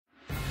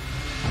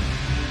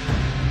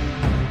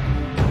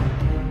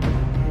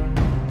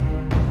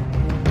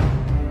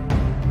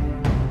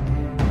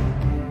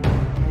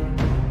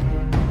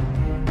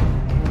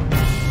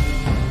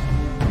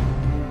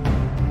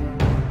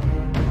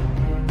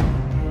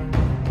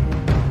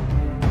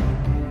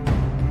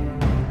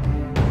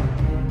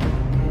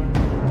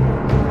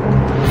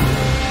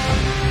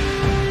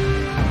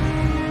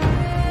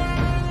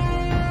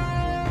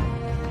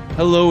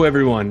Hello,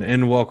 everyone,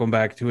 and welcome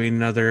back to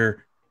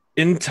another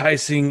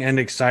enticing and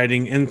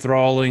exciting,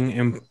 enthralling,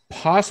 and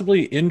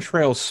possibly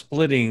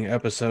entrail-splitting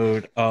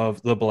episode of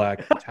the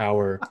Black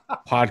Tower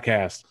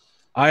podcast.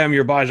 I am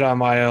your Baja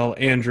Mael,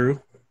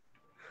 Andrew.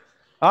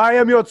 I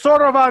am your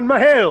Zorovan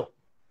Mahale,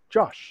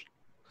 Josh.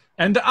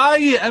 And I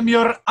am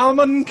your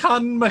Alman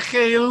Khan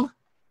Mikhail,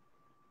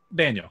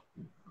 Daniel.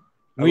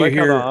 I like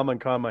how the Alman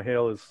Khan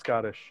Mahale is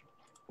Scottish.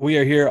 We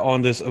are here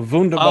on this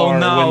Wunderbar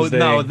Wednesday.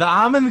 No, the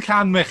Alman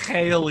Khan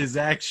Mikhail is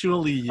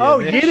actually Yiddish. Oh,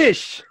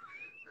 Yiddish.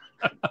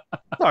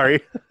 Sorry.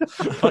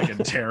 Fucking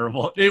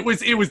terrible. It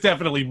was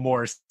definitely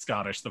more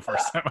Scottish the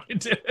first time I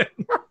did it.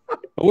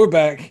 But we're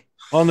back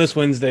on this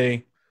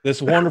Wednesday,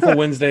 this wonderful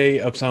Wednesday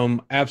of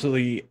some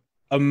absolutely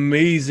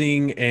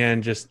amazing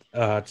and just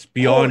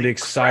beyond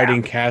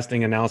exciting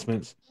casting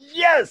announcements.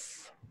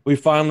 Yes! We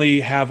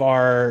finally have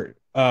our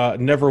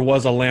Never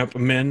Was a Lamp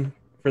men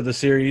for the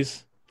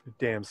series.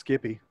 Damn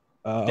Skippy.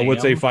 I would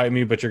say fight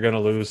me, but you're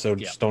gonna lose, so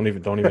just don't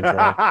even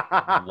try.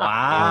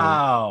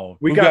 Wow.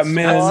 We got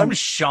men. Some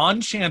Sean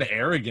Chan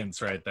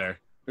arrogance right there.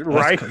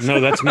 Right?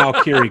 That's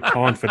Malkiri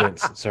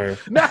confidence, sir.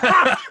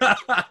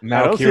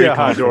 Malkiri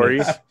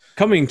confidence.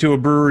 Coming to a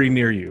brewery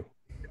near you.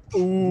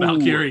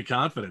 Valkyrie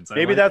confidence.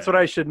 Maybe that's what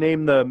I should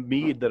name the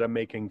mead that I'm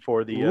making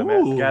for the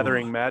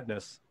Gathering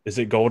Madness. Is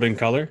it golden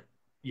color?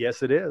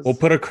 Yes, it is. We'll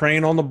put a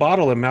crane on the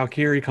bottle and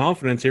Malkiri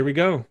confidence. Here we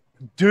go.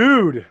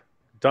 Dude.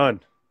 Done.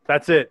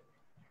 That's it.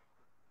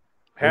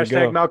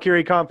 Hashtag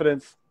Malkiri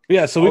confidence.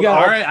 Yeah, so we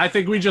got... All right, I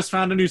think we just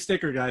found a new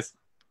sticker, guys.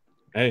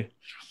 Hey.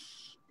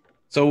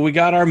 So we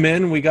got our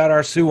men. We got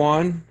our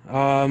Suan.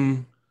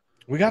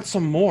 We got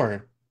some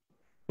more.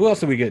 Who else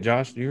did we get,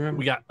 Josh? Do you remember?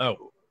 We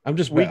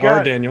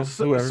got Daniel.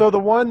 So the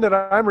one that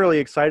I'm really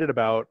excited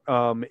about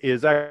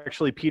is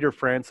actually Peter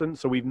Franson.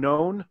 So we've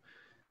known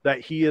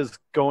that he is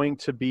going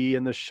to be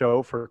in the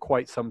show for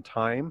quite some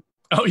time.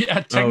 Oh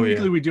yeah,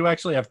 technically we do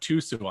actually have two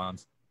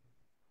Suans.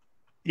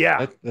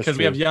 Yeah, because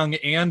we have young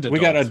and adults. We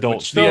got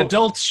adults. The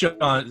adult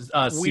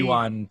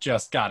Suan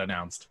just got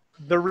announced.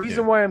 The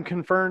reason why I'm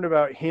concerned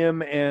about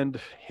him and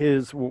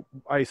his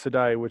Aes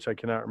Sedai, which I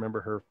cannot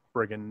remember her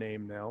friggin'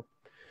 name now.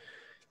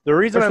 The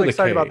reason I'm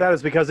excited about that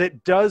is because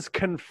it does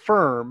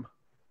confirm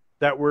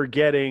that we're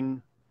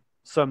getting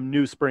some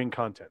new spring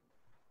content.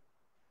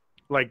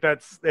 Like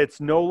it's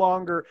no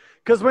longer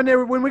because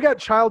when we got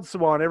Child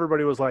Swan,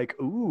 everybody was like,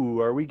 "Ooh,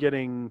 are we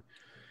getting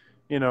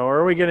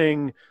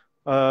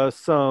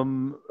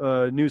some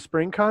new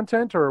spring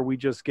content, or are we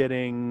just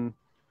getting,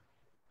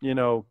 are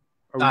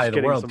we just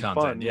getting some content,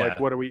 fun? Yeah. Like,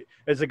 what are we?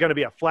 Is it going to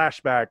be a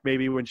flashback?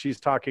 Maybe when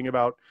she's talking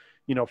about,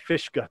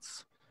 fish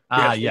guts."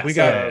 Yes. We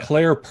got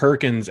Claire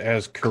Perkins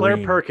as Kareen. Claire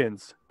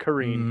Perkins,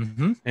 Kareen.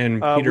 Mm-hmm.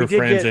 And Peter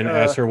Franzen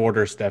as her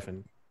warder,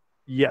 Stefan.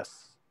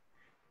 Yes.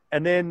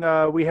 And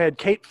then we had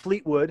Kate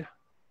Fleetwood.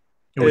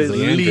 It was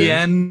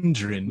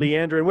Leandrin.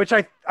 Leandrin, which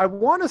I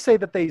want to say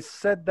that they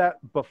said that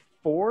before.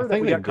 That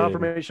we got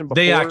confirmation before.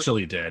 They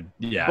actually did,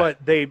 yeah.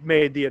 But they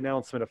made the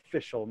announcement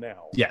official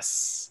now.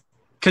 Yes.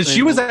 Because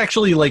she was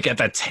actually like at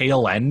the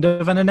tail end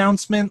of an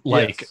announcement,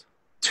 like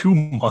 2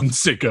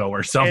 months ago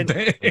or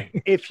something.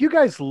 And if you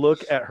guys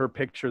look at her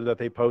picture that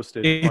they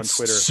posted on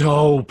Twitter, it's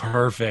so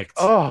perfect.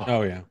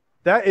 Oh yeah,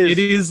 it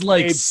is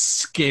like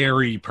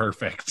scary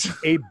perfect.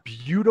 A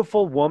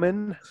beautiful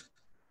woman.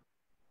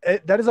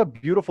 That is a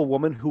beautiful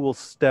woman who will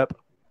step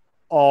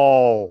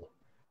all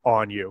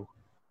on you.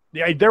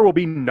 Yeah, there will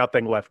be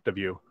nothing left of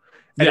you,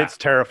 and it's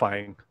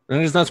terrifying.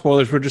 And it's not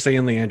spoilers. We're just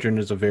saying Leandrin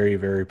is a very,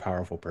 very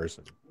powerful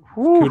person.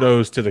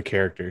 Kudos to the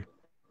character.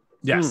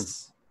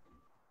 Yes.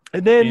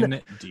 And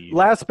then,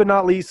 last but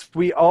not least,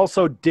 we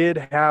also did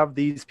have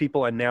these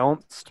people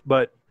announced,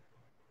 but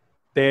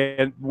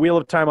Wheel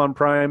of Time on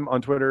Prime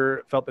on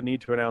Twitter felt the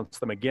need to announce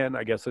them again.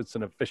 I guess it's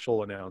an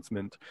official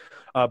announcement.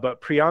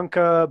 But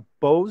Priyanka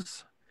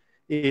Bose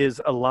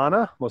is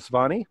Alana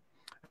Mosvani,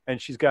 and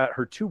she's got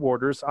her two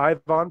warders,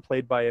 Ivan,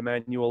 played by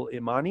Emmanuel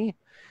Imani,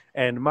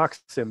 and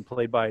Maxim,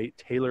 played by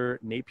Taylor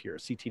Napier,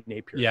 CT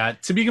Napier. Yeah,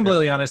 to be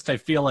completely honest, I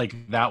feel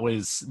like that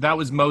was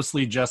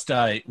mostly just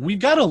we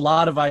got a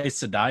lot of Aes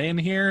Sedai in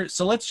here,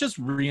 so let's just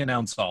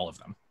re-announce all of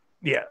them.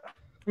 Yeah,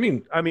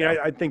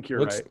 I think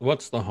you're right.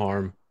 What's the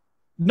harm?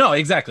 No,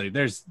 exactly.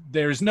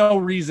 There's no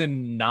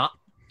reason not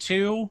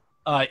to,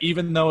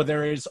 even though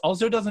there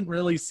also doesn't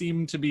really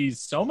seem to be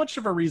so much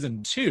of a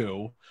reason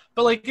to.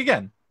 But like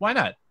again, why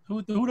not?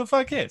 Who the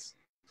fuck is?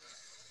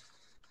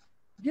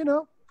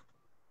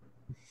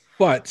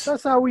 But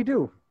that's how we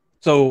do.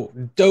 So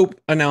dope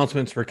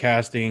announcements for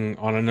casting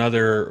on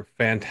another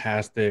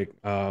fantastic.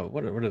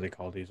 What do they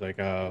call these? Like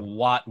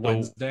What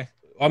Wednesday?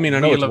 I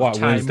know it's What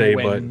Wednesday,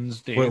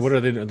 but what are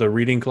they? The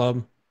reading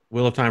club,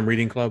 Wheel of Time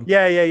reading club.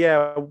 Yeah.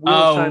 Wheel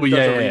of Time does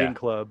a reading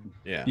club.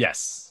 Yeah.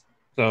 Yes.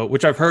 So,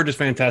 which I've heard is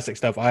fantastic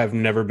stuff. I have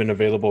never been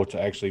available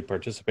to actually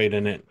participate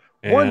in it,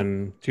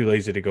 and too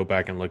lazy to go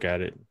back and look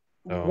at it.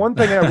 So. One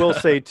thing I will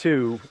say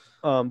too,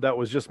 that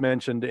was just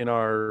mentioned in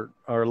our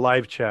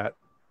live chat.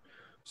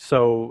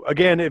 So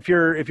again, if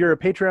you're a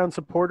Patreon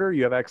supporter,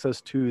 you have access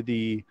to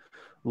the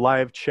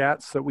live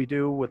chats that we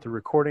do with the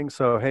recording.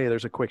 So, hey,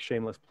 there's a quick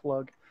shameless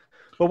plug.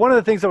 But one of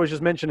the things that was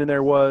just mentioned in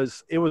there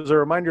was it was a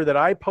reminder that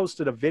I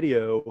posted a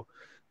video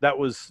that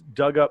was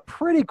dug up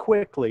pretty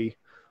quickly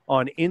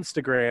on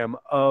Instagram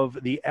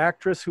of the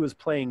actress who was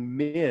playing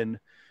Min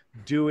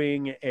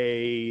doing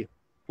a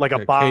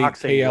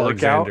boxing Kay workout.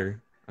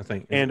 Alexander, I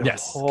think. And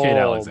yes, Kate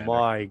Alexander.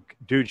 My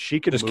dude, she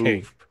could just move.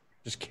 K.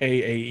 Just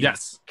K-A-E.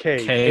 Yes,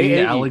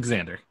 K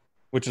Alexander.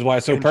 Which is why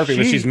it's so perfect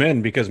that she's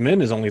Min, because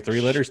Min is only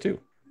 3 letters too.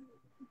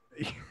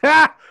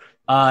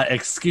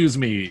 Excuse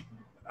me.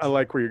 I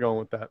like where you're going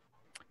with that.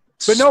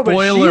 But no,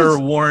 spoiler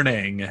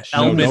warning.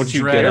 Elvis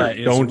Dreda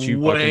is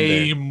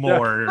way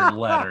more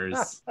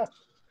letters.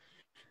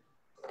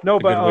 No,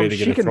 but to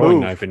she get a can throwing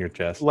move. knife in your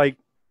chest. Like,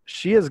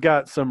 she has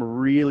got some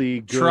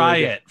really good try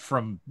it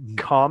from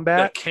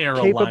combat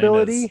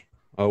capability.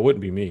 Oh, it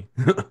wouldn't be me.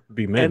 It'd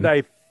be Min. And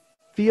I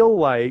feel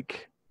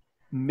like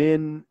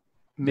Min's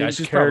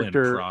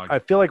character, I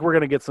feel like we're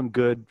going to get some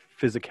good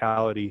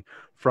physicality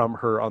from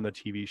her on the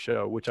TV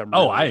show, which I'm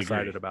really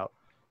excited about.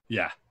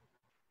 Yeah.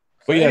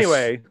 But yes,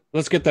 anyway,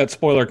 let's get that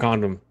spoiler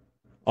condom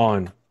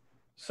on.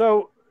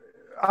 So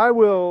I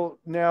will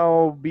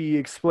now be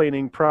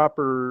explaining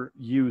proper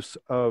use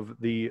of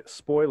the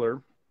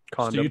spoiler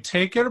condom. So you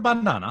take your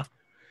banana,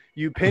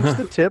 you pinch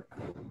the tip,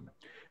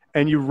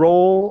 and you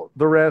roll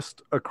the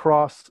rest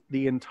across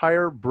the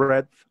entire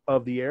breadth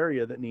of the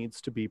area that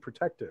needs to be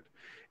protected.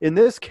 In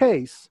this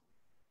case,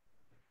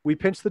 we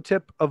pinch the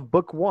tip of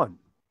book 1,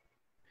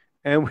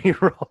 and we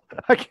roll.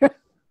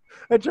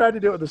 I tried to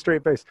do it with a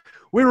straight face.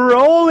 We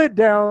roll it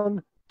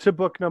down to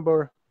book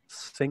number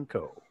 5.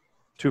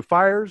 To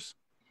Fires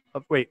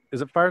of... Wait,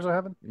 is it Fires of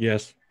Heaven?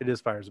 Yes. It is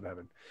Fires of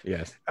Heaven.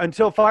 Yes.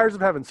 Until Fires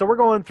of Heaven. So we're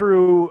going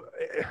through...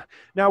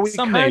 Now we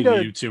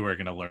someday you two are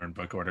going to learn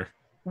book order.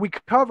 We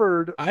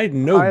covered... I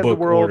know book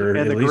order,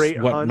 and at least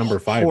what number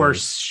 5 Horse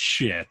is.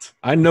 Shit.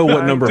 I know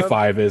what number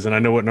 5 is, and I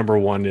know what number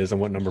 1 is, and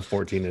what number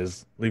 14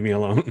 is. Leave me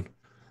alone.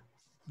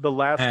 The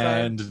last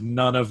time. And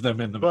none of them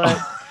in the... But...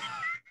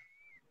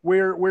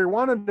 We're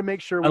wanting to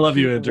make sure we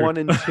keep 1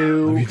 and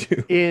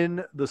 2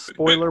 in the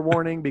spoiler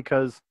warning,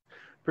 because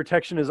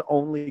protection is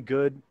only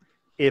good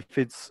if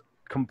it's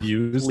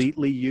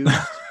completely used.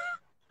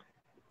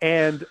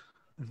 And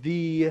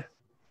the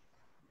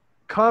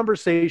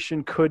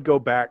conversation could go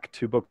back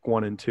to book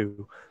 1 and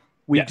 2.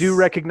 We do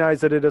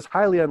recognize that it is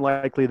highly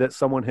unlikely that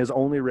someone has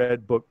only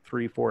read book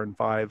 3, 4, and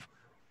 5,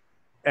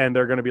 and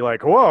they're going to be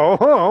like,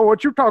 whoa,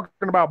 what you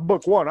talking about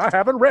book 1? I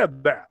haven't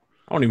read that.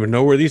 I don't even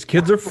know where these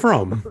kids are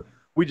from.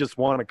 We just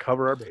want to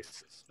cover our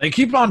bases. They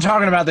keep on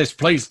talking about this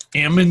place,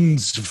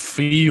 Emmons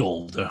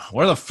Field.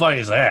 Where the fuck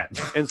is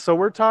that? And so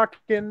we're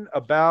talking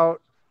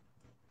about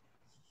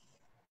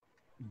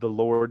the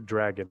Lord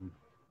Dragon.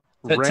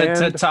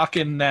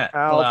 Talking that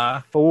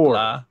blah,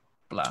 blah,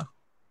 blah.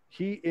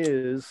 He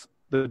is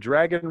the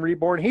Dragon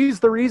Reborn. He's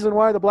the reason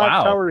why the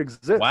Black Tower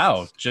exists.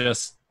 Wow,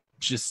 just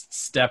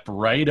step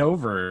right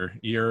over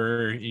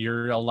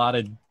your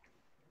allotted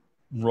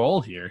role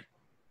here.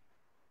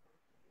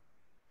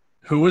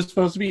 Who was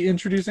supposed to be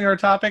introducing our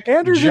topic?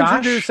 Andrew's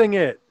introducing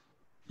it.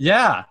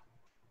 Yeah.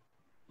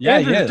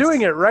 Andrew's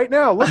doing it right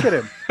now. Look at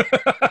him.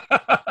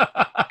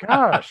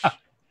 Gosh.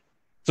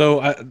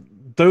 So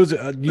those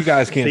you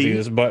guys can't see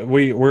this, but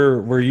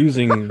we're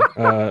using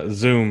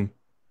Zoom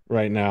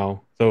right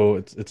now, so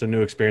it's a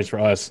new experience for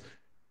us.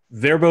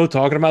 They're both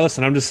talking about this,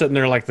 and I'm just sitting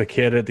there like the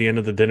kid at the end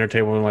of the dinner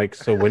table, and like,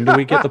 so when do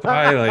we get the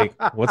pie?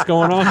 Like, what's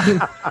going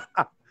on?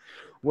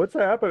 What's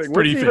happening? It's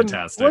pretty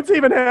fantastic. What's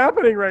even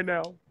happening right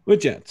now?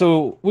 But yeah,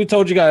 so we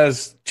told you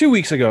guys 2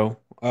 weeks ago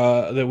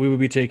that we would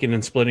be taking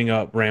and splitting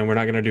up Rand. We're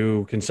not going to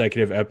do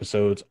consecutive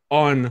episodes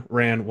on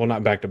Rand. Well,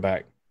 not back to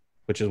back,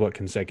 which is what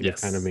consecutive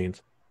kind of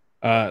means.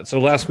 So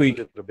last week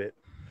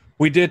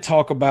we did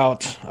talk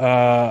about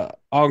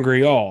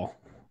Angreal,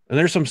 and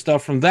there's some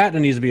stuff from that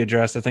needs to be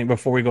addressed, I think,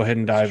 before we go ahead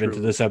and dive into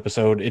this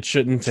episode. It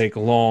shouldn't take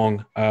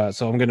long,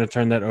 so I'm going to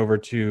turn that over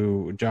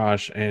to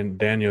Josh and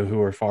Daniel,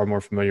 who are far more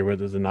familiar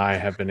with it than I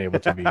have been able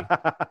to be.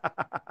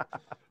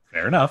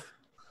 Fair enough.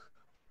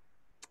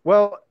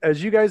 Well,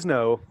 as you guys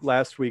know,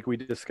 last week we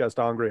discussed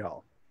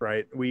Angreal,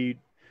 right? We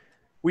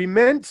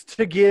meant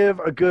to give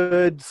a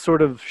good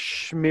sort of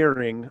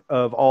smearing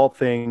of all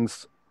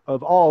things,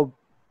 of all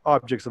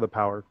objects of the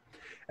power.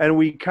 And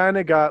we kind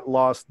of got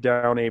lost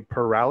down a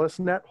paralysis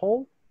net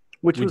hole,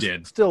 which was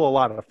still a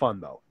lot of fun,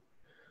 though.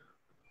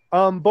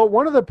 But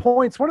one of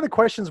the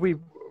questions we...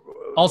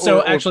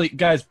 Also, actually,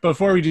 guys,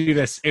 before we do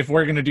this, if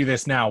we're going to do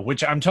this now,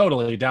 which I'm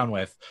totally down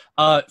with,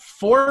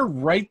 for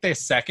right this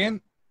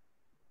second,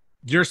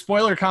 your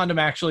spoiler condom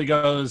actually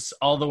goes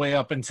all the way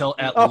up until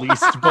at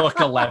least book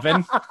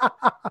 11.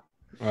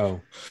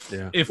 Oh,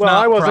 yeah. If not,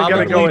 I wasn't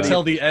probably go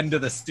until the end of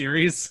the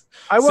series.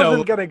 I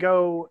wasn't going to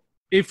go...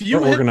 If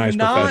you have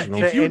not,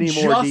 if you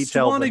just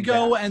want to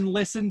go that. And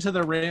listen to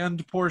the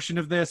Rand portion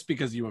of this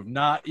because you have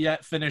not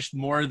yet finished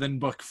more than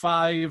book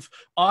 5,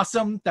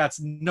 awesome. That's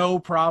no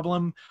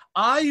problem.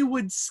 I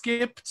would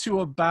skip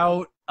to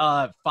about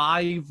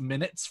 5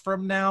 minutes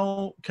from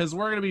now because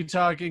we're going to be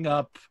talking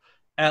up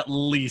at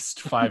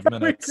least 5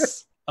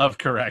 minutes of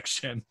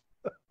correction.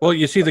 Well,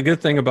 you see, the good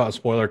thing about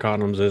spoiler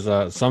condoms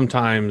is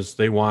sometimes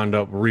they wind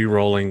up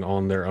re-rolling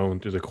on their own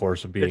through the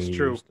course of being It's used.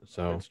 true.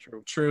 So It's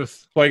true.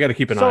 Truth. that's why you got to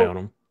keep an eye on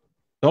them.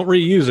 Don't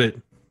reuse it,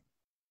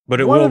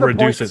 but it One will of the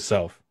reduce points-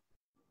 itself.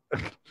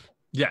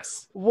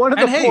 Yes. One of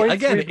the And hey, points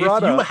again, we if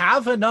brought you up,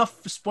 have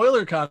enough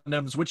spoiler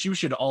condoms, which you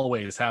should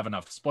always have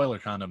enough spoiler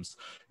condoms,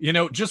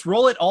 just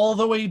roll it all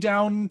the way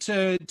down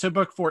to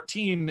book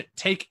 14,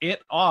 take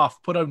it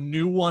off, put a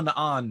new one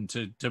on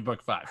to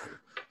book 5.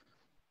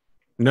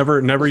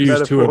 Never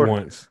use two at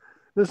once.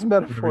 this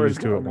metaphor is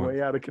two at going once.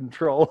 way out of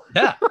control.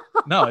 Yeah.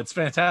 No, it's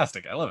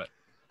fantastic. I love it.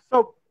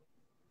 So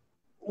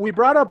we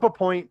brought up a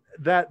point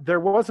that there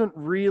wasn't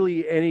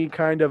really any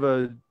kind of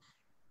a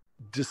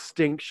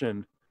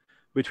distinction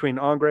between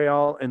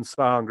Angreal and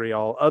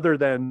Sangreal, other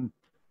than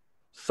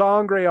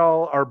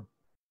Sangreal are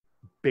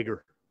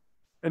bigger,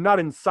 and not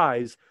in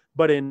size,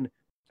 but in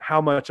how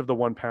much of the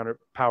one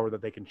power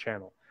that they can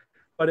channel.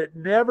 But it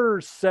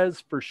never says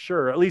for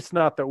sure, at least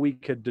not that we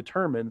could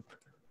determine,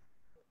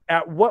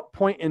 at what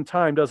point in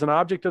time does an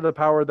object of the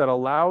power that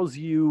allows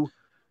you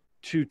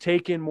to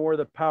take in more of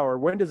the power,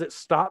 when does it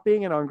stop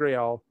being an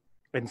Angreal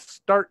and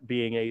start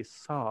being a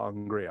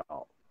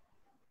Sangreal?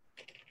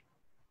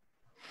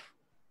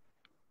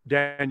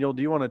 Daniel,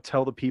 do you want to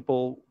tell the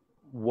people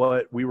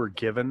what we were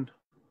given?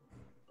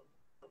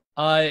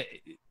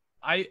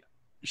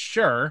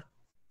 Sure.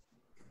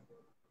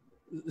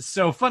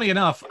 So funny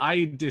enough,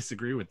 I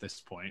disagree with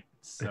this point.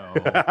 So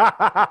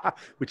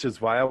Which is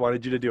why I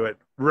wanted you to do it.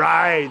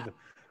 Writhe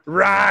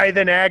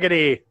in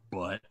agony.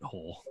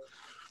 Butthole.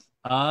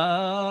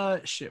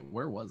 Shit,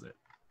 where was it?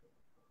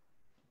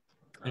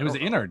 It was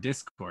in our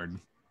Discord.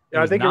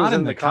 Yeah, I think it was not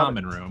in the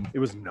common room. It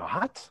was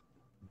not?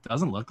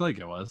 Doesn't look like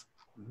it was.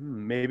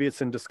 Maybe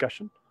it's in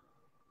discussion.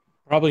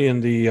 Probably in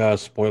the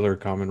spoiler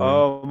common room.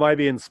 Oh, it might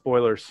be in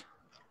spoilers.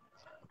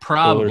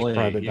 Probably. Spoilers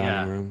private Yeah.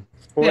 dining room.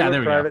 Spoiler there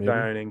we go. private Maybe.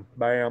 dining.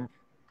 Bam.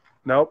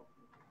 Nope.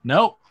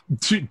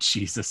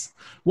 Jesus.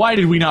 Why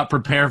did we not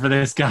prepare for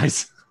this,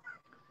 guys?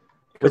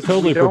 We're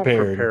totally we don't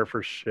prepared. prepare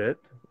for shit.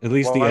 At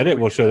least the Why edit would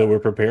will we show do that that? we're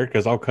prepared,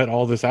 because I'll cut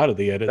all this out of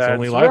the edits. That's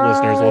Only live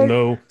listeners will right.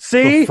 know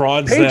See? the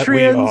frauds that we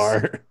Patreons,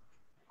 are.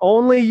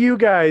 only you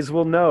guys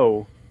will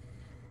know.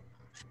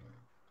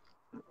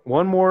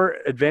 One more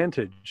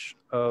advantage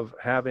of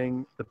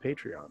having the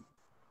Patreon.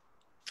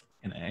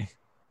 I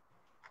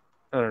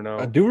I don't know.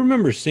 I do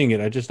remember seeing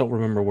it. I just don't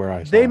remember where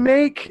I saw They it.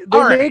 make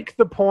All right. make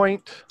the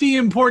point. The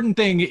important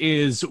thing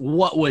is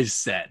what was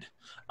said.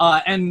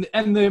 And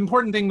the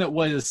important thing that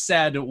was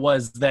said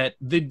was that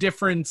the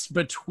difference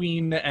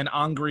between an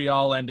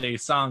Angreal and a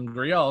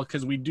Sangreal,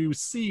 because we do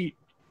see,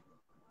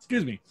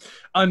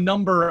 a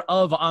number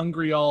of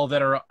Angreal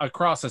that are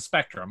across a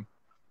spectrum.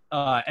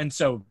 And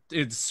so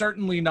it's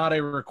certainly not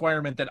a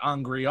requirement that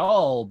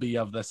Angreal be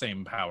of the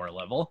same power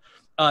level.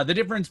 The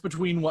difference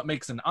between what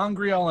makes an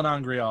Angreal and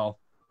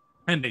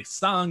a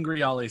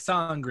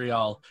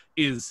Sangreal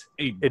is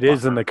a It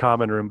is in the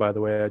common room, by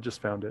the way. I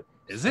just found it.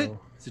 Is it? So,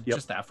 Is it yep.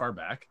 just that far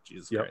back?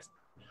 Jesus Yep. Christ.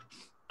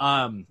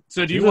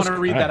 So do you Jesus want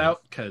to read that Christ.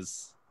 out?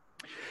 Because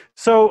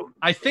So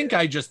I think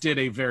I just did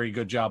a very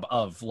good job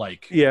of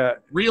yeah.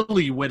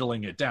 really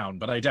whittling it down,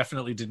 but I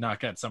definitely did not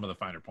get some of the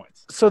finer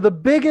points. So the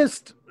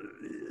biggest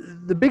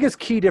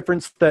key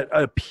difference that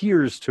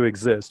appears to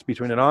exist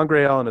between an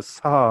Angreal and a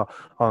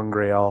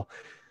Sangreal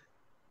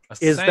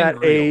is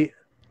that a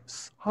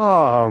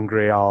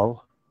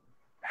Sangreal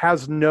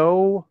has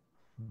no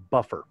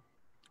buffer,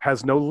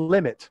 has no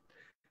limit,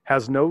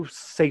 has no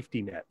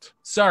safety net.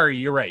 Sorry,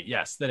 you're right.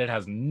 Yes, that it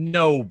has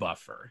no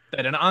buffer.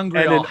 That an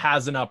Angreal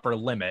has an upper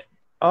limit.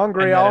 And that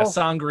a Angreal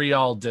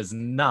Sangreal does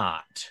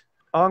not.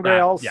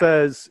 Angreal yeah.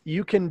 says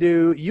you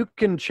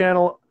can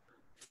channel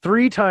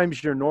 3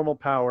 times your normal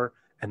power,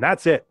 and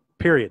that's it.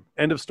 Period.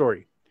 End of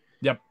story.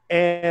 Yep.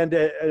 And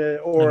And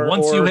or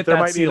once you hit there that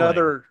might be ceiling.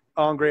 another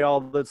Angreal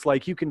that's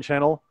like you can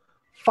channel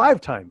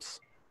 5 times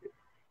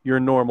your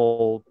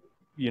normal,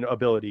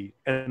 ability,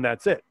 and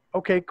that's it.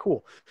 Okay,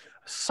 cool.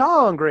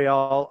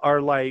 Sangreal are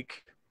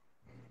like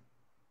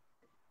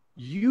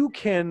you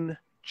can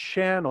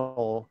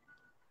channel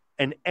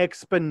an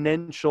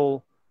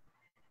exponentially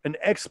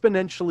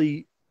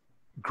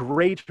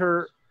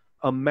greater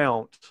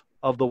amount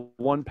of the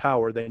one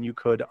power than you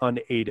could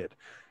unaided.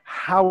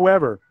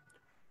 However,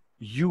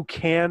 you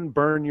can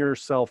burn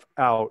yourself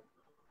out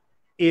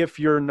if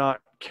you're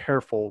not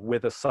careful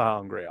with a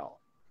Sangreal.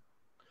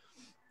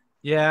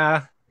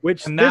 Yeah.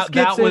 Which And this that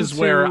gets was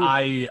into, where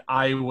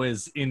I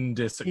was in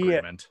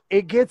disagreement.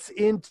 it gets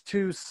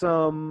into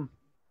some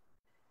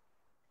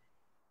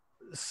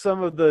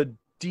of the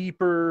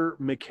deeper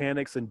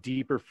mechanics and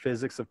deeper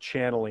physics of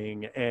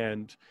channeling,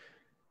 and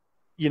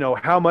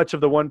how much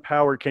of the one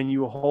power can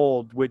you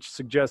hold, which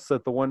suggests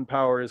that the one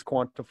power is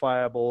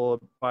quantifiable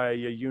by a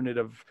unit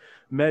of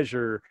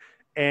measure.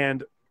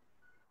 And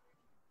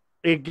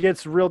it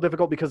gets real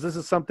difficult because this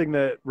is something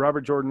that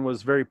Robert Jordan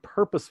was very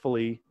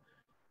purposefully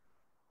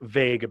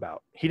vague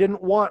about. He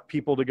didn't want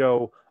people to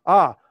go,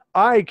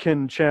 I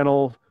can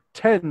channel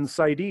 10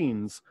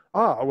 sardines.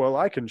 Well,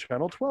 I can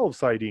channel 12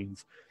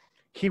 sardines.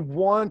 he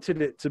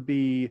wanted it to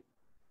be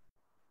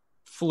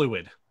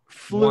fluid.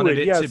 Wanted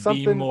it to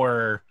be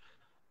more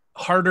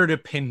harder to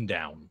pin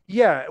down.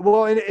 Yeah,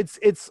 well, and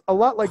it's a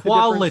lot like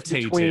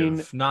qualitative, the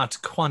difference between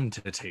not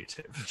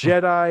quantitative.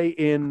 Jedi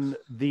in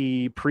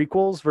the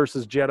prequels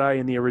versus Jedi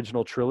in the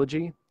original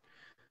trilogy.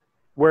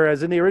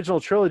 Whereas in the original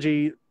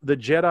trilogy, the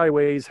Jedi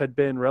ways had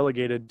been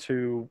relegated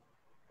to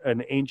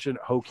an ancient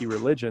hokey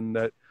religion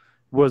that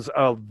was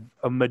a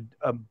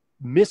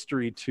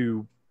mystery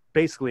to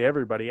basically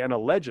everybody and a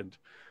legend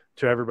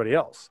to everybody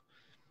else.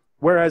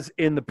 Whereas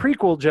in the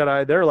prequel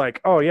Jedi, they're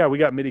like, oh yeah, we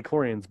got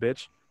midi-chlorians,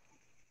 bitch.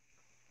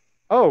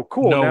 Oh,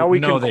 cool. Now we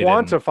can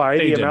quantify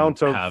the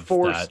amount of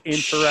force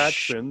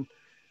interaction.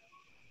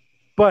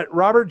 But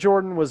Robert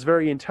Jordan was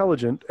very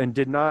intelligent and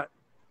did not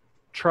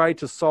try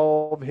to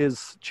solve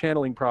his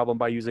channeling problem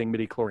by using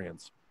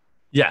midi-chlorians.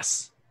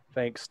 Yes.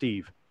 Thanks,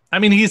 Steve. I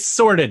mean, he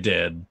sort of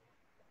did,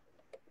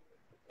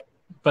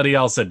 but he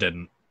also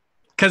didn't.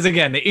 Because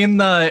again, in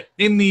the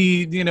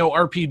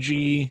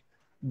RPG,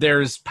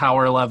 there's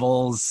power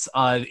levels.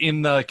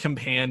 In the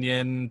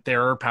companion,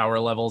 there are power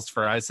levels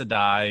for Aes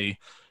Sedai.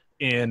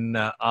 In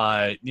there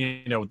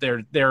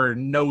are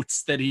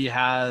notes that he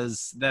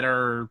has that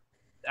are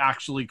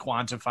actually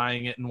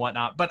quantifying it and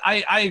whatnot. But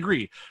I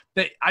agree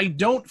that I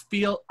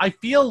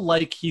feel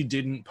like he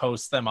didn't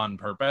post them on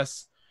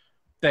purpose.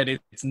 That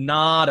it's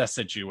not a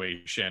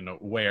situation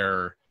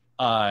where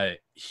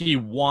he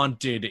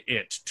wanted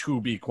it to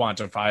be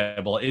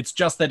quantifiable. It's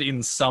just that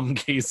in some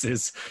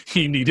cases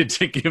he needed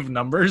to give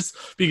numbers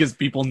because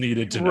people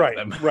needed to know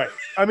them. Right.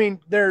 I mean,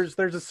 there's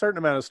a certain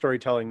amount of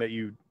storytelling that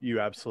you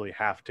absolutely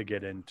have to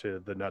get into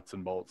the nuts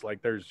and bolts.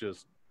 Like there's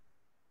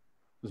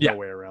no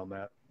way around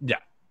that. Yeah.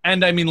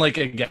 And I mean, like,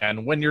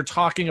 again, when you're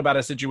talking about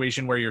a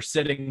situation where you're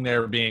sitting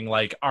there being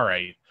like, all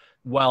right,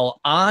 well,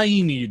 I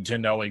need to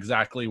know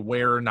exactly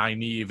where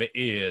Nynaeve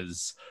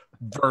is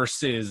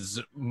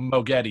versus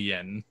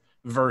Moghedien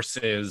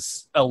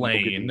versus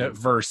Elaine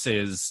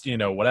versus,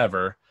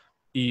 whatever.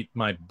 Eat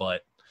my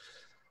butt.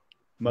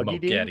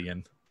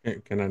 Moghedien.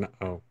 Can I not?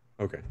 Oh,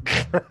 okay.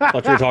 I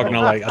thought you were talking to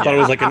I thought it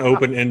was like an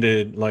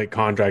open-ended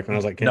contract, and I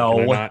was like, can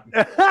I not?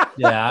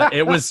 Yeah,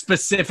 it was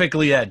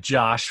specifically at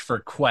Josh for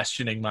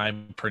questioning my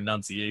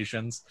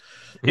pronunciations.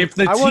 If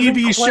the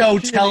TV show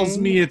tells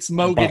me it's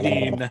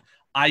Moghedien,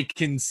 I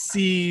can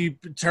see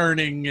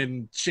turning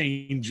and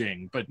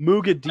changing, but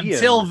Moghedien.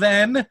 Until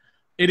then,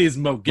 it is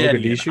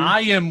Moghedien.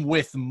 I am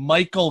with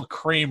Michael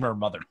Kramer,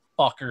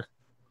 motherfucker.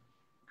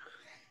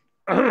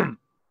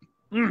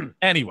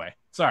 Anyway,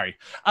 sorry.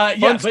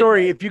 Fun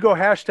story. If you go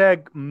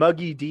hashtag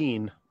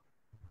MuggyDean,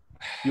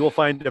 you will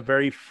find a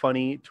very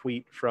funny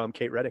tweet from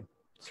Kate Redding.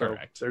 So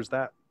correct. There's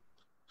that.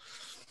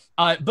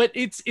 But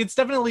it's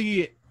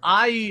definitely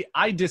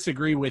I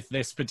disagree with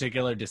this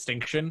particular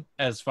distinction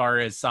as far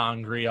as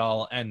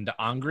Sangreal and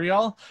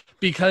Angreal,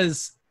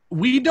 because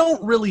we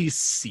don't really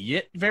see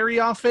it very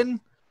often,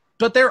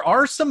 but there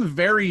are some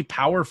very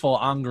powerful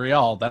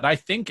Angreal that I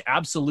think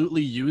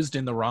absolutely used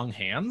in the wrong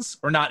hands,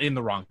 or not in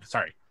the wrong,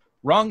 sorry.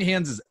 Wrong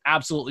hands is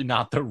absolutely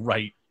not the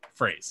right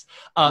phrase.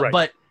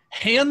 But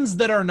hands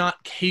that are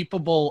not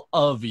capable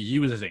of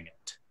using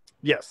it.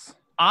 Yes.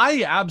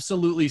 I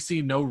absolutely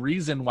see no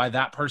reason why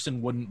that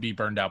person wouldn't be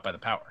burned out by the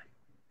power.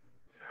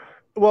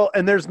 Well,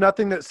 and there's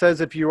nothing that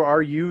says if you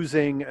are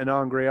using an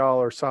Angreal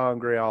or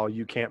Sangreal,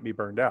 you can't be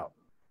burned out.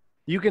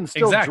 You can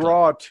still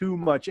draw too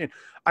much in.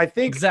 I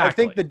think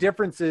the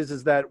difference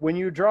is that when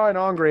you draw an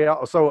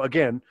Angreal, so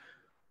again,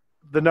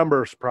 the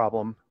numbers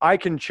problem, I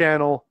can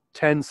channel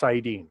 10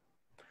 Saidin.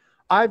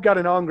 I've got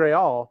an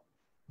Angreal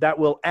that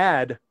will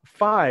add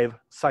 5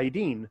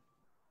 Saidin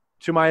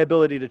to my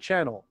ability to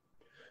channel.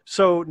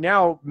 So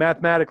now,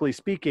 mathematically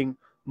speaking,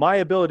 my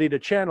ability to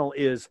channel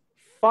is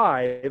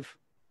 5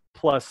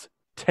 plus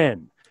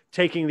 10.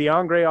 Taking the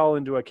Angreal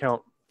into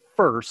account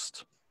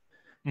first,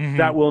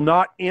 that will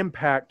not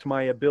impact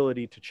my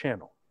ability to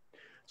channel.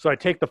 So I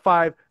take the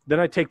 5, then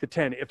I take the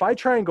 10. If I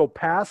try and go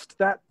past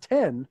that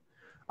 10,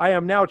 I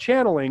am now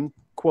channeling,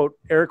 quote,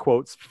 air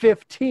quotes,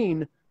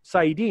 15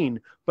 Saidin,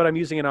 but I'm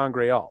using an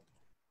Angreal.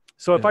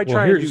 So if I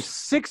try and do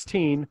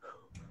 16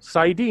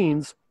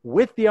 Saidins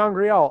with the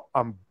Angreal,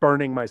 I'm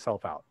burning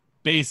myself out.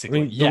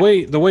 Basically,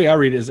 the way I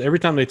read it is every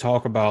time they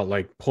talk about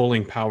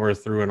pulling power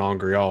through an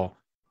Angreal,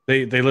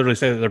 they literally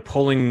say that they're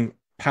pulling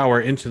power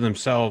into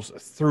themselves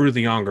through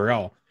the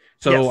Angreal.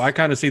 So I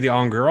kind of see the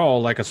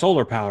Angreal like a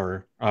solar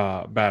power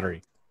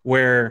battery,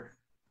 where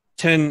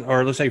 10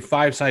 or let's say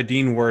 5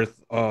 Saidin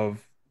worth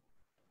of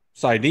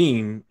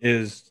Saidin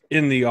is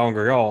in the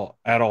Angreal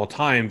at all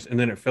times, and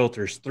then it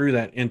filters through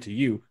that into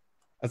you.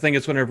 I think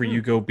it's whenever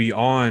you go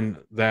beyond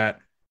that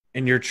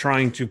and you're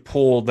trying to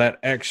pull that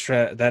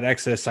excess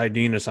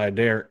Saidin aside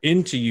there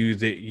into you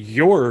that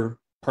your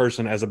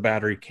person as a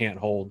battery can't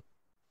hold,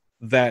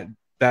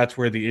 that's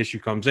where the issue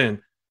comes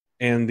in.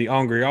 And the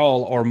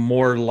Angreal are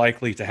more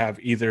likely to have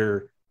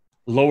either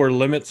lower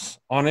limits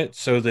on it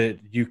so that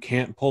you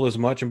can't pull as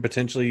much and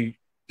potentially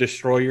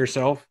destroy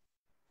yourself,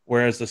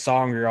 whereas the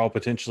Sangreal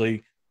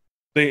potentially,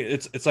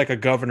 it's like a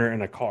governor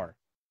in a car.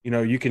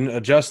 you can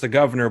adjust the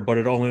governor, but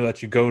it only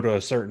lets you go to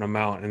a certain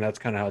amount, and that's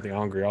kind of how the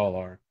Angreal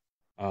are.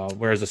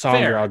 Whereas the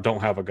Sangreal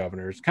don't have a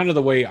governor. It's kind of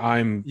the way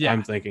I'm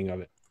thinking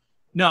of it.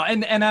 No,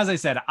 and as I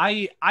said,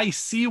 I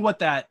see what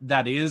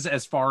that is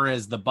as far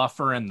as the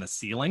buffer and the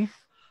ceiling.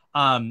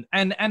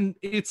 And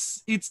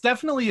it's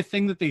definitely a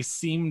thing that they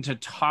seem to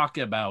talk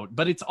about,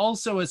 but it's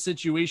also a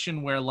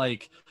situation where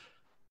like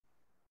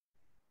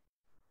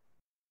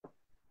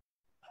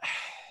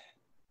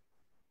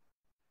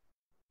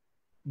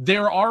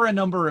there are a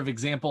number of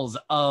examples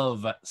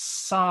of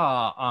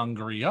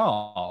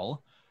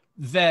Angreal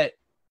that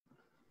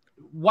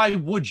why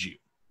would you?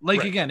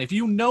 Like, again, if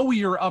you know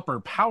your upper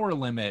power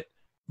limit,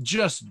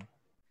 just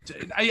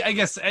I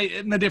guess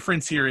the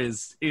difference here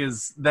is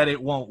that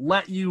it won't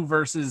let you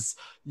versus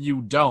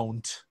you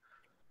don't.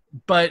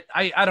 But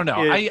I don't know.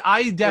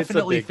 I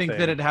definitely think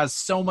that it has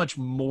so much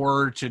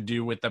more to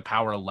do with the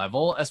power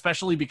level,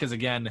 especially because,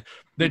 again,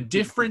 the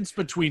difference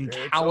between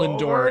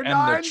Kalendor and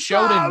the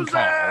Choden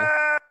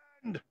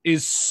Call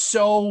is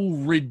so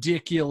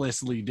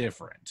ridiculously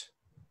different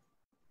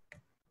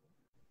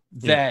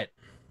that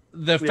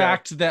the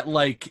fact that,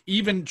 like,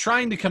 even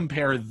trying to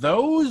compare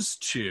those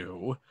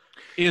two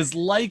is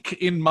like,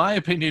 in my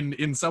opinion,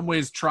 in some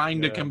ways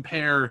trying to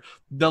compare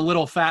the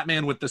little fat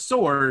man with the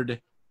sword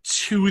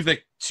to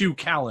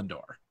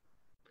Kalendor.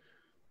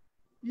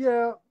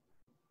 Yeah.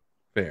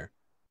 Fair.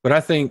 But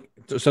I think,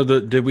 so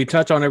did we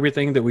touch on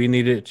everything that we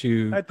needed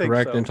to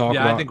correct and talk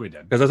about? Yeah, I think we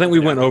did. Because I think we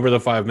went over the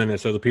 5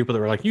 minutes. So the people that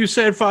were like, you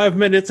said 5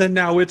 minutes and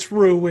now it's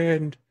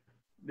ruined.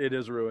 It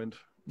is ruined.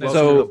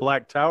 So the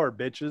Black Tower,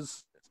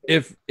 bitches.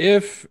 If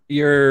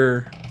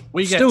you're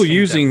still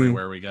using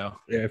where we go,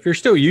 if you're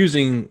still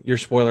using your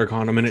spoiler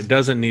condom and it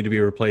doesn't need to be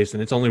replaced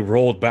and it's only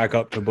rolled back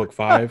up to book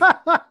 5,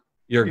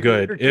 you're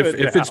good.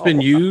 If it's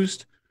been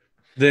used,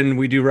 then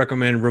we do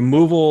recommend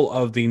removal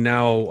of the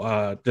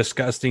now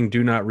disgusting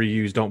do not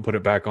reuse, don't put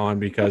it back on,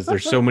 because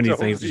there's so many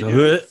things. Just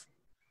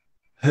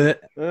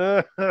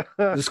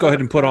go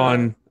ahead and put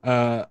on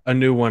a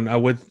new one.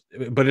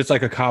 But it's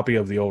like a copy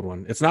of the old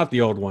one. It's not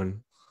the old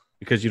one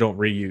because you don't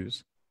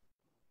reuse.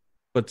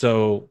 But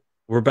so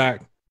we're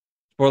back.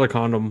 Spoiler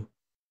condom,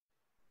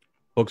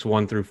 books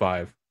 1 through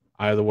 5,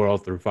 Eye of the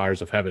World through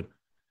Fires of Heaven.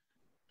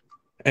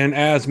 And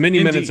as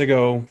many minutes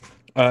ago,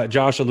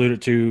 Josh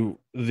alluded to,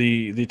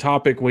 the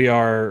topic we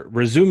are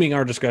resuming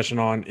our discussion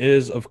on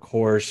is, of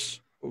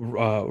course,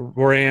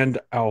 Rand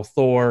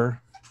al'Thor.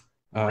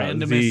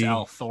 Randomus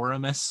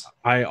al'Thorimus.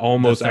 I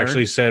almost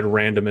actually said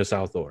Randomus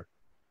al'Thor.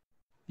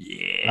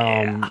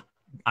 Yeah.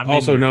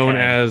 Also known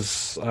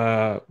as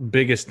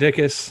Biggest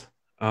Dickus.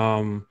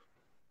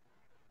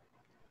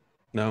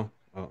 No?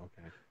 Oh,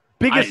 okay.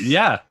 Biggest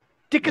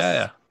Dickus.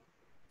 Yeah.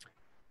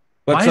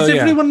 Why is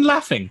everyone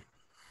laughing?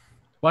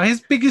 Why is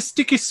Biggest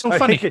Dickus so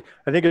funny?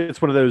 I think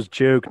it's one of those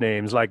joke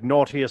names, like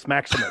Naughtiest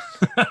Maximus.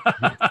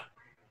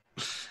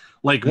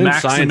 Like then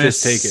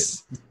Maximus, take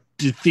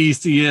it.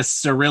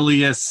 Theseus,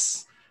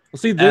 Aurelius,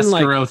 then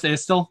Escaroth,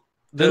 Istel.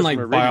 Then like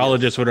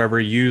biologists, whatever,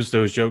 use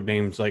those joke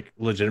names like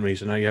legitimately.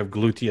 So now you have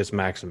Gluteus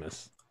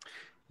Maximus.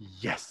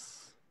 Yes.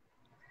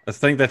 I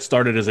think that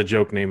started as a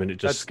joke name and it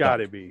just That's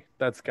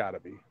gotta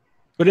be.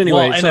 But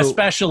anyway, and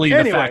especially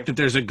the fact that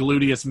there's a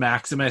Gluteus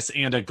Maximus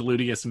and a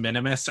Gluteus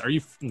Minimus. Are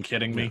you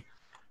kidding me?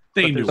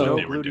 They knew what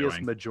they were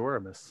doing.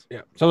 Majorimus.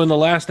 Yeah. So in the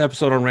last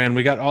episode on Rand,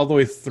 we got all the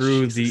way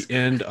through the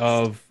end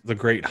of the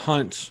Great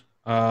Hunt,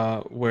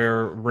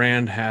 where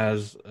Rand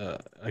has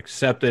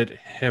accepted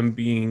him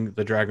being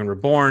the Dragon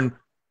Reborn,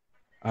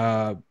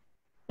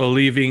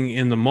 believing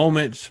in the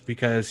moment,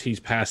 because he's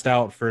passed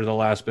out for the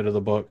last bit of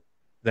the book,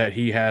 that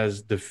he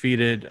has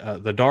defeated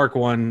the Dark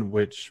One,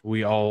 which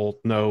we all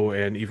know,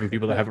 and even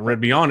people that haven't read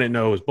beyond it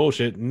know is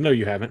bullshit. No,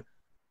 you haven't.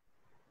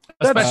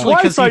 Especially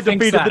because he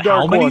thinks that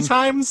how many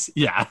times?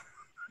 Yeah.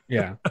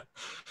 Yeah.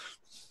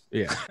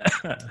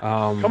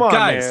 Come on,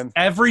 guys, man.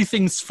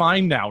 Everything's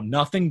fine now.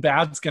 Nothing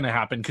bad's going to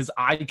happen because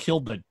I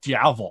killed the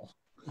devil.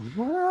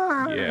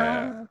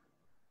 Yeah.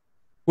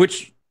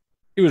 Which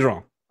he was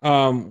wrong.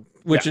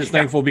 Which is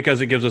thankful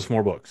because it gives us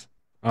more books.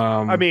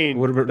 I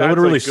mean, that would have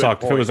really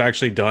sucked if it was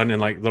actually done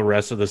and like the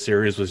rest of the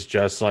series was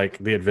just like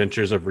the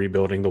adventures of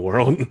rebuilding the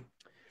world.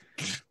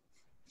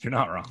 You're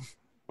not wrong.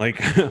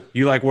 Like,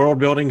 you like world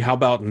building? How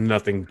about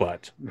nothing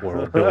but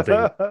world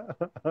building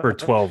for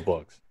 12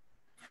 books?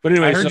 But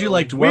anyway, I heard you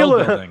liked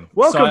world building.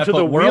 Welcome to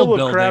the world Wheel of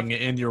building Craft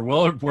in your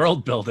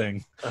world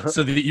building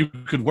so that you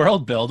could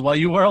world build while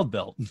you world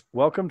build.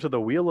 Welcome to the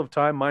Wheel of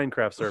Time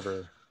Minecraft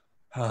server.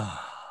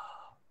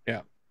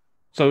 Yeah.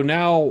 So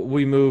now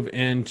we move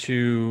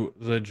into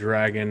the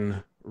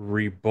Dragon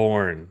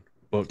Reborn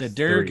book. The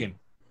Durgan.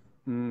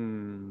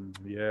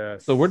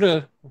 Yes. So what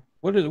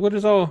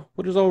is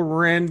all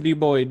Randy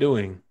boy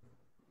doing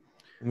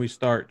when we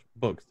start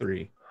book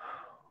 3?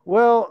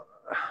 Well,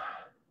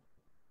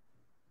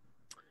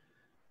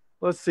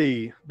 let's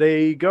see.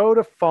 They go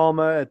to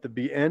Falma at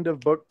the end of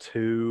book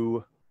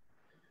 2.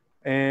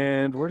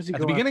 And where does he go?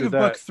 At the beginning of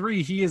book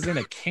 3, he is in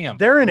a camp.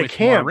 They're in a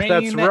camp. Moraine,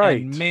 that's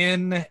right. And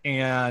Min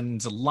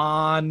and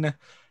Lon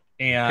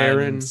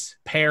and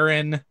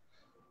Perrin.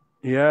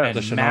 Yeah, and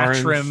the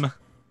Shanarans. Matrim.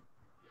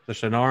 The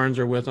Shanarans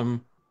are with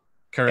him.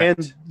 Correct.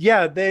 And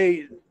yeah,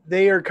 they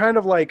are kind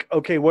of like,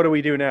 okay, what do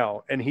we do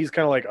now? And he's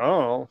kind of like,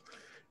 oh.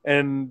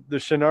 And the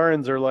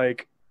Shanarans are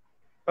like,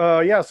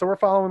 yeah, so we're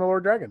following the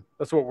Lord Dragon.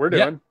 That's what we're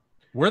doing. Yeah,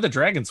 we're the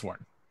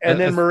Dragonsworn. And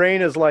then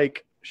Moraine is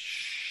like,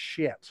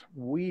 shit,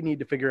 we need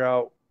to figure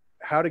out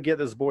how to get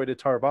this boy to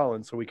Tar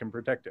Valon so we can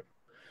protect him.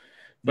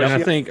 But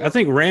I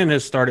think Rand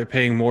has started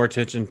paying more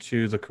attention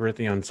to the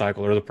Carithian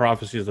cycle or the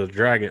prophecies of the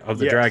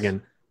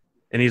dragon.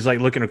 And he's like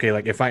looking, okay,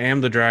 like if I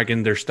am the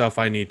dragon, there's stuff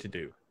I need to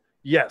do.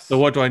 Yes. So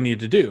what do I need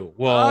to do?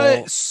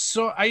 Well,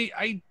 so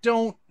I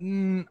don't.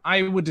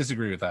 I would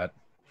disagree with that.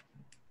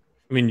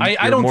 I mean,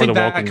 I don't think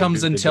that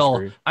comes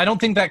until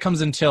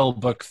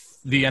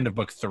the end of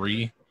book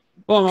 3.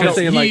 Well, I'm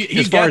saying like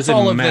he gets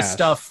all of this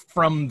stuff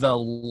from the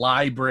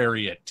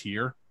library at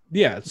Tyr.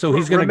 Yeah, so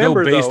he's going to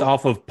go based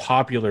off of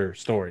popular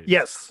stories.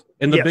 Yes.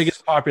 And the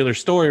biggest popular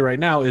story right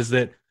now is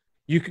that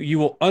you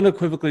will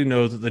unequivocally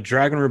know that the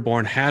Dragon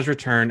Reborn has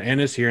returned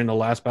and is here, and the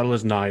last battle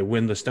is nigh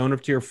when the Stone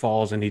of Tyr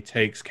falls and he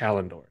takes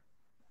Kalendor.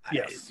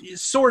 Yes.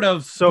 Sort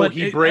of. So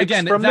he breaks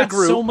from the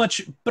group. So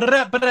much.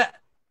 But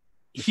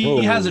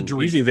he has a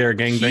dream. Easy there,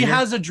 gangbanger. He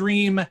has a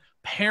dream.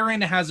 Perrin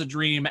has a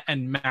dream,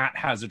 and Matt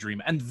has a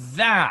dream, and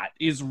that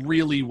is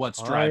really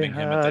what's driving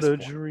him at this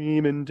point. I had a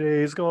dream in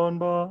days gone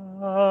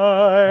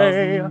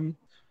by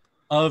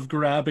of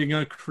grabbing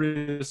a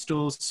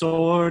crystal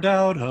sword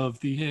out of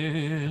the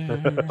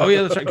air. Oh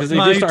yeah, that's right. Because they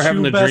do start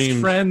having the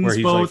dreams friends where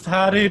he's both like,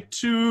 had it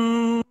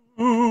too.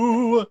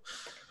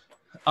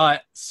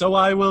 So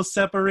I will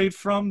separate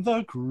from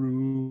the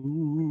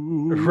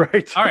group.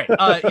 Right. All right.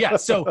 Yeah.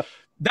 So.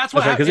 That's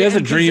what because he has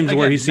a dreams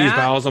where he sees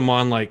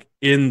Baalzamon like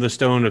in the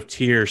Stone of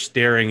Tyr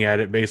staring at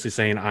it, basically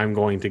saying, I'm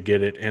going to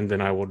get it and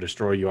then I will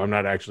destroy you. I'm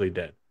not actually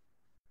dead.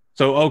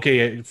 So,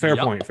 okay, fair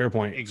point.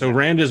 Exactly. So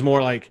Rand is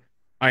more like,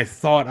 I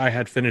thought I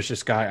had finished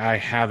this guy. I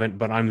haven't,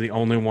 but I'm the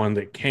only one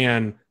that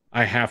can.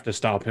 I have to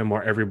stop him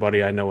or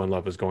everybody I know and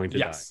love is going to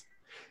die.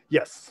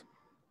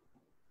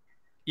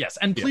 Yes,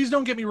 and please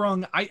don't get me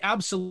wrong. I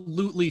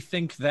absolutely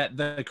think that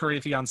the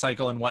Carithian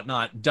cycle and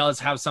whatnot does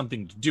have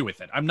something to do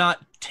with it. I'm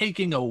not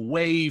taking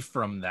away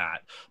from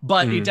that,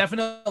 but it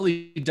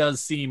definitely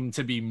does seem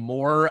to be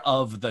more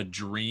of the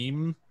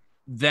dream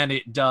than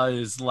it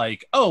does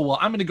like, oh, well,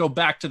 I'm going to go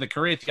back to the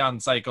Carithian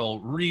cycle,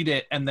 read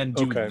it, and then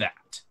do that.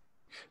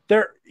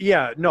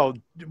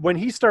 When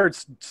he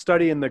starts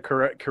studying the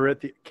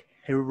Carithian,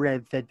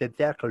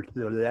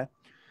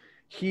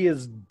 he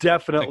is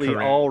definitely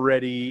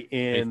already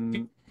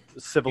in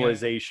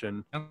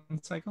civilization.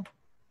 Cycle?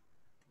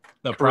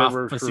 The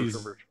prophecies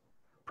of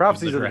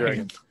the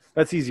dragon.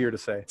 That's easier to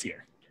say. It's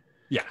here.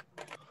 Yeah.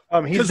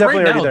 He's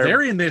definitely already there.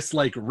 They're in this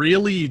like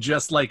really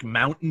just like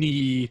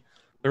mountainy.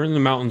 They're in the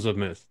mountains of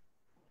Mist.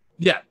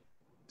 Yeah.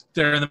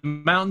 They're in the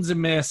mountains of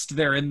Mist.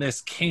 They're in this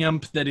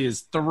camp that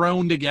is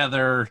thrown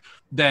together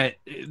that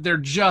they're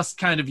just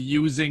kind of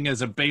using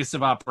as a base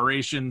of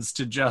operations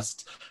to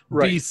just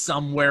be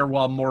somewhere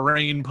while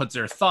Moraine puts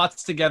her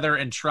thoughts together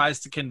and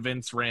tries to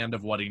convince Rand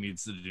of what he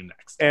needs to do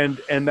next. And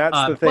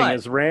that's the thing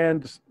is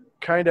Rand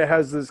kind of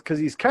has this because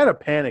he's kind of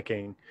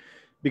panicking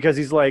because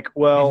he's like,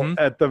 well,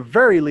 at the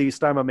very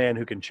least, I'm a man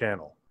who can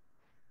channel.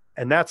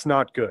 And that's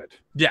not good.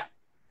 Yeah.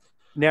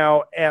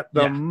 Now, at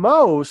the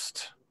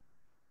most...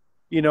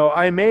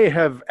 I may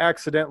have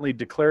accidentally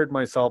declared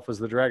myself as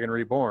the Dragon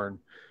Reborn.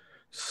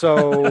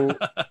 So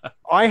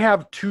I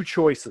have two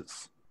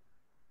choices.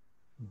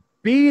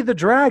 Be the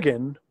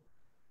dragon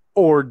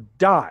or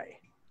die.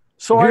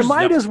 So I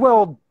might as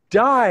well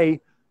die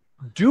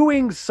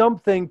doing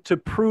something to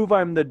prove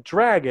I'm the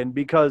dragon,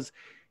 because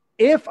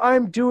if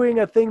I'm doing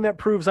a thing that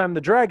proves I'm the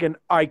dragon,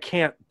 I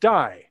can't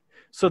die.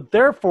 So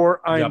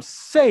therefore, I'm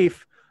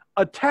safe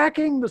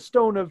attacking the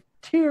Stone of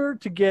Tyr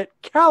to get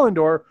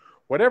Kalendor,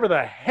 whatever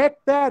the heck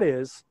that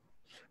is.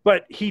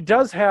 But he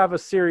does have a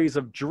series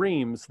of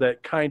dreams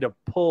that kind of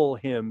pull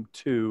him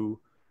to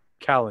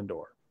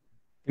Kalendor.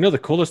 You know the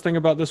coolest thing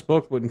about this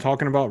book when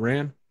talking about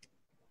Rand?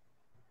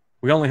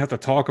 We only have to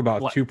talk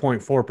about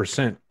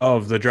 2.4%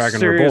 of the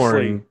Dragon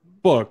Reborn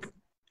book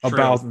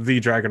about the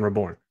Dragon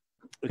Reborn.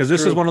 Because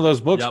this is one of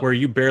those books where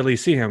you barely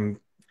see him.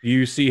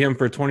 You see him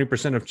for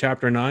 20% of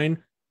chapter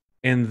 9,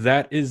 and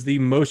that is the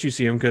most you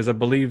see him, because I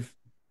believe...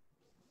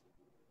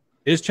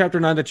 Is chapter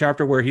 9 the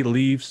chapter where he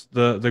leaves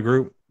the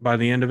group by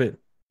the end of it?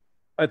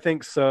 I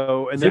think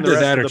so. And then the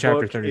rest of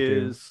the book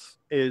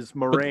is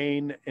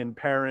Moraine and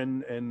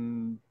Perrin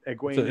and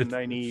Egwene and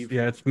Nynaeve.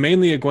 Yeah, it's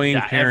mainly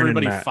Egwene, Perrin,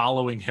 everybody and Matt.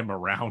 Following him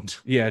around.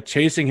 Yeah,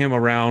 chasing him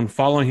around,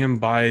 following him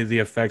by the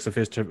effects of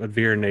his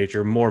severe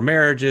nature. More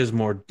marriages,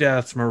 more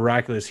deaths,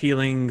 miraculous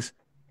healings,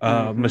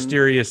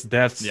 mysterious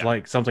deaths,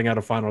 like something out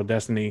of Final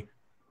Destiny.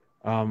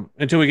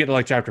 Until we get to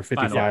like chapter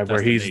 55,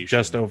 where he's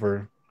just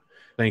over.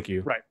 Thank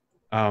you. Right.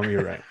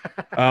 You're right.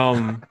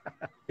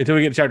 Until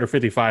we get to chapter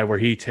 55, where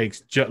he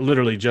takes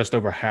literally just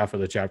over half of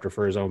the chapter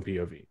for his own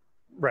POV.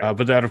 Right.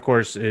 But that, of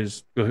course,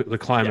 is the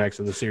climax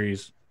of the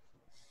series.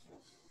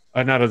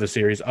 Not of the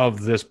series,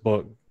 of this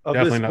book,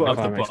 Definitely not the of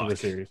climax the of the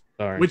series.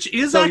 Sorry. Which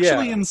is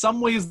actually in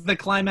some ways the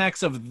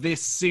climax of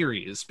this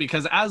series,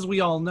 because as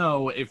we all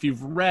know, if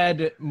you've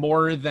read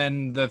more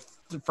than the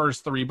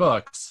first 3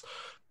 books,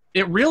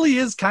 it really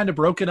is kind of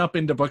broken up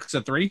into books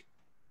of 3.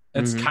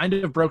 It's kind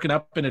of broken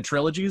up into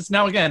trilogies.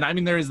 Now, again, I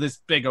mean, there is this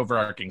big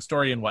overarching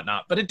story and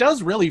whatnot, but it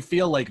does really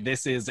feel like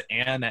this is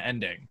an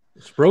ending.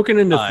 It's broken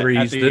into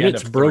 3s, then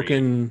it's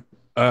broken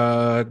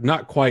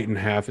not quite in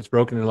half. It's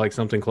broken into like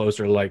something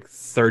closer to like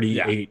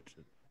 38,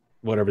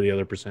 whatever the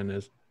other percent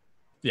is.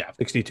 Yeah.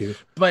 62.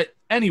 But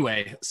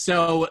anyway,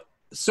 so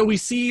we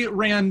see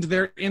Rand,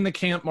 they're in the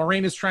camp.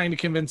 Moraine is trying to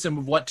convince him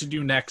of what to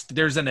do next.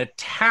 There's an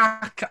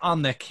attack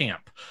on the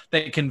camp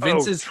that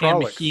convinces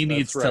him he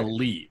needs to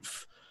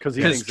leave.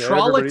 Because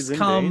Trollocs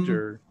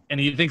come, and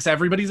he thinks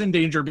everybody's in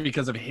danger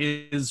because of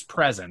his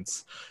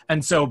presence.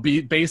 And so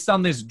based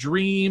on this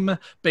dream,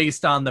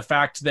 based on the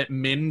fact that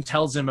Min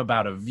tells him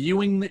about a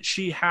viewing that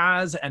she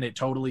has, and it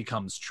totally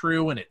comes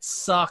true, and it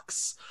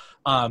sucks.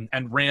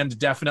 And Rand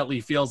definitely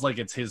feels like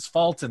it's his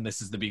fault, and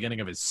this is the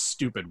beginning of his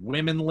stupid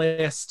women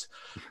list.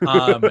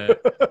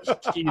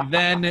 He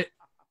then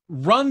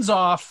runs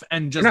off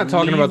and just. You're not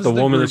talking about the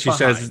woman that she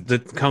behind. says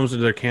that comes to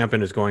their camp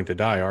and is going to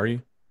die, are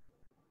you?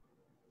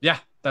 Yeah,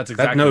 that's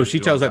exactly. No, she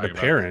tells that to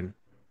Perrin.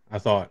 I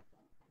thought.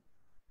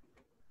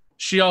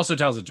 She also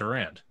tells it to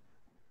Rand.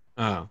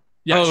 Oh.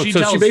 Yeah, she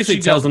basically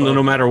tells them that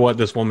no matter what,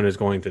 this woman is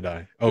going to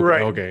die. Okay,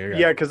 right. Okay.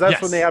 Yeah, because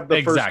that's when they have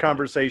the first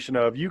conversation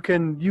of you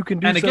can do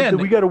something. Again,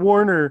 we got to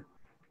warn her.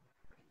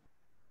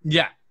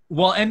 Yeah.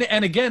 Well, and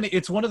again,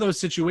 it's one of those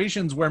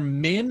situations where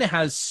Min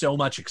has so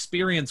much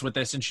experience with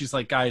this, and she's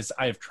like, "Guys,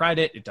 I have tried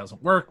it. It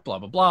doesn't work. Blah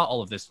blah blah.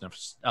 All of this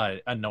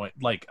annoying,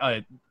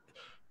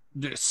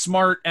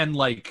 smart and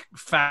like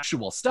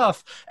factual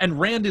stuff." And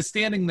Rand is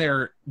standing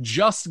there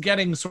just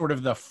getting sort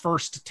of the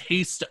first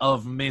taste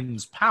of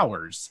Min's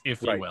powers,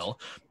 if you will,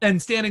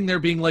 and standing there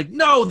being like,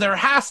 "No, there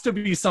has to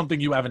be something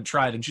you haven't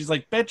tried." And she's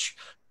like, "Bitch,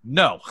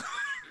 no."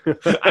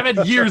 I've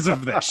had years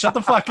of this. Shut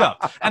the fuck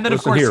up. And then,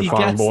 of course, he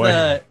gets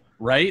the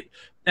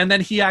and then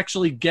he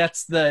actually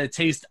gets the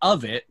taste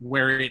of it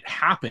where it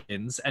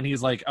happens, and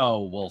he's like,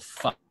 "Oh, well,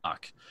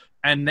 fuck."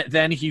 And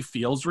then he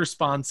feels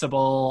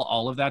responsible,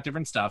 all of that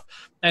different stuff.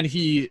 And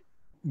he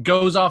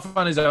goes off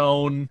on his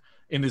own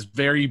in this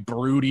very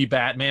broody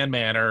Batman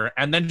manner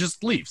and then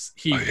just leaves.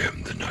 He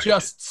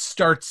just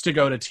starts to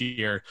go to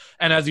Tyr.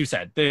 And as you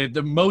said,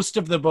 the most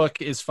of the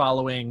book is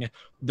following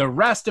the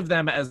rest of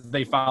them as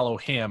they follow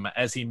him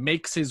as he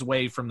makes his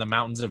way from the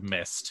Mountains of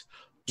Mist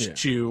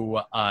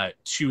to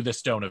the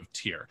Stone of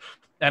Tyr.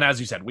 And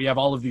as you said, we have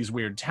all of these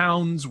weird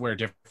towns where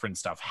different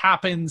stuff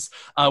happens.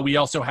 We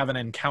also have an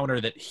encounter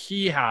that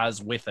he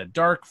has with a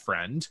dark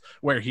friend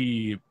where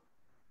he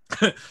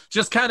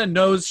just kind of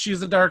knows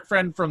she's a dark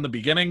friend from the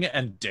beginning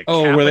and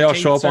decapitates where they all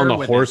show up on the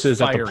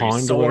horses at the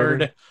pond or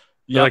whatever.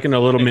 Yep, like in a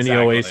little mini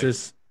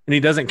oasis. And he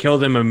doesn't kill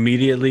them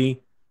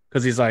immediately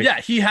because he's like...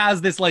 Yeah, he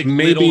has this like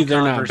maybe little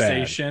they're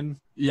conversation. Not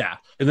bad. Yeah.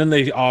 And then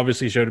they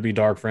obviously show to be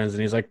dark friends.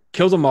 And he's like,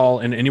 kill them all.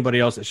 And anybody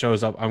else that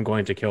shows up, I'm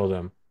going to kill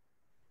them.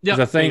 Yeah,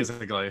 I think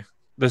basically.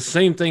 The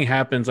same thing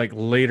happens like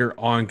later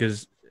on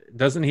because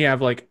doesn't he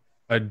have like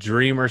a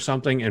dream or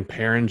something and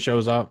Perrin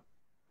shows up?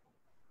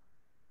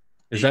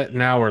 Is that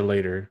now or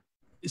later?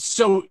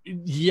 So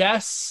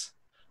yes.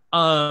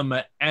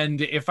 And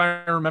if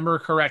I remember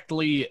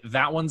correctly,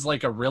 that one's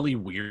like a really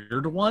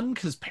weird one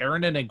because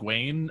Perrin and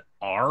Egwene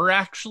are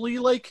actually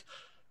like,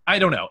 I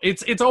don't know.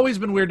 It's always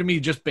been weird to me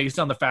just based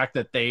on the fact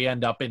that they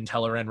end up in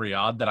Teller and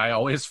Riyadh that I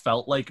always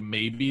felt like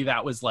maybe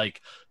that was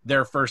like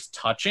their first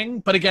touching.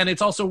 But again,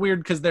 it's also weird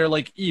because they're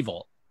like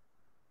evil.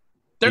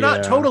 They're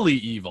not totally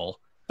evil,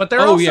 but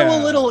they're also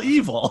a little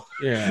evil.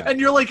 Yeah. And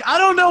you're like, I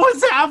don't know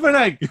what's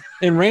happening.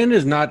 And Rand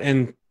is not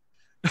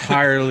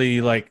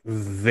entirely like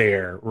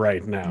there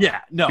right now.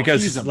 Yeah, no,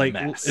 because he's a like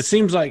mess. It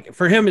seems like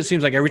for him, it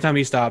seems like every time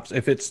he stops,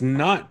 if it's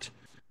not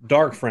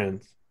dark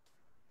friends,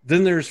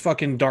 then there's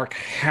fucking dark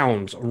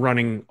hounds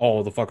running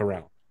all the fuck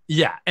around.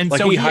 Yeah, and like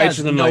so he hides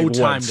them no like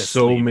time what, to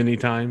so sleep. many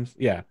times.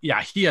 Yeah,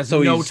 he has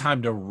no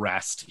time to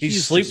rest.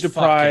 He's sleep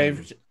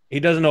deprived.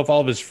 He doesn't know if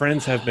all of his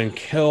friends have been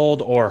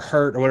killed or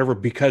hurt or whatever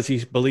because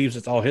he believes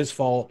it's all his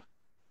fault.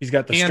 He's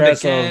got the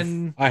stress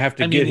of I have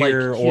to get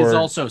here. Or he's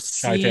also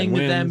seeing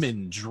them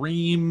in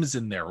dreams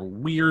and their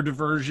weird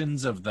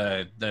versions of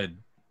the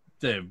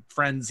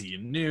friends he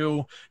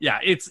knew. Yeah,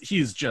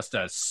 he's just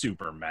a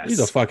super mess. He's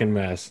a fucking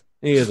mess.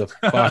 He is a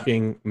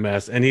fucking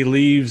mess. And he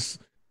leaves.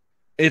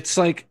 It's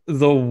like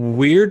the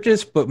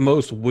weirdest but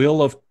most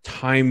Wheel of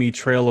Timey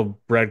trail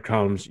of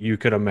breadcrumbs you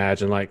could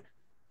imagine. Like,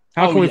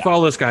 how can we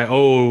follow this guy?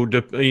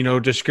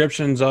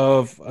 Descriptions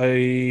of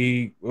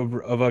a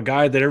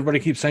guy that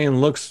everybody keeps saying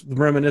looks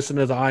reminiscent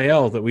of the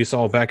IL that we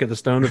saw back at the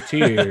Stone of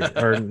Tyr,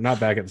 or not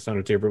back at the Stone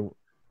of Tyr, but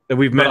that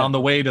we've met on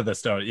the way to the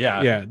Stone.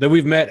 Yeah, that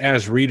we've met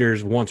as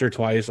readers once or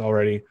twice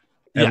already,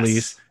 at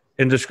least.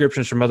 In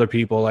descriptions from other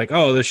people, like,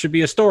 oh, there should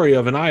be a story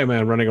of an Eye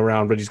Man running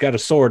around, but he's got a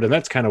sword, and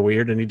that's kind of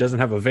weird, and he doesn't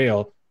have a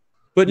veil.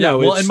 But yeah, no,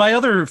 well, and my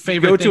other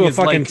favorite go thing to a is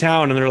fucking like,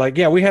 town and they're like,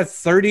 yeah, we had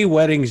 30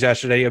 weddings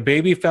yesterday. A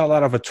baby fell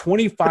out of a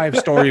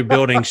 25-story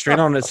building straight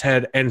on its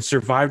head and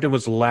survived and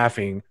was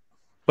laughing.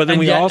 But then and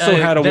we yet, also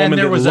had a then woman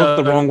there that was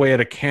looked the wrong way at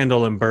a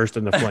candle and burst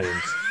into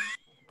flames.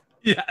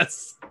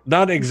 Yes.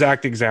 Not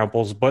exact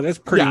examples, but it's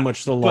pretty Yeah,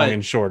 much the long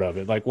and short of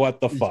it. Like, what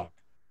the fuck?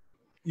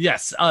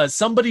 Yes,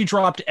 somebody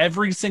dropped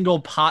every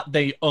single pot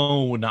they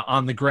own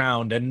on the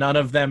ground, and none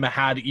of them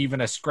had even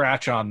a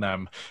scratch on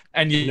them.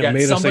 And yet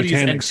made a somebody's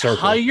satanic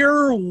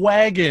entire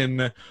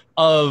wagon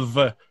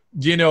of,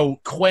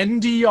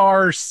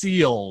 Quendiar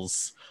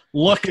seals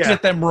looked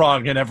at them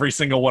wrong, and every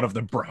single one of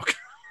them broke.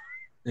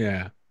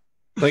 Yeah.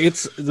 Like,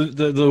 it's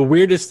the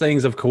weirdest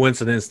things of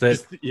coincidence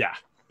that Yeah.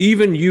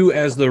 even you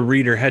as the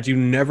reader, had you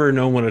never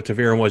known what a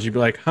Taviran was, you'd be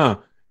like, huh,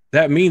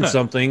 that means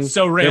something.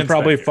 So they're Rand's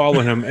probably back here.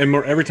 following him. And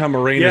every time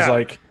Moraine is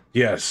like,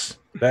 yes,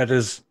 that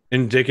is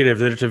indicative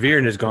that a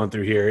Taviran has gone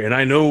through here. And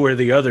I know where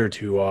the other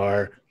two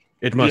are.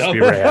 It must be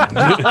Rand.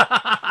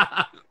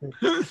 I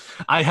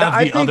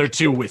have the other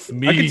two with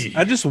me.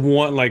 I just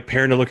want like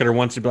Perrin to look at her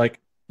once and be like,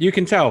 you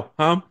can tell,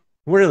 huh?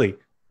 Really?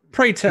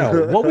 Pray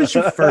tell, what was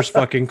your first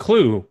fucking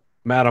clue,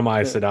 Madam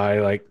Aes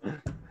Sedai? Like,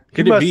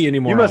 could it be any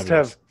more You must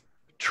obvious? have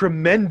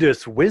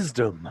tremendous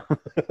wisdom.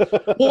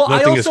 Well, I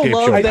Nothing also escapes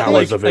love your that,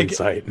 powers of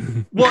insight.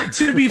 Well,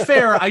 to be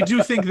fair, I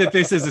do think that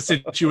this is a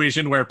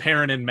situation where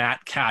Perrin and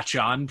Matt catch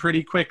on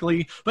pretty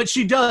quickly, but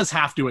she does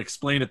have to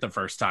explain it the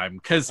first time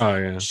because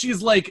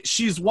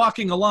she's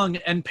walking along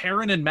and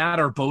Perrin and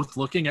Matt are both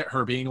looking at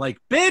her being like,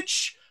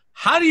 bitch,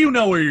 how do you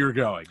know where you're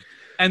going?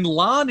 And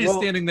Lon is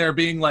standing there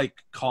being like,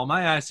 call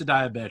my Aes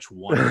Sedai a bitch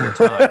one more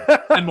time.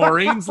 And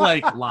Moraine's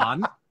like,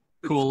 Lon,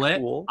 cool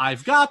it.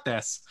 I've got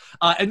this.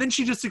 And then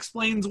she just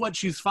explains what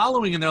she's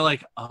following, and they're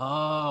like,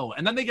 oh.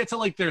 And then they get to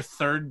like their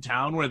third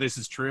town where this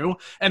is true.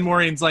 And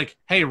Moraine's like,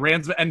 hey,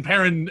 Rand's and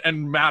Perrin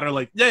and Matt are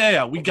like,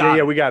 yeah, we got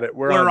it. We got it.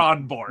 We're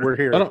on board. We're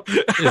here.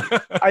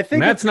 I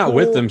think Matt's not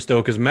with them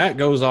still because Matt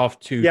goes off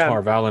to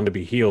Tar Valon to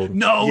be healed.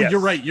 No, you're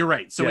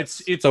right. So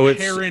it's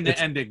Perrin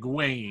and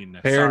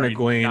Egwene. Perrin,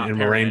 Egwene, and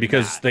Moraine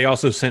because they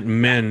also sent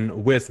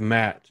men with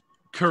Matt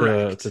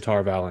to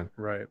Tar Valon.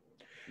 Right.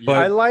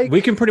 But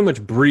we can pretty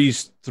much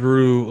breeze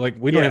through, like,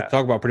 we don't have to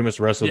talk about pretty much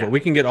the rest of it, but we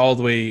can get all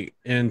the way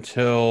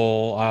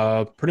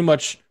until pretty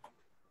much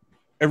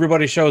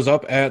everybody shows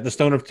up at the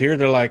Stone of Tyr.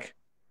 They're like,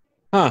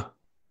 huh,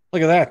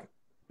 look at that.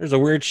 There's a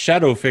weird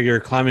shadow figure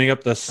climbing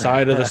up the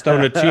side of the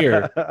Stone of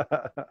Tyr.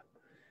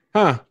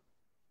 Huh.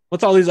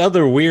 What's all these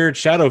other weird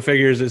shadow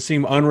figures that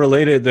seem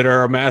unrelated that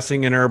are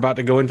amassing and are about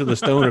to go into the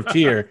Stone of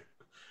Tyr?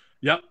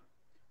 Yep.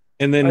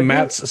 And then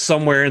Matt's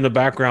somewhere in the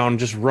background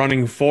just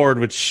running forward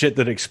with shit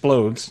that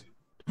explodes.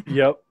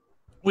 Yep.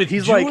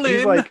 He's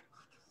like,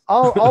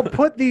 I'll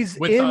put these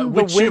in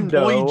the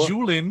window. Your boy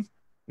Julin.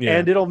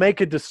 And it'll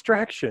make a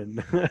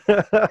distraction.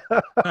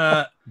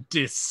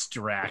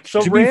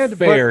 Distraction. So to be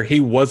fair, he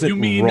wasn't wrong.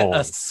 You mean wrong.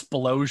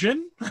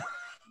 Explosion?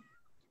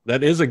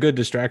 That is a good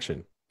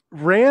distraction.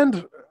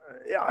 Rand,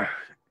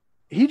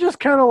 he just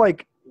kind of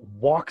like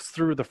walks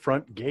through the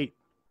front gate.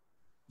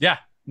 Yeah.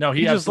 No,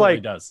 he absolutely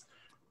does.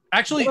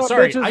 Actually,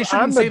 sorry, I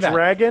shouldn't say that.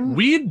 Dragon.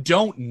 We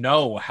don't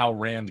know how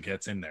Rand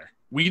gets in there.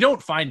 We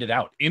don't find it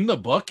out. In the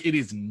book, it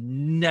is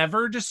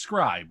never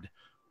described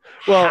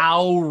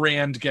how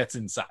Rand gets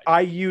inside.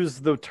 I use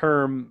the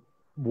term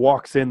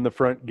walks in the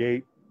front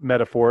gate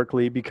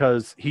metaphorically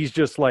because he's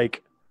just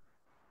like,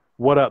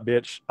 what up,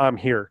 bitch? I'm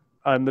here.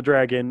 I'm the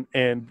dragon.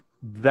 And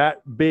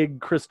that big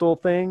crystal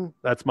thing,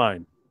 that's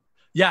mine.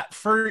 Yeah,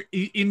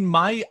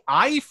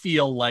 I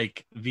feel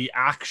like the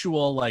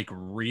actual, like,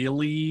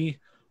 really...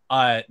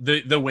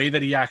 the way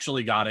that he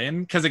actually got in,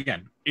 because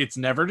again, it's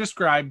never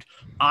described.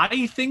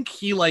 I think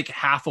he like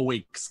half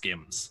awake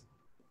skims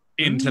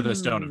into the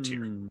Stone of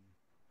Tyr.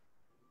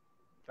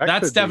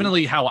 That's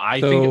definitely how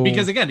I think it,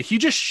 because again, he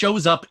just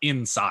shows up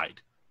inside.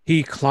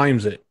 He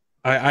climbs it.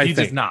 He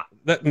does not.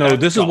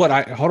 This is what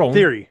I hold on.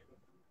 Theory.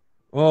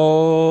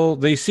 Oh,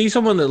 they see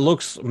someone that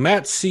looks.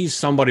 Matt sees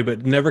somebody,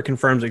 but never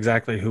confirms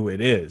exactly who it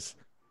is.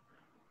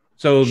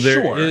 So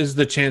there is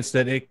the chance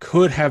that it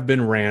could have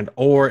been Rand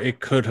or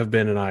it could have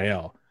been an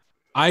IL.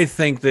 I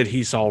think that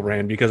he saw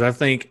Rand because I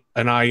think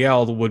an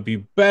IL would be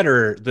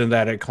better than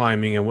that at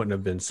climbing and wouldn't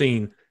have been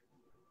seen.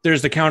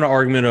 There's the counter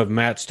argument of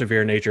Matt's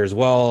severe nature as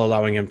well,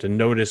 allowing him to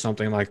notice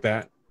something like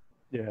that.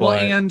 Yeah. Well,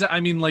 and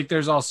I mean, like,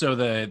 there's also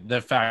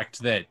the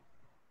fact that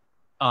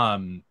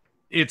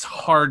it's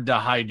hard to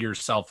hide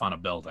yourself on a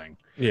building.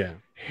 Yeah.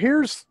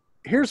 Here's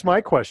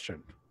my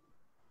question,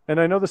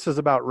 and I know this is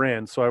about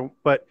Rand,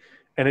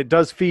 and it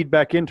does feed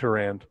back into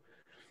Rand,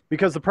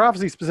 because the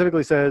prophecy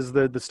specifically says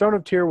that the Stone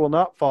of Tyr will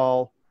not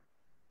fall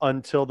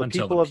until the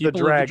people of the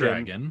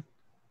dragon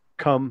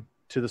come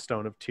to the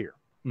Stone of Tyr.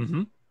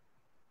 Mm-hmm.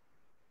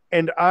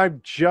 And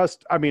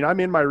I'm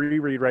in my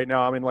reread right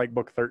now. I'm in like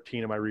book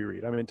 13 of my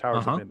reread. I'm in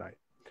Towers of Midnight.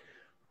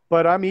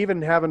 But I'm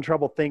even having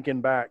trouble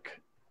thinking back.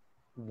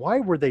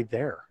 Why were they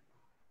there?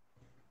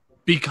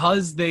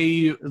 because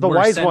the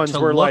wise ones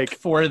were like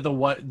for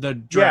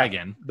the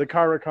dragon, the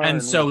Karakar,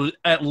 and so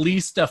at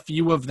least a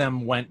few of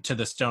them went to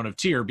the Stone of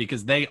Tyr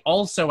because they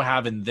also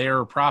have in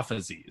their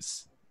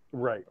prophecies,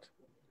 right?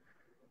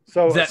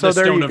 So that so the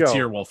there Stone you of go.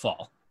 Tyr will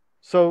fall.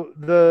 So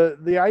the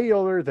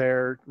Aiel are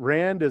there.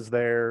 Rand is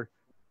there.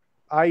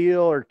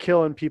 Aiel are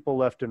killing people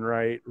left and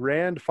right.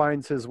 Rand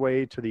finds his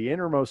way to the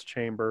innermost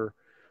chamber,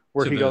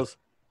 where he goes,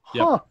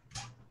 "Huh,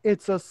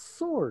 it's a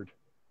sword."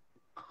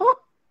 Huh.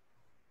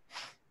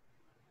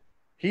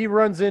 He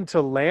runs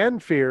into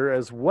Lanfear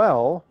as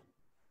well.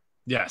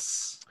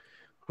 Yes.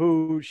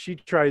 Who she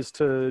tries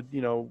to,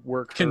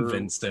 work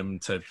convinced him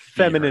to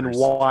feminine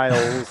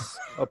wiles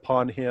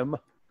upon him.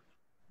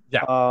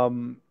 Yeah.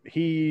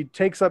 He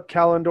takes up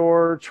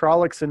Kalendor.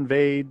 Trollocs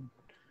invade.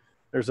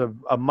 There's a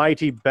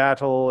mighty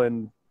battle,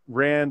 and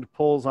Rand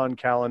pulls on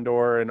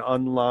Kalendor and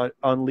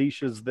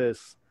unleashes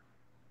this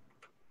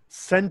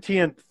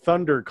sentient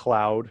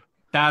thundercloud.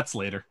 That's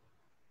later.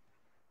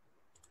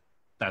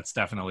 That's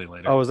definitely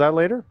later. Oh, is that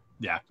later?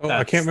 Yeah.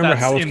 I can't remember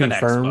how it's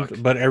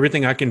confirmed, but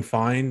everything I can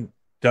find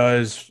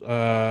does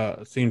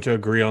seem to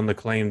agree on the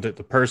claim that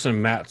the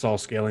person Matt saw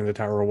scaling the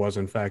tower was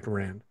in fact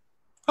Rand.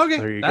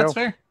 Okay, that's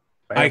fair.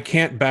 I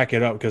can't back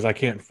it up because I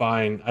can't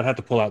find. I'd have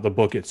to pull out the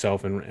book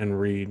itself and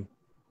read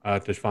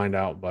to find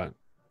out. But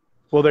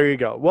well, there you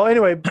go. Well,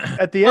 anyway,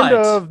 at the end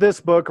of this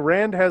book,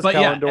 Rand has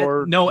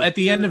Kalendor. At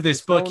the end of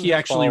this book, he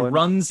actually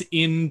runs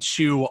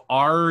into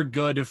our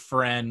good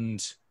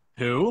friend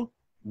who.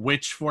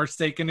 Which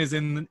Forsaken is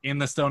in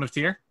the Stone of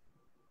Tyr?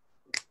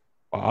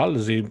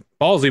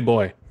 Ballsy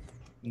boy.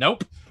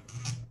 Nope.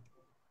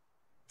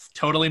 It's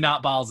totally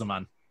not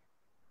Balsamon.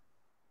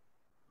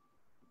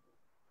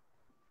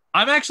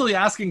 I'm actually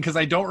asking because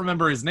I don't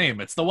remember his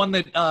name. It's the one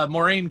that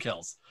Moraine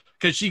kills.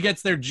 Because she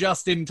gets there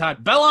just in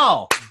time.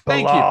 Belal!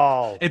 Thank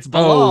you. It's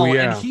Belal,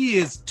 and he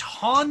is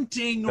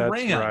taunting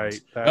Rand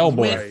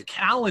with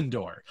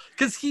Kalendor.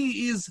 Because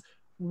he is...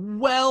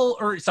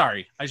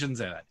 I shouldn't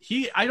say that.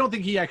 I don't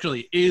think he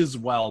actually is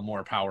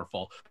more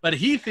powerful, but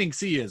he thinks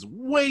he is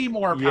way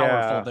more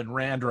powerful than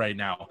Rand right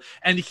now,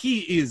 and he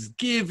is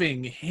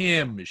giving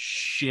him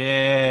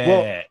shit.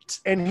 Well,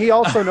 and he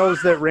also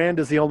knows that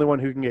Rand is the only one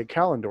who can get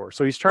Kalendor,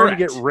 so he's trying to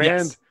get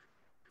Rand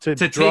to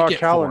draw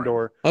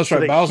Kalendor. That's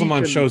right.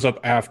 Balsamon shows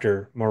up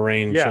after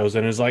Moraine shows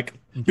and is like,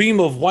 beam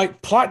of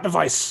white plot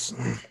device.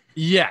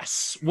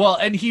 Yes. Well,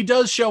 and he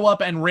does show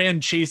up and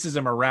Rand chases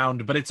him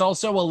around, but it's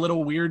also a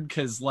little weird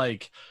because,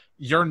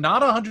 you're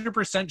not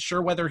 100%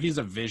 sure whether he's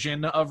a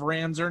vision of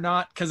Rand's or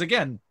not. Because,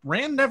 again,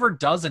 Rand never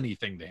does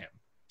anything to him.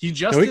 He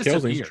just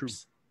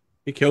disappears.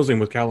 He kills him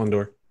with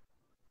Kalendor.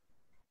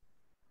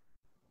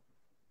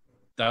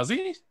 Does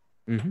he?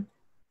 Mm-hmm.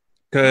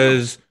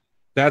 Because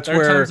that's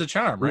where... time's the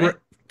charm, right?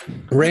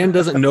 Rand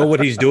doesn't know what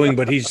he's doing,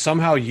 but he's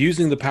somehow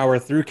using the power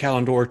through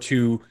Kalendor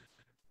to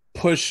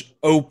push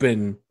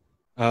open...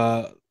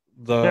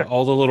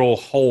 all the little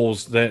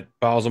holes that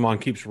Balsamon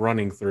keeps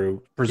running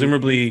through,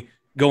 presumably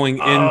going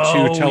into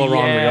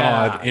Teleron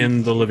Riyadh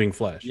in the living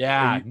flesh.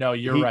 Yeah,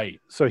 you're right.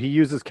 So he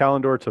uses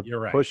Kalendor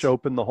to push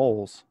open the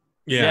holes.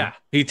 Yeah.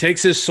 He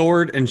takes his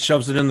sword and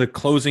shoves it in the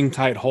closing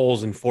tight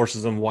holes and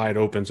forces them wide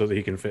open so that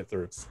he can fit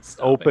through.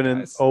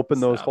 Open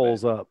those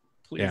holes up.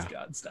 Please,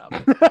 God, stop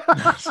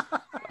it.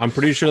 I'm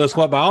pretty sure that's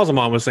what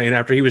Balsamon was saying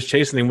after he was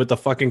chasing him with the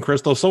fucking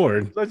crystal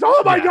sword.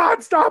 Oh my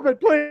God, stop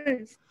it,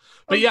 please.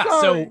 But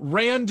so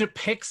Rand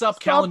picks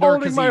up Kalendor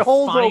because he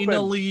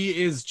finally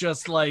is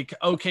just like,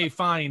 okay,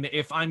 fine.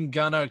 If I'm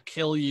gonna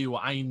kill you,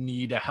 I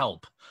need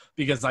help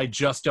because I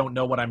just don't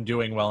know what I'm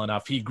doing well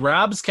enough. He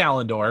grabs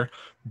Kalendor.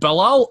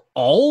 Belal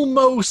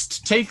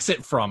almost takes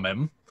it from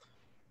him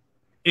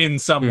in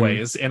some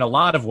ways, in a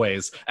lot of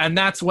ways. And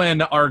that's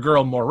when our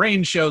girl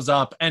Moraine shows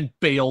up and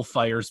Bale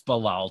fires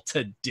Belal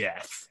to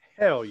death.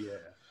 Hell yeah.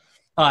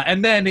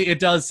 And then it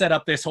does set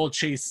up this whole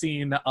chase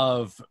scene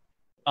of...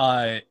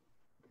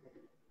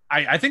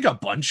 I think a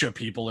bunch of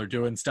people are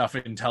doing stuff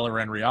in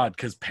Teleron Riyadh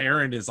because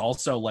Perrin is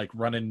also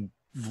running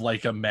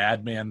like a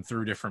madman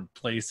through different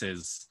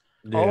places.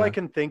 Yeah. All I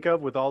can think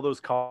of with all those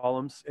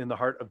columns in the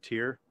heart of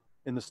Tyr,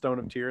 in the Stone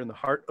of Tyr, in the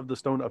heart of the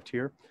Stone of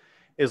Tyr,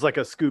 is like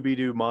a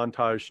Scooby-Doo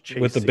montage chase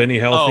with the Benny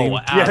Hill theme.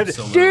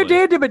 Absolutely.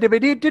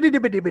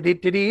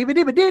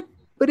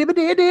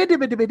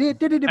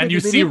 And you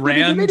see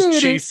Rand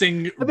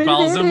chasing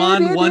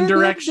Balsamon one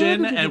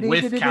direction and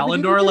with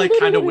Kalendor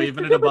kind of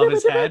waving it above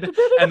his head,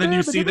 and then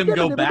you see them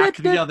go back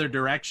the other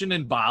direction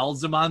and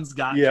Balsamon's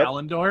got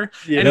Kalendor,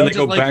 and then they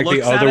go back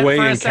the other way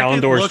and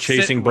Kalendor is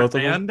chasing both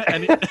of them,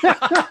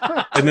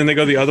 and then they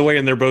go the other way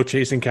and they're both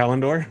chasing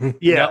Kalendor.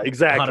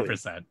 Exactly.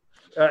 100%.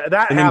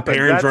 That and happens. then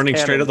Perrin's running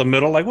straight up the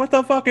middle, like, what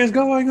the fuck is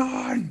going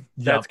on?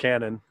 That's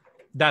canon.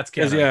 That's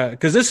canon.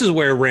 Because this is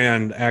where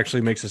Rand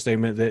actually makes a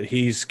statement that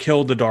he's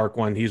killed the Dark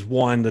One. He's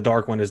won. The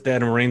Dark One is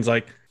dead. And Moiraine's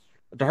like,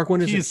 the Dark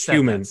One isn't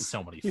human.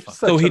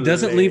 So he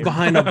doesn't leave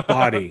behind a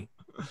body.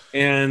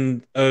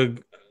 And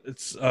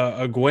it's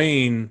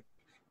Egwene.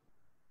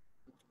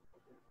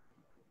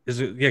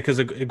 Because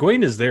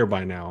Egwene is there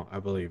by now, I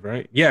believe,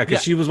 right? Yeah,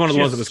 because she was one of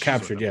the ones that was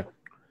captured.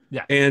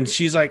 Yeah. And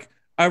she's like,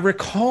 I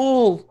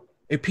recall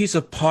a piece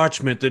of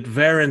parchment that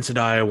Varence and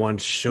I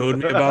once showed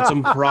me about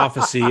some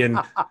prophecy, and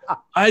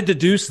I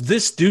deduced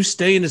this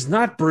Dustain is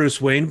not Bruce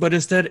Wayne, but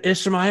instead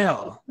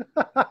Ishmael.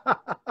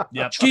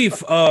 Yep.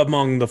 Chief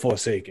among the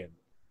Forsaken.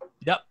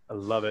 Yep. I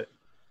love it.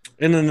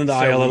 And then the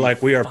Isle are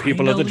like, we are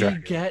people of the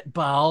Finally dragon. get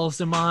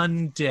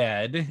Balsamon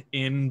dead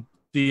in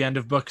the end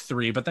of book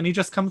 3, but then he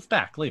just comes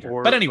back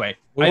later. But anyway,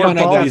 we find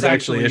out that he's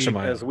actually as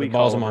Ishmael. we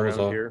call him Balsamon was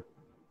around a here.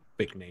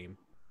 big name.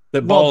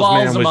 The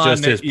Balls Man was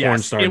just his porn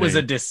star. It was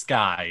name. a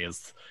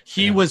disguise.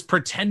 He was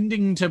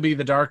pretending to be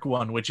the Dark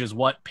One, which is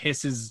what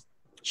pisses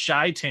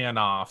Shaitan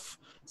off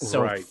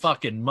so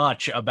fucking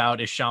much about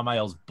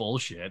Ishmael's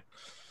bullshit.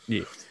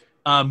 Yeah.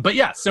 But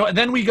yeah, so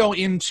then we go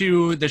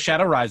into the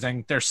Shadow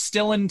Rising. They're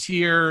still in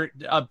Tyr.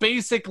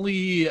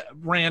 Basically,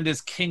 Rand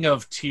is king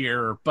of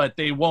Tyr, but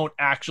they won't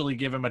actually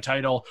give him a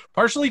title,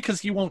 partially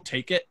because he won't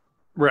take it.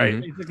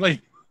 Right.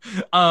 Basically.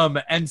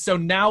 And so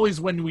now is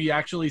when we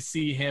actually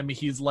see him.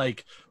 He's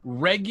like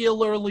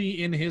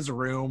regularly in his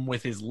room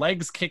with his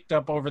legs kicked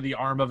up over the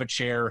arm of a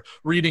chair,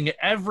 reading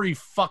every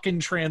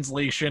fucking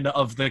translation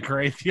of the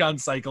Grathion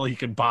cycle he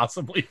can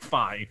possibly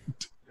find.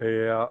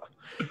 Yeah.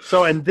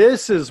 So, and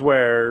this is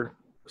where,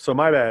 so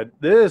my bad,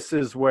 this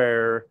is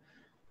where.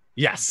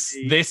 Yes,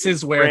 this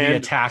is where the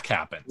attack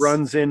happens.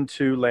 Runs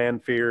into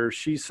Lanfear.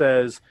 She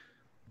says,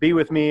 "Be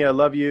with me. I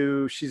love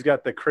you." She's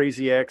got the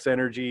crazy X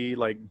energy,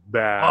 like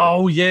bad.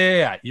 Oh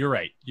yeah, you're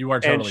right. You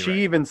are totally right. And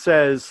she even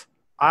says,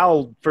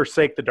 "I'll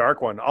forsake the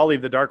Dark One. I'll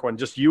leave the Dark One.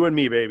 Just you and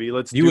me, baby.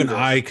 Let's do this." You and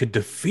I could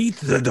defeat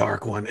the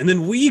Dark One, and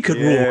then we could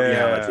rule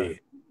reality.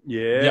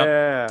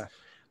 Yeah. Yep.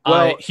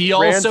 Well, he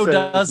also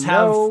does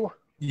have.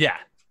 Yeah.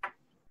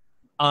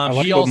 I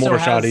like he what also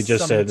Morshadi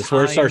just said. This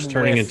where it starts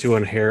turning with...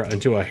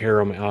 into a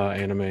harem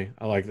anime.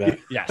 I like that.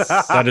 Yes.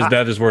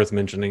 that is worth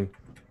mentioning.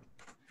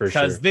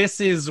 Because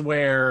this is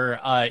where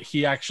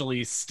he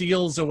actually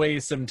steals away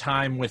some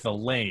time with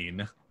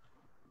Elaine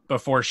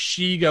before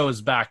she goes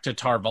back to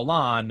Tar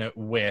Valon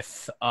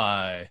with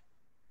Nynaeve.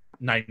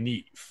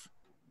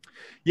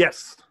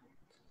 Yes.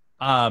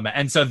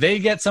 And so they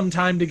get some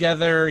time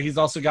together. He's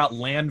also got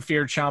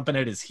Lanfear chomping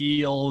at his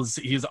heels.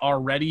 He's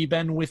already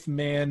been with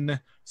Min,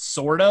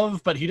 sort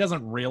of, but he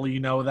doesn't really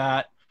know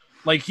that.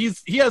 Like he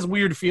has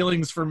weird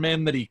feelings for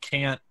Min that he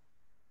can't.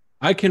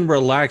 I can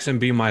relax and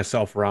be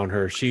myself around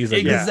her. She's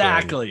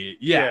exactly.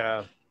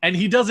 Yeah. And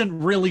he doesn't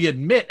really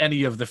admit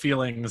any of the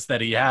feelings that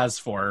he has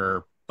for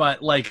her.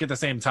 But like at the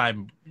same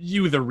time,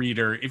 you, the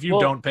reader, if you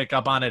don't pick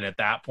up on it at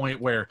that point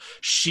where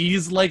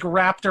she's like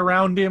wrapped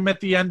around him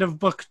at the end of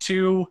book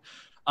 2,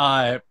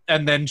 and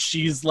then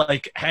she's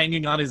like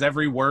hanging on his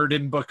every word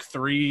in book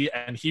 3,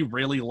 and he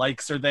really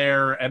likes her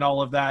there and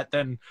all of that,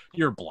 then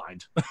you're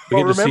blind. We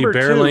get to see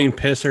Berylane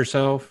piss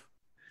herself.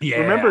 Yeah.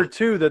 Remember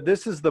too that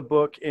this is the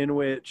book in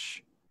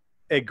which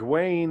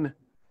Egwene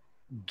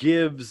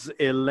gives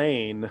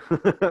Elaine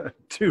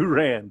to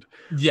Rand.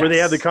 Yes. Where they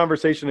have the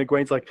conversation,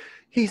 Egwene's like,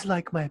 "He's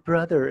like my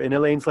brother," and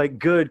Elaine's like,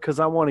 "Good,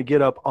 because I want to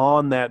get up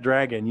on that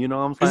dragon." You know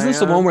what I'm saying? Is this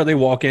the one where they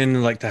walk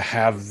in like to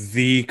have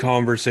the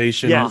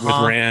conversation with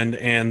Rand,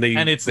 and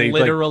it's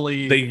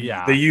literally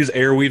they use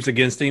airweaves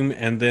against him,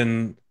 and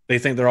then they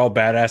think they're all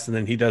badass, and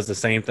then he does the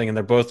same thing, and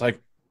they're both like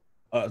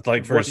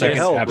for a second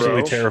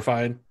absolutely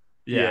terrified.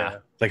 Yeah.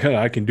 Like, "Hey,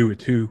 I can do it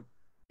too,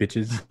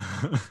 bitches."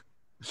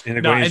 And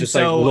Egwene's just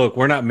like, "Look,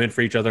 we're not meant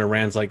for each other." And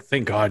Rand's like,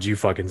 "Thank God you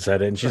fucking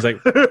said it." And she's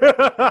like,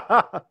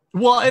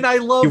 well, and I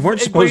love you weren't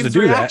supposed to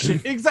do reaction.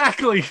 that.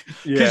 Exactly.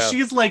 Because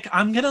she's like,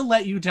 "I'm going to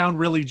let you down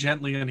really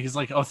gently." And he's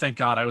like, "Oh, thank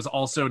God. I was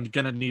also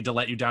going to need to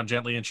let you down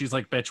gently." And she's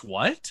like, "Bitch,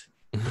 what?"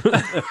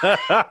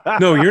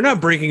 No, you're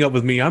not breaking up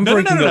with me. I'm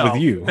breaking up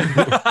with you.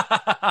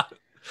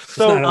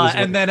 So,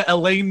 and then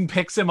Elaine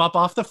picks him up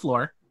off the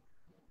floor.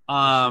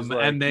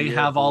 And they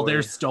have all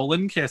their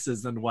stolen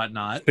kisses and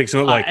whatnot. Picks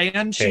him up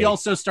and she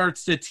also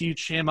starts to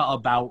teach him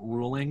about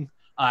ruling.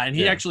 And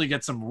he actually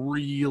gets some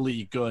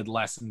really good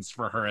lessons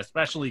for her,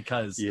 especially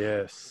because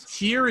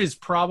Tyr is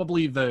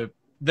probably the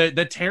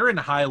Terran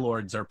High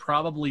Lords are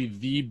probably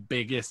the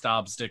biggest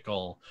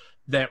obstacle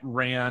that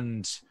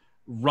Rand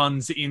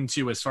runs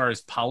into as far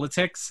as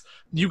politics.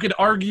 You could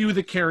argue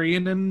the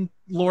Carrion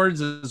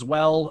Lords as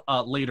well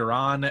later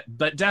on,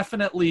 but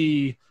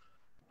definitely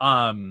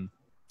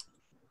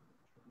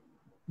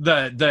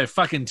the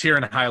fucking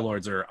Tyrion High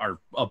Lords are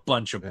a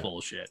bunch of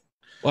bullshit.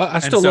 Well, I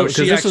still love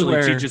she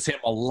actually teaches him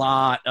a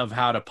lot of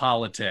how to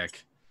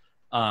politic,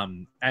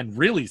 and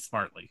really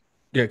smartly.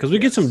 Yeah, because we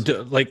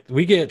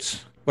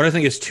get what I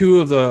think is two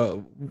of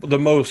the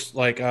most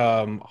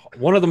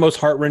one of the most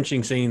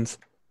heart-wrenching scenes,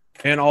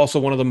 and also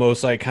one of the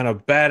most like kind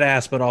of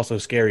badass but also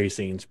scary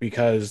scenes,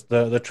 because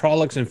the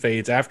Trollocs and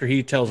Fades, after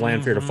he tells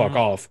Lanfear to fuck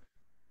off,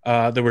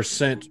 they were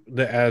sent,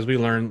 as we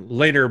learn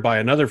later, by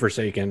another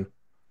Forsaken.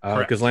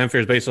 Because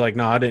Lanfear is basically like,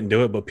 "No, I didn't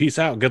do it, but peace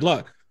out, good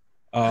luck."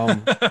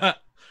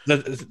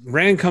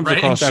 Rand comes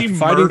across after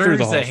fighting through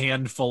the halls. A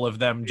handful of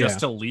them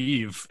just to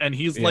leave, and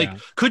he's like,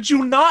 "Could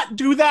you not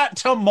do that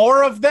to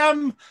more of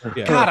them?"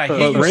 Yeah. God, I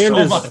hate you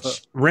so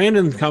much. Rand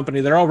and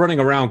company, they're all running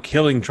around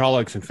killing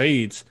Trollocs and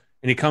Fades,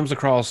 and he comes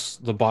across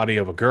the body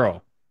of a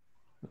girl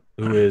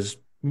who is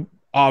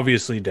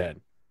obviously dead.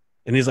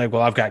 And he's like,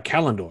 well, I've got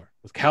Kalendor.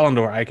 With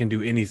Kalendor, I can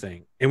do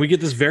anything. And we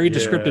get this very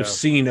descriptive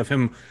scene of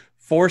him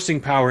forcing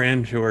power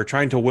into her,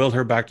 trying to will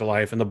her back to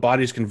life, and the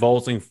body's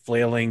convulsing,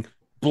 flailing,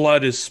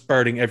 blood is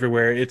spurting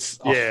everywhere. It's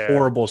a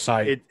horrible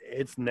sight.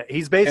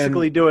 He's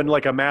basically doing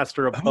like a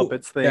master of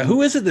puppets thing. Yeah,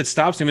 who is it that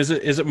stops him? Is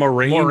it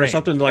Moraine or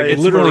something? Like it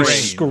literally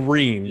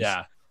screams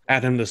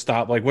at him to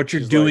stop. Like, what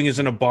you're doing is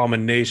an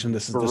abomination.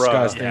 This is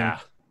disgusting. Yeah.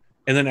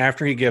 And then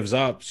after he gives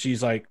up,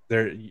 she's like,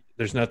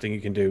 there's nothing you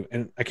can do.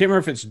 And I can't remember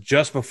if it's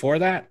just before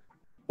that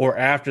or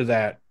after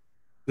that,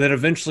 that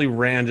eventually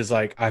Rand is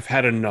like, I've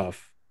had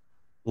enough.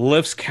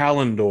 Lifts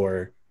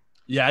Kalendor.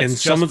 Yeah, and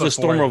summons a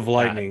storm of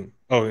lightning.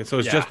 Oh, so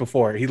it's just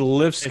before. He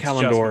lifts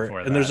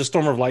Kalendor, and there's a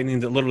storm of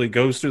lightning that literally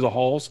goes through the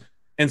halls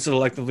and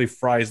selectively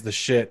fries the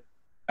shit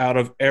out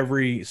of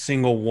every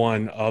single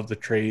one of the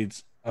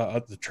trades.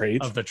 Of the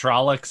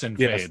Trollocs and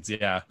Fades,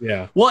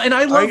 yeah. Well, and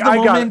I love the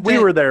moment we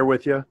were there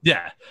with you.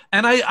 Yeah,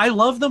 and I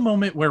love the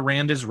moment where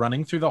Rand is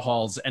running through the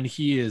halls and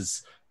he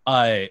is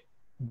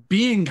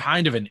being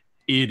kind of an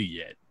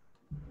idiot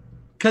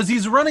because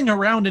he's running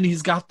around and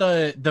he's got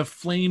the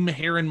flame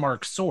Heron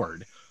Mark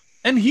sword,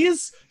 and he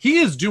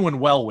is doing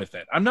well with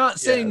it. I'm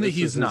not saying that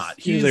he's not.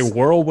 He's a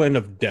whirlwind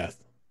of death.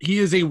 He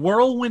is a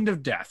whirlwind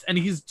of death, and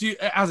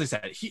as I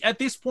said, at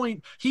this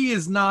point, he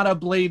is not a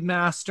blade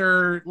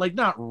master, like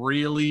not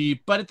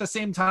really, but at the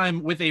same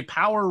time, with a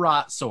power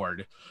wrought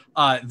sword,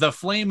 the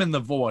flame and the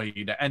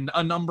void, and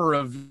a number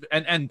of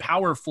and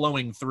power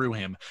flowing through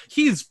him,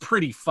 he's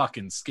pretty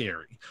fucking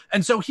scary.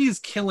 And so he's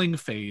killing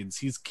Fades,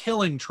 he's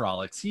killing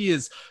Trollocs, he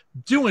is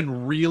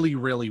doing really,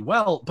 really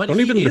well. But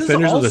don't even the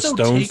defenders of the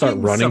stone start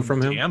running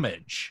from him?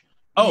 Damage.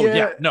 Oh,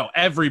 yeah. No,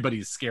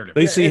 everybody's scared of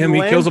him. They see him,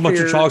 he kills a bunch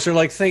of Trollocs. They're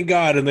like, thank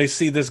God. And they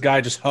see this guy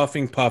just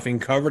huffing, puffing,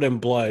 covered in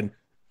blood,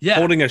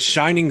 holding a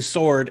shining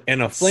sword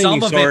and a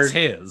flaming sword. Some of it's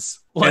his.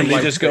 And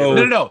they just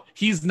go... No.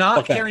 He's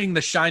not carrying the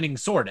shining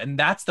sword. And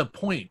that's the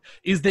point,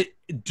 is that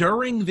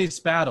during this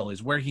battle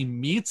is where he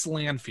meets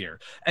Lanfear.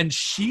 And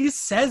she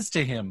says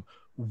to him,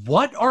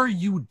 what are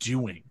you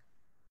doing?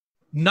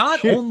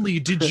 Not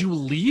only did you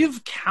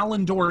leave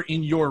Kalendor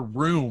in your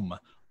room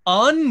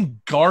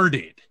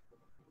unguarded,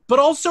 but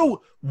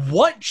also,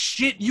 what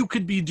shit you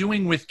could be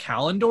doing with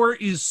Kalendor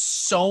is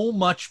so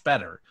much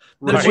better.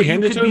 Did she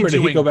hand it to him, or did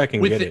he go back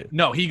and get it?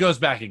 No, he goes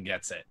back and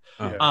gets it.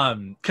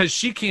 Because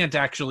she can't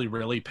actually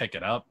really pick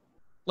it up.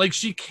 Like,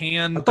 she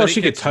can. I thought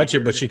she could touch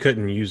it, but she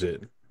couldn't use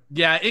it.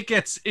 Yeah,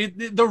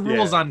 the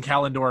rules on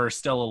Kalendor are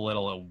still a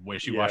little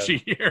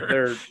wishy-washy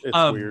here.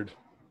 It's weird.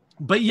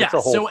 But yeah,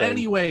 so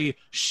anyway,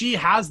 she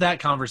has that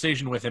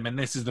conversation with him, and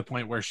this is the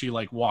point where she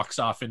like walks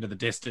off into the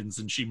distance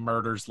and she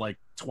murders like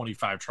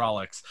 25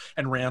 Trollocs,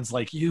 and Rand's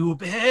like, you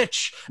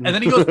bitch. And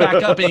then he goes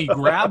back up and he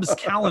grabs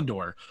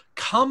Kalendor,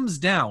 comes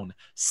down,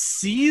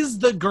 sees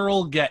the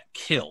girl get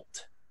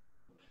killed,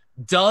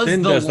 does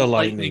the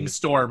lightning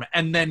storm,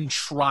 and then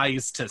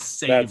tries to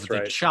save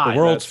the child. The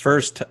world's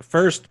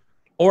first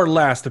or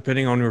last,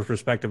 depending on your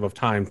perspective of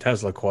time,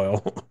 Tesla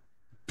coil.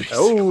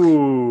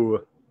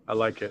 Oh, I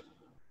like it.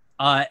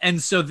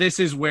 And so this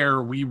is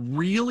where we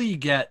really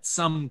get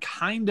some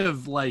kind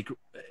of like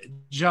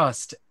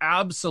just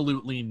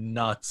absolutely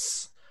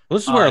nuts. Well,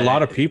 this is where a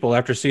lot of people,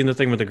 after seeing the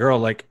thing with the girl,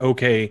 like,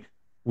 okay,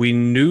 we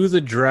knew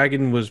the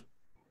dragon was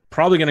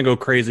probably going to go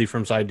crazy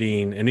from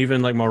Sidene, and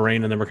even like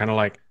Moraine and them were kind of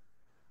like,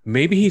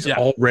 maybe he's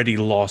already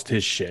lost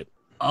his shit.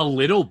 A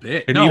little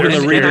bit. And even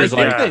the reader's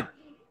like,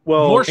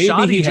 well,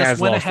 Morshadi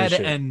just went ahead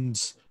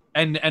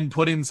and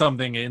put in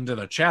something into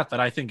the chat that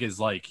I think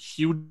is like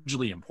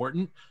hugely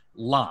important.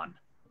 Lan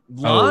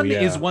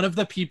is one of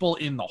the people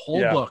in the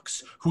whole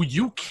books who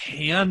you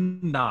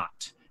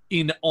cannot,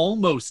 in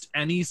almost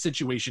any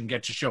situation,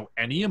 get to show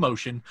any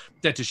emotion,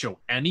 get to show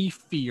any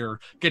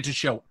fear, get to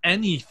show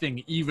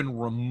anything even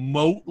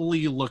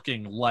remotely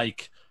looking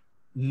like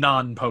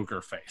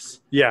non-poker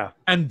face. Yeah.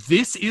 And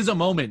this is a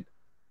moment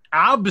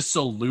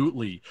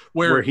absolutely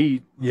where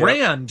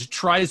Rand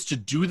tries to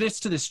do this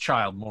to this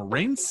child.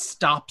 Moraine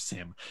stops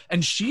him,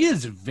 and she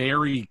is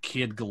very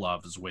kid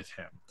gloves with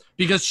him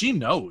because she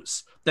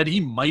knows that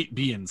he might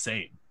be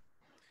insane.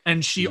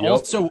 And she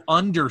also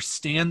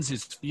understands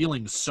his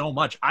feelings so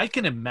much. I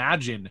can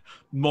imagine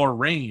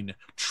Moraine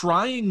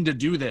trying to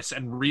do this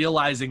and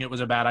realizing it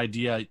was a bad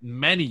idea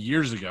many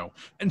years ago.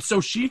 And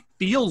so she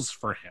feels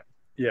for him.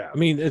 Yeah. I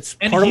mean, it's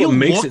part of what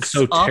makes it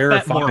so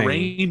terrifying.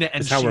 Moraine,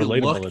 and how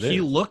relatable it is.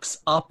 He looks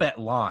up at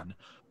Lan,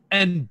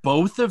 and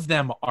both of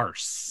them are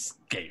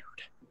scared.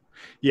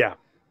 Yeah.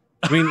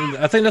 I mean,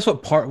 I think that's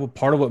what part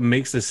of what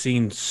makes the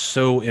scene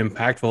so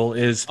impactful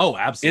is. Oh,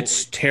 absolutely.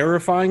 It's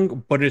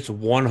terrifying, but it's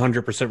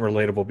 100%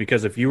 relatable,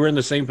 because if you were in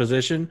the same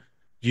position,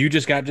 you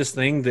just got this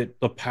thing that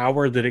the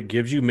power that it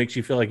gives you makes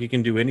you feel like you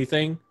can do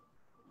anything.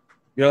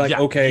 You're like,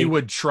 okay, you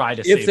would try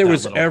to. If there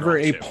was ever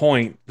a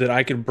point that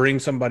I could bring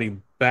somebody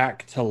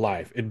back to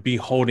life, it'd be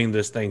holding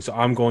this thing. So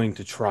I'm going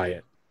to try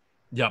it.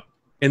 Yep.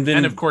 And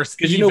then, of course,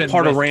 because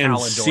part of Rand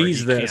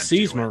sees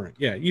Moraine.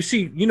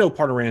 Yeah,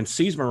 part of Rand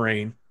sees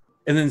Moraine,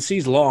 and then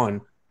sees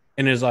Lan,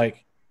 and is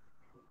like,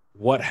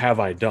 what have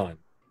I done?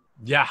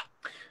 Yeah.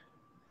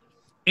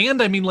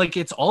 And I mean, like,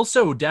 it's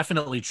also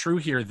definitely true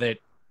here that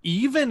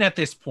even at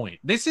this point,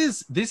 this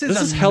is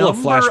hella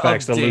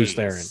flashbacks to Lews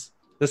Therin.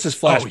 This is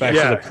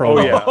flashbacks to the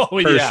prologue,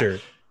 for sure.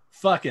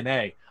 Fucking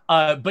A.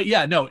 But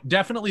yeah, no,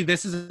 definitely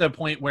this is the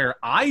point where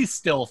I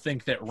still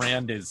think that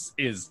Rand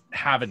is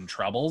having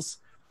troubles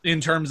in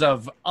terms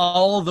of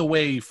all the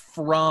way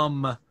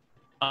from,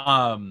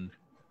 from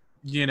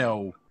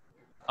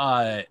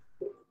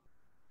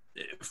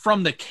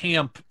the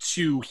camp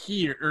to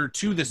here, or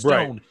to the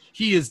stone. Right.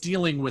 He is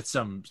dealing with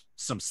some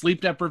sleep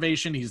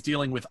deprivation. He's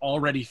dealing with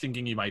already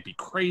thinking he might be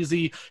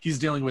crazy. He's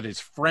dealing with his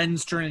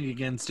friends turning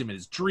against him in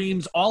his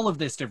dreams, all of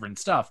this different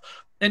stuff.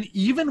 And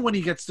even when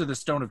he gets to the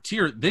Stone of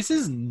Tyr, this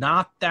is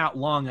not that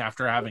long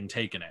after having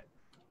taken it.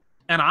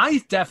 And I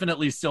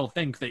definitely still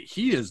think that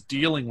he is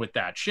dealing with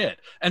that shit.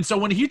 And so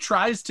when he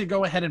tries to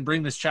go ahead and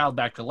bring this child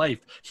back to life,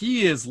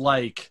 he is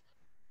like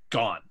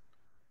gone.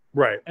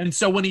 Right. And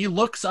so when he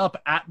looks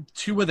up at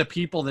two of the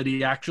people that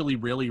he actually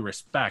really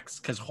respects,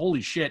 because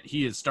holy shit,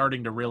 he is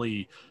starting to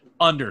really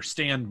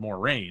understand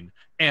Moraine.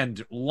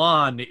 And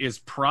Lon is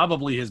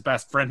probably his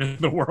best friend in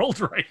the world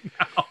right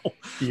now.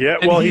 Yeah,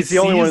 well, he's the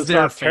only one that's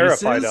not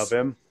terrified of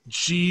him.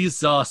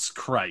 Jesus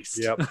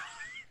Christ. Yep.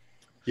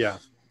 Yeah.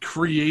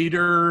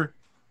 Creator.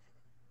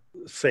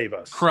 Save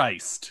us.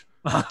 Christ.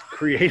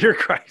 Creator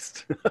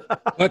Christ.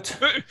 But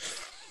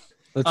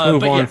let's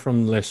move on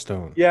from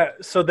Listone. Yeah,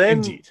 so then...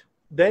 Indeed.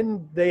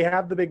 Then they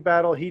have the big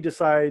battle. He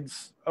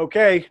decides,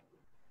 okay,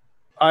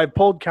 I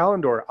pulled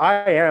Kalendor.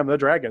 I am the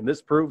dragon.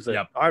 This proves it.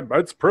 Yep.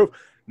 It's proof.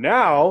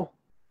 Now,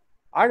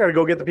 I got to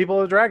go get the people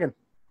of the dragon.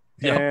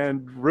 Yep.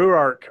 And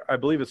Ruark, I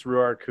believe it's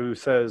Ruark, who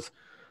says,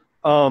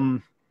 yeah,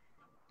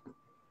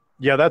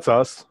 that's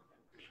us.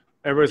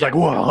 Everybody's like,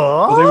 what?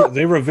 Well,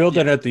 they revealed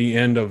it at the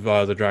end of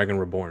The Dragon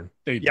Reborn.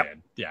 They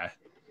did, yeah.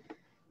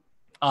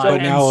 So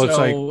now it's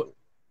like...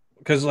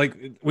 Because, like,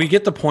 we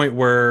get the point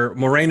where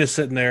Moraine is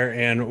sitting there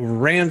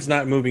and Rand's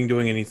not moving,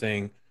 doing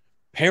anything.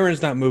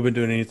 Perrin's not moving,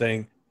 doing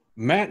anything.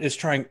 Matt is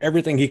trying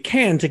everything he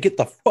can to get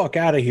the fuck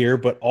out of here,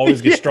 but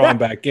always gets drawn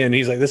back in.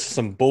 He's like, this is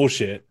some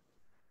bullshit.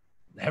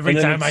 Every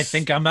time I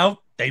think I'm out,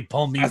 they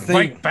pull me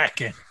right back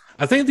in.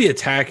 I think the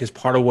attack is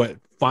part of what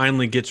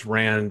finally gets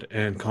Rand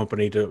and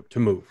company to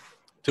move.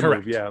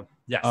 Correct. Yeah.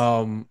 Yes.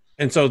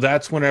 And so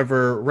that's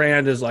whenever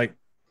Rand is like,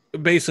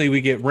 basically,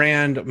 we get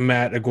Rand,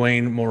 Matt,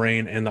 Egwene,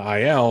 Moraine, and the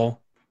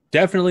IL,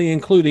 definitely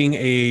including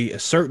a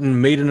certain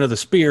Maiden of the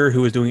Spear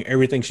who is doing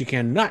everything she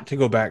can not to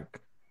go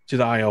back to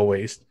the IL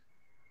waste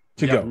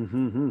to go.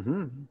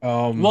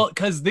 Well,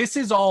 because this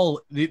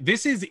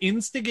is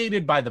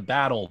instigated by the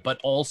battle, but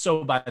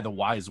also by the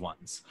Wise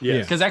Ones.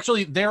 Yeah. Because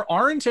actually, there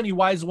aren't any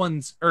Wise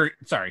Ones, or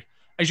sorry,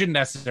 I shouldn't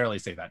necessarily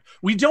say that.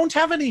 We don't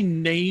have any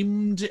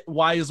named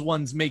Wise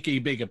Ones make a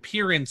big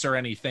appearance or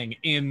anything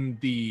in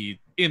the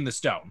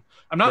stone.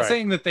 I'm not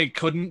saying that they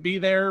couldn't be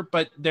there,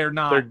 but they're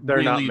not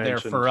really there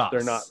for us.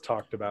 They're not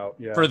talked about,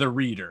 for the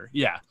reader,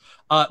 yeah.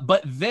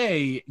 But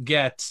they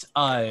get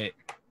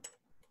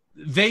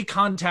they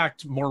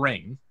contact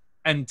Moraine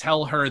and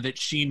tell her that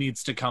she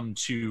needs to come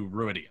to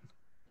Ruidian.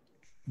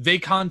 They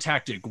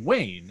contact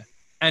Egwene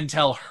and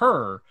tell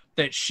her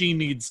that she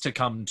needs to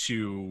come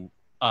to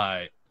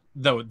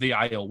the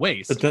Isle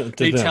Waste.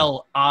 They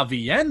tell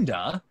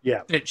Avienda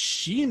that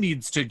she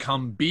needs to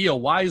come be a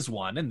wise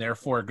one and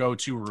therefore go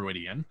to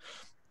Ruidian.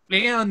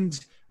 And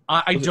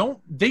they don't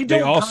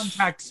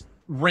contact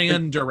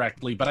Rand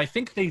directly, but I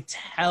think they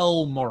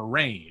tell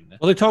Moraine.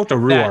 Well, they talk to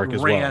Ruark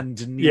as well.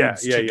 Rand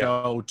needs to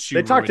go to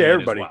They talk to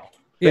everybody. Well.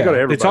 They go to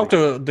everybody. They talk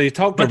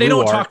to but they Ruark.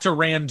 don't talk to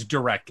Rand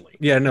directly.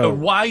 Yeah, no. The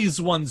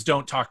wise ones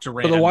don't talk to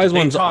Rand. But the wise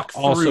ones talk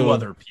also, through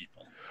other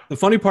people. The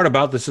funny part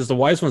about this is the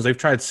wise ones, they've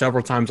tried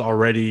several times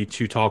already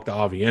to talk to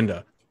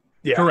Avienda.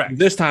 Yeah. Correct.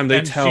 This time they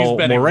tell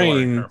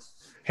Moraine,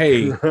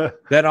 hey,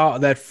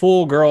 that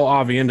fool girl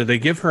Avienda, they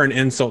give her an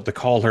insult to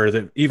call her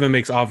that even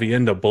makes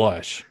Avienda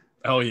blush.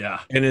 Oh, yeah.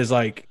 And is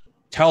like,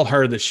 tell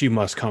her that she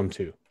must come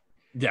too.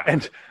 Yeah.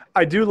 And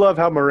I do love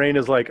how Moraine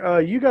is like,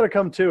 you got to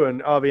come too.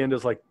 And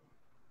Avienda's like,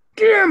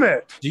 damn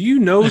it. Do you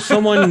know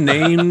someone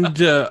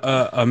named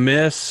a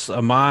Miss, a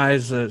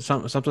Mize,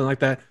 something like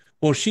that?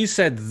 Well, she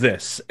said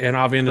this, and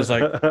Avienda's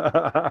like,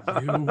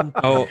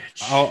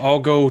 I'll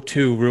go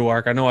to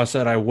Ruark. I know I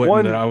said I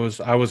wouldn't. That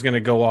I was going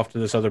to go off to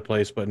this other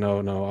place, but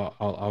no,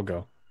 I'll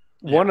go.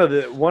 One of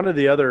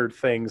the other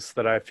things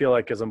that I feel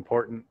like is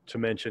important to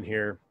mention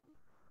here.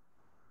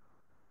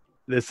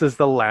 This is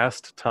the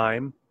last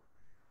time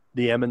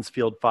the Emmons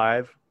Field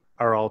 5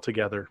 are all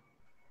together.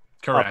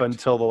 Correct. Up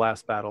until the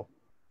last battle.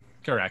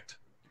 Correct.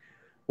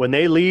 When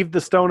they leave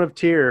the Stone of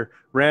Tyr,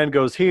 Rand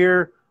goes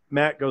here,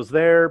 Matt goes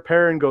there,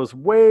 Perrin goes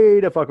way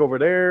the fuck over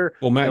there.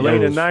 Well, Matt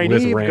goes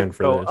with Rand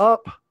for this.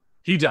 Up.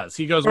 He does.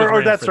 He goes with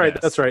Rand that's for right.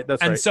 this. That's right.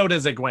 That's and right. so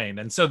does Egwene.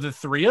 And so the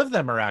three of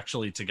them are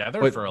actually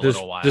together for a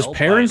little while. Does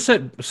Perrin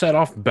set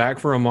off back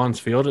for Amon's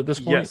Field at this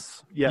point?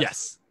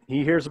 Yes.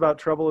 He hears about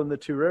trouble in the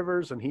Two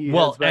Rivers, and he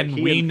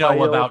we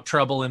know about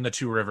trouble in the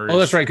Two Rivers. Oh,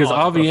 that's right, because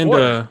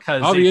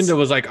Avienda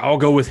was like, I'll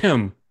go with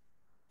him.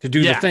 to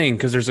do the thing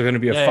because there's going to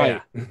be a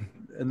fight. Yeah.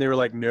 And they were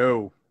like,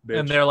 no, bitch.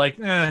 And they're like,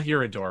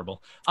 you're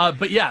adorable.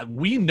 But yeah,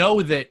 we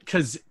know that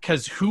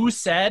because who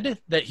said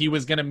that he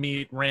was going to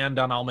meet Rand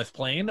on Almouth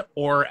Plain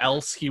or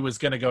else he was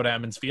going to go to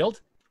Emmons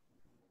Field?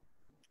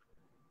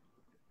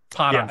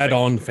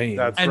 On Fame.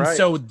 That's and right.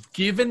 So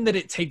given that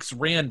it takes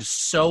Rand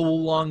so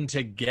long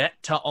to get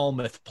to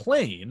Almouth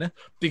Plain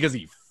because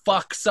he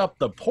fucks up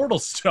the portal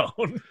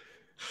stone,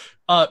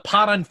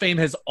 Pot on Fame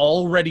has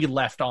already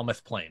left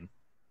Almouth Plain.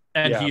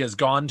 And he has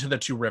gone to the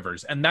Two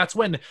Rivers. And that's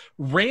when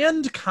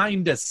Rand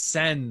kind of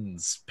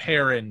sends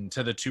Perrin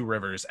to the Two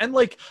Rivers. And,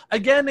 like,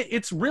 again,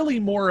 it's really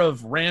more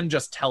of Rand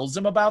just tells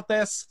him about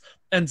this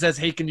and says,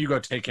 hey, can you go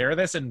take care of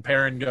this? And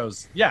Perrin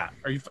goes, yeah,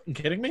 are you fucking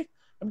kidding me?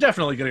 I'm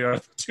definitely going to go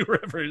to the Two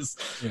Rivers.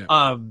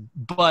 Yeah.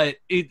 But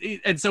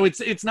and so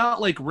it's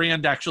not like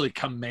Rand actually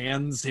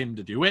commands him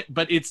to do it,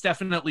 but it's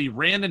definitely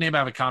Rand and him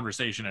have a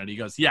conversation and he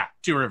goes, yeah,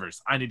 Two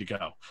Rivers, I need to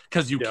go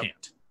because you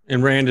can't.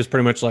 And Rand is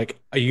pretty much like,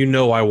 I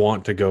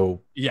want to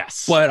go.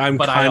 Yes. But I'm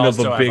kind of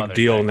a big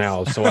deal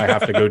now, so I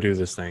have to go do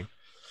this thing.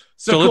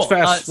 So cool.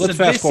 let's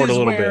fast forward a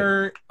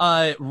little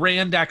bit.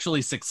 Rand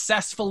actually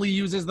successfully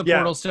uses the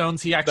portal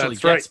stones. He actually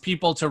gets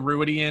people to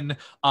Ruidian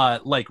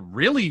like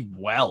really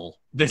well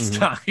this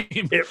time.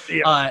 And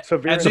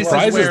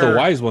surprises the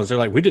wise ones. They're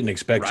like, we didn't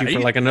expect you for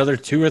like another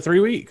 2 or 3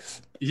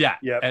 weeks. Yeah,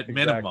 at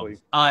minimum.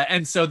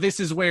 And so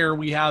this is where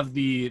we have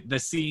the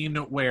scene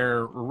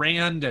where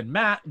Rand and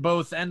Matt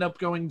both end up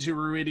going to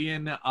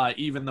Ruidian,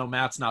 even though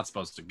Matt's not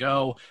supposed to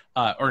go,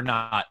 or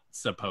not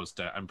supposed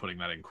to. I'm putting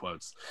that in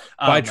quotes.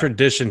 By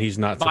tradition, he's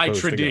not supposed to go. By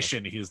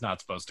tradition, he's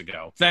not supposed to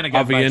go. Then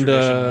again,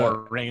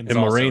 Avienda,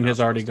 Moraine has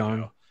already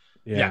gone.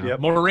 Yeah.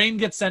 Moraine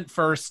gets sent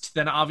first,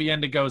 then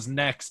Avienda goes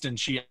next, and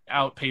she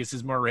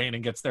outpaces Moraine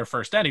and gets there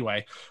first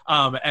anyway.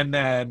 And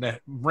then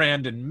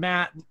Rand and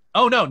Matt.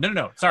 Oh, no.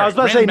 Sorry. I was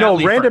about to say,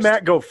 Rand and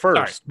Matt go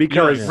first.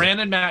 Because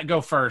Rand and Matt go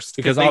first.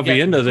 Because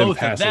Avienda then both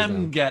passes of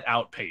them get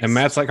outpaced. And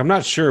Matt's like, I'm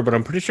not sure, but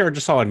I'm pretty sure I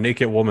just saw a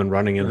naked woman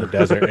running in the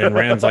desert. And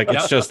Rand's like,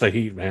 it's just the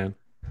heat, man.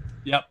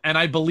 Yep. And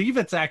I believe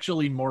it's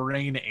actually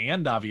Moraine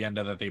and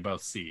Avienda that they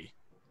both see.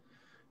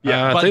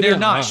 Yeah, but they're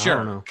not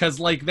sure because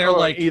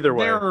they're either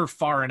way. They're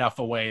far enough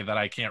away that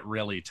I can't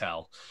really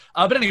tell.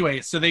 But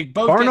anyway, so they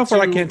both far enough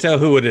where I can't tell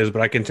who it is, but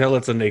I can tell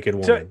it's a naked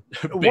woman.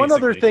 So, one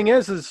other thing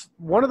is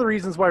one of the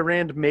reasons why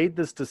Rand made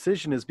this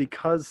decision is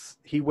because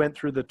he went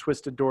through the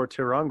Twisted Door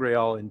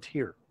ter'angreal in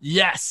Tyr.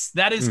 Yes,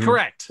 that is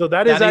correct. So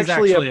that is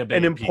actually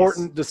an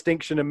important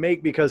distinction to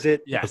make because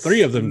it the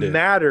 3 of them did.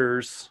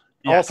 Matters.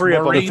 Yes, all 3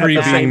 of them. The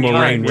 3 being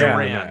Moraine,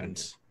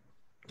 Rand.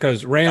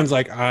 Because Rand's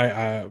like,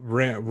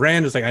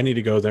 Rand is like, I need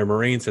to go there.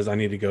 Moraine says, I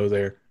need to go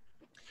there.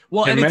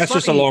 Well, and Matt's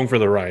just along for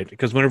the ride.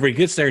 Because whenever he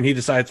gets there and he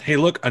decides, hey,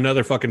 look,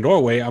 another fucking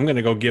doorway, I'm going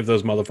to go give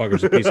those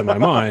motherfuckers a piece of my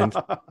mind.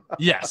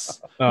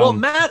 Yes. Well,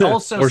 Matt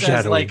also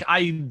says, like,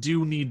 I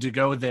do need to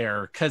go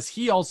there. Because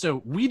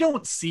we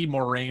don't see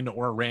Moraine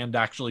or Rand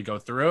actually go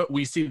through it.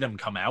 We see them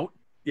come out.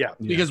 Yeah.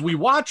 Because we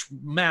watch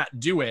Matt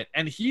do it.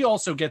 And he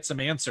also gets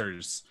some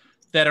answers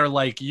that are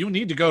like, you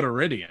need to go to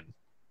Ruidian.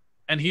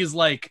 And he's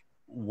like,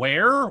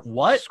 where?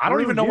 What? I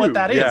don't even know what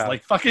that is.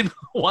 Like, fucking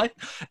what?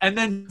 And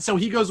then so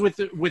he goes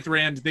with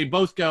Rand. They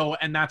both go,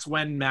 and that's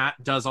when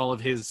Matt does all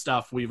of his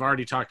stuff. We've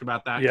already talked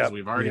about that because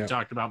we've already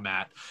talked about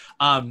Matt.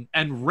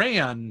 And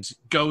Rand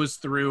goes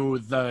through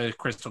the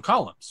crystal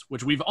columns,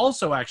 which we've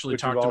also actually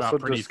talked about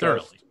pretty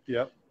thoroughly.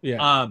 Yep.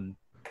 Yeah.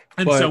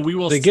 And so we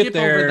will skip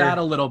over that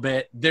a little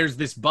bit. There's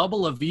this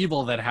bubble of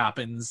evil that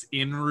happens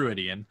in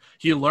Ruidian.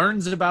 He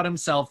learns about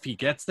himself. He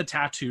gets the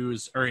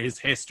tattoos, or his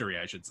history,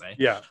 I should say.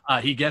 Yeah.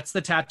 He gets the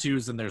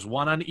tattoos, and there's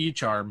one on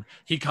each arm.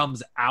 He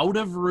comes out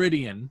of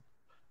Ruidian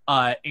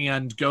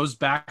and goes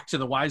back to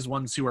the wise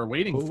ones who are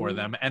waiting for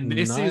them. And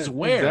this is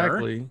where...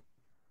 Exactly.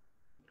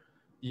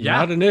 Yeah.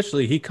 Not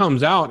initially. He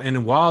comes out,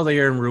 and while they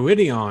are in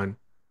Ruidian...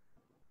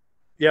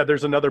 Yeah,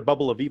 there's another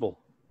bubble of evil.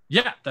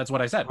 Yeah, that's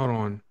what I said.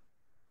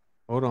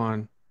 Hold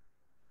on.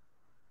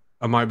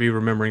 I might be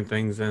remembering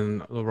things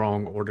in the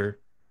wrong order.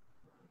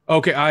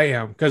 Okay, I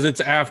am. Because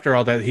it's after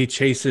all that he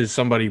chases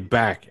somebody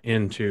back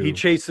into... He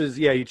chases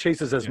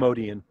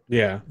Asmodean.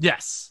 Yeah.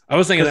 Yes. I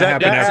was thinking that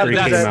happened after he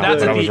came out.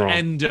 That's at the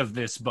end of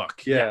this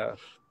book. Yeah.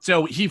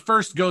 So he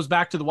first goes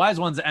back to the wise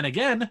ones. And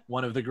again,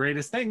 one of the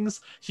greatest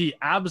things, he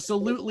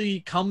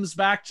absolutely comes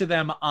back to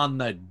them on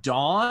the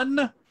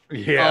dawn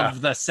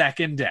of the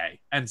second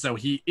day. And so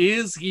he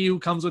who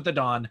comes with the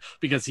dawn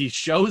because he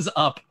shows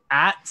up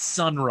at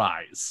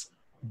sunrise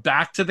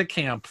back to the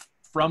camp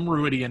from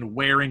Ruidian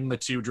wearing the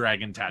 2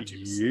 dragon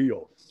tattoos. Yes,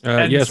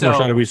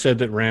 Marshada, we said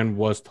that Rand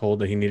was told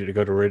that he needed to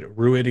go to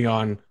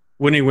Ruidian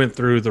when he went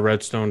through the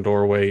redstone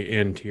doorway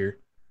in Tyr.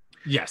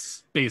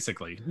 Yes,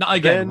 basically. Now,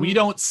 again, we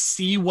don't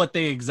see what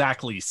they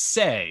exactly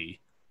say,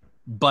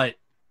 but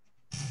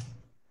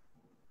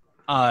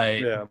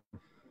I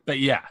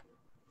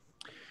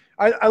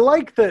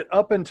like that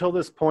up until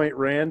this point,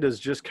 Rand is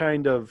just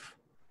kind of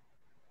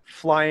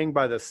flying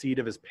by the seat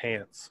of his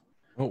pants.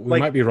 Oh, we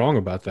might be wrong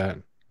about that.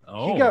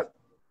 He got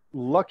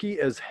lucky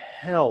as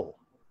hell.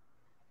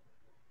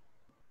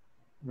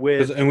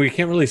 and we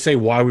can't really say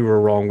why we were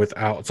wrong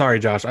without. Sorry,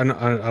 Josh. I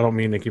don't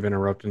mean to keep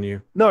interrupting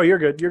you. No, you're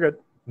good. You're good.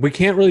 We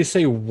can't really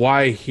say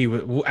why he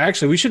was. Well,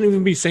 actually, we shouldn't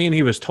even be saying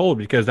he was told,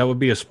 because that would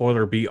be a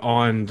spoiler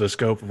beyond the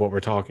scope of what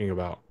we're talking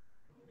about,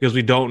 because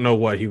we don't know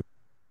what he.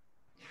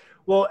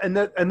 Well, and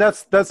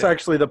that's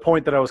actually the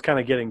point that I was kind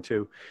of getting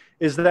to,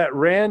 is that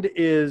Rand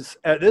is,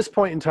 at this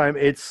point in time,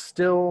 it's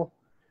still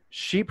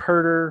sheep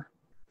herder,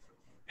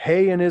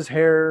 hay in his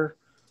hair,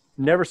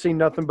 never seen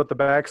nothing but the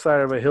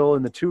backside of a hill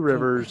in the Two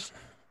Rivers,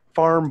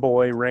 farm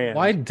boy Rand.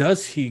 Why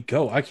does he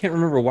go? I can't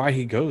remember why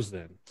he goes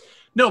then.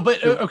 No,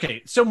 but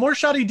okay. So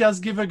Morshadi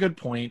does give a good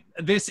point.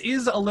 This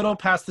is a little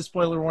past the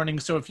spoiler warning,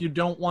 so if you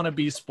don't want to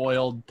be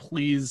spoiled,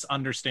 please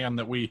understand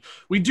that we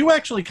do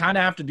actually kind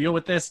of have to deal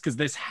with this, because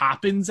this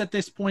happens at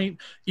this point,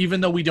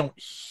 even though we don't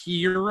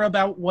hear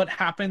about what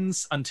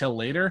happens until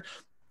later.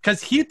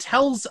 Because he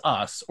tells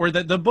us, or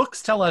the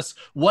books tell us,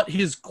 what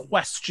his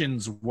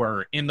questions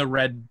were in the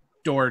Red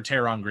Door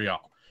Terangrial,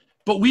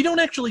 but we don't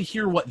actually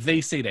hear what they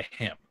say to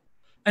him.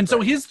 And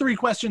so his 3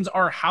 questions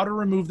are how to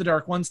remove the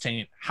Dark One's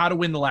taint, how to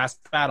win the last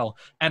battle,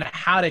 and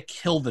how to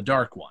kill the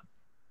Dark One.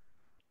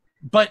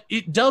 But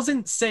it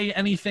doesn't say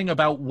anything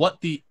about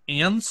what the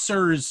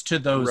answers to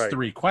those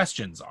 3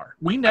 questions are.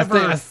 We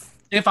never,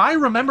 if I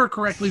remember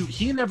correctly,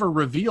 he never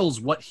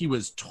reveals what he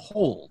was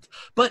told.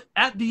 But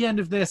at the end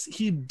of this,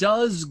 he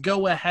does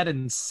go ahead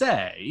and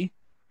say...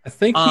 I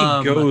think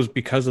he goes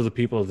because of the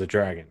people of the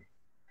dragon.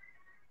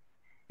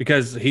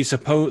 Because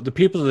the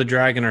people of the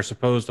dragon are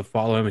supposed to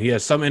follow him. He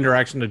has some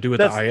interaction to do with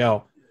the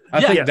IL.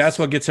 I think that's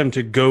what gets him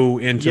to go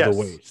into the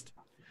waste.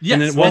 Yes.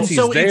 And then once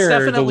he's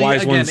there, the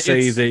wise ones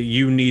say that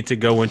you need to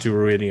go into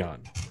Ruidion.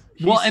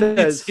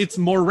 It's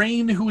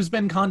Moraine who's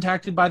been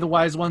contacted by the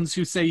wise ones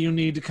who say you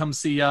need to come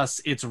see us.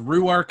 It's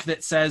Ruark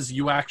that says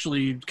you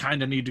actually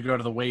kind of need to go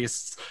to the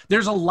wastes.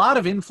 There's a lot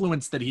of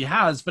influence that he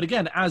has, but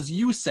again, as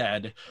you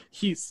said,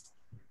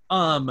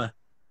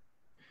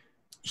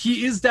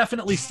 he is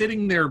definitely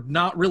sitting there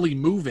not really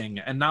moving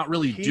and not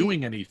really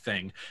doing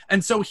anything.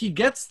 And so he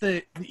gets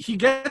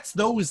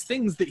those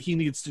things that he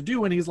needs to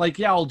do, and he's like,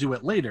 yeah, I'll do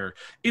it later.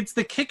 It's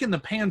the kick in the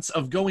pants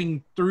of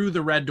going through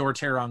the Red Door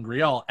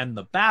Terangrial and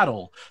the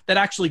battle that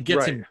actually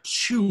gets him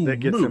to move. That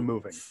gets him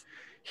moving.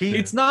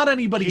 It's not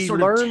anybody of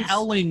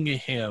telling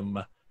him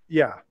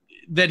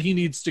that he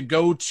needs to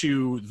go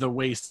to the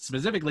waste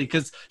specifically,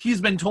 because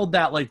he's been told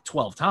that like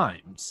 12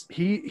 times.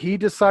 He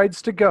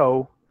decides to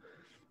go.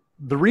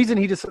 The reason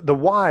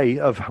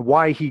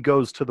why he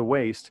goes to the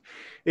waste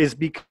is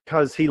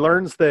because he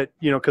learns that,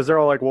 because they're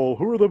all like, well,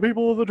 who are the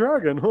people of the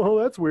dragon? Oh,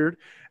 that's weird.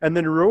 And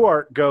then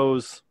Ruark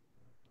goes,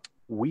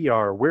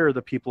 we're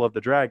the people of the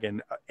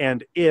dragon.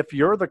 And if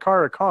you're the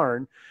Kara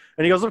Karn,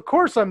 and he goes, of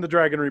course I'm the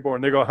dragon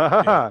reborn. They go,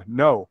 ha,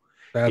 no.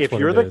 If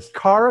you're the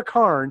Kara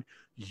Karn,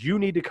 you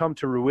need to come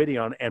to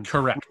Ruidion and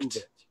prove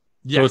it.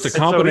 Yes. So it's a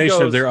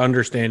combination of their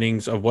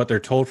understandings of what they're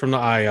told from the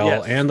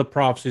IL and the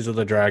prophecies of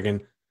the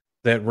dragon,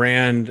 that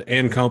Rand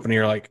and company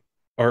are like,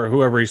 or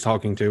whoever he's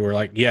talking to, are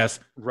like, yes,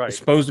 it's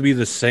supposed to be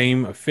the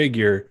same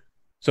figure.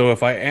 So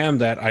if I am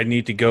that, I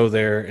need to go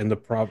there in the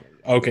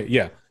okay,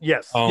 yeah.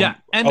 Yes. And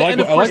I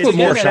like what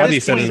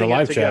Morshadi said in the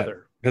live chat,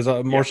 because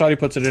Morshadi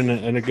puts it in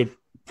a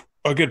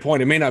good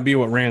point. It may not be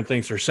what Rand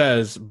thinks or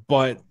says,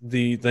 but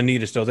the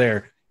need is still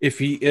there. If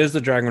he is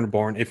the Dragon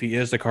Reborn, if he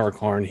is the Kara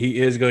Karn, he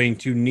is going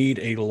to need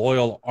a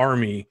loyal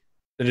army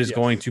that is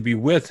going to be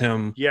with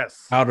him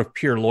out of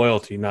pure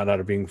loyalty, not out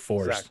of being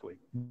forced. Exactly.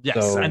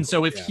 Yes. And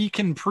so if he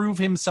can prove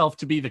himself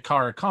to be the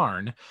Kara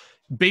Karn,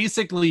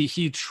 basically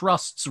he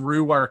trusts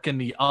Ruark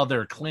and the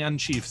other clan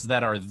chiefs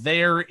that are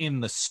there in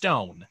the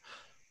stone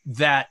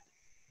that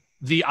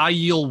the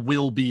Aiel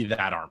will be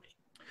that army,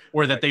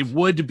 or that they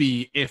would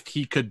be if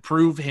he could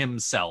prove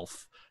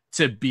himself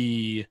to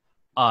be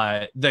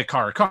the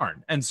Kara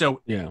Karn. And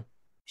so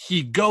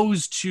he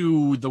goes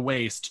to the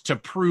waste to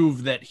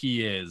prove that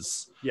he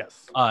is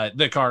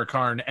the Kara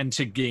Karn and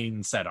to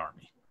gain said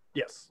army.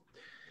 Yes.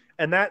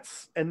 And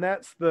that's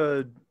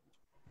the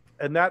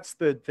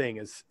thing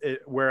is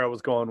where I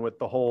was going with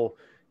the whole,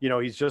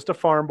 he's just a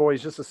farm boy.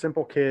 He's just a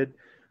simple kid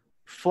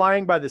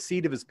flying by the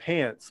seat of his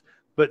pants.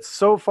 But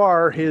so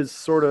far his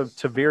sort of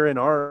Taviran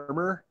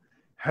armor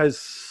has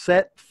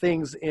set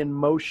things in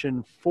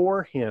motion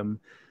for him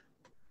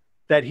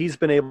that he's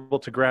been able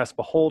to grasp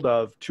a hold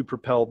of to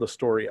propel the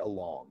story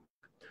along,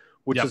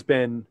 which has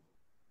been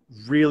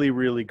really,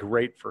 really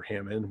great for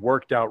him and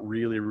worked out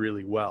really,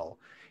 really well.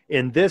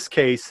 In this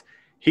case,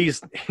 he's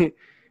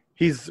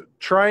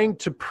trying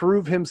to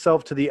prove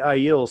himself to the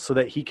Aiel so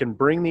that he can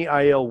bring the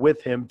Aiel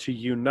with him to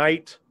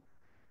unite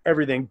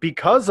everything,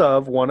 because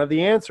of one of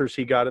the answers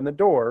he got in the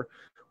door,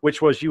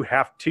 which was you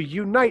have to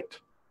unite.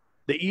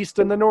 The East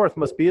and the North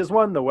must be as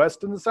one. The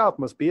West and the South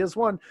must be as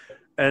one.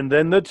 And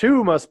then the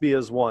two must be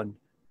as one.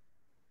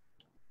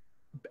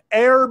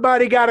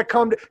 Everybody got to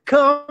come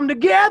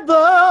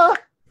together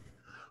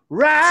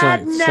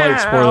right now.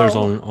 Slight spoilers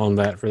on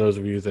that for those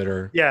of you that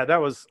are. Yeah,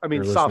 that was,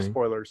 soft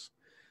spoilers.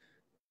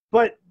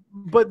 But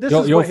But this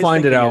you'll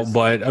find it out.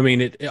 But I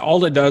mean,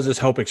 all it does is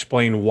help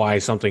explain why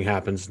something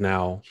happens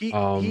now. He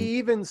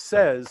even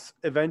says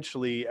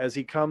eventually, as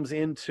he comes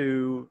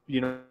into,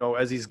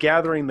 as he's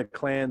gathering the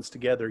clans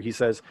together, he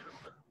says,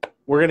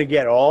 "We're gonna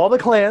get all the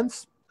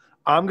clans.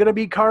 I'm gonna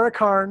be Kara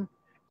Karn,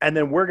 and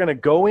then we're gonna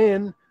go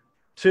in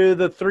to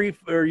the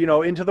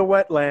into the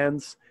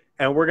wetlands,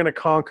 and we're gonna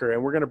conquer,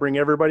 and we're gonna bring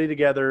everybody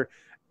together."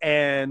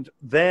 And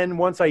then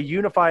once I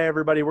unify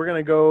everybody, we're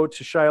going to go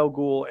to Shia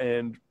Ghul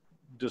and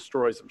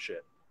destroy some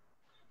shit.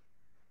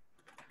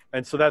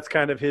 And so that's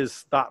kind of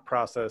his thought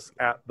process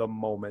at the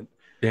moment.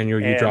 Daniel,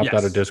 you dropped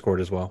out of Discord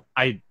as well.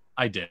 I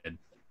did.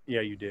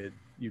 Yeah, you did.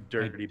 You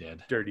dirty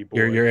boy.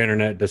 Your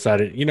internet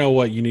decided, you know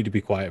what, you need to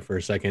be quiet for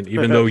a second,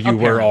 even though you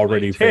were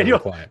already fairly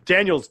quiet.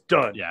 Daniel's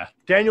done. Yeah.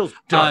 Daniel's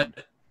done.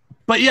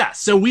 But yeah,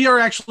 so we are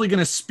actually going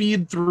to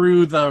speed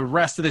through the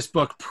rest of this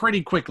book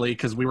pretty quickly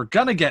because we were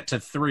going to get to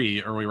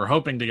 3, or we were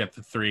hoping to get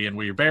to 3, and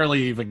we were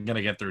barely even going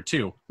to get through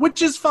 2,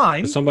 which is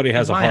fine. Somebody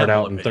has a heart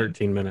out in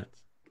 13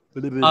 minutes.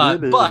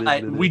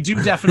 But we do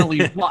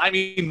definitely, well, I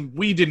mean,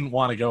 we didn't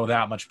want to go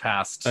that much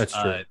past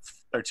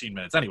 13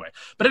 minutes anyway.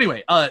 But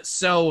anyway,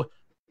 so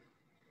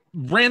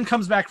Rand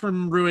comes back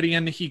from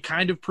Ruidian. He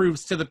kind of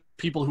proves to the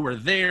people who are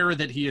there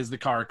that he is the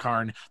Kara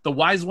Karn. The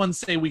wise ones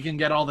say we can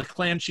get all the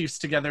clan chiefs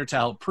together to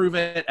help prove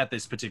it at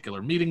this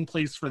particular meeting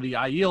place for the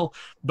Aiel,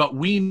 but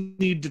we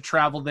need to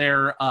travel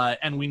there,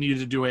 and we need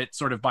to do it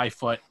sort of by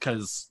foot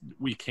because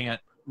we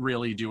can't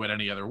really do it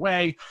any other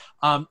way.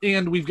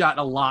 And we've got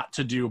a lot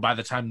to do by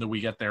the time that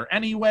we get there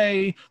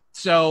anyway,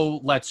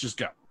 so let's just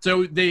go.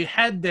 So they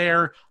head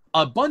there.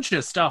 A bunch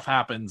of stuff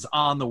happens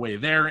on the way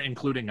there,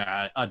 including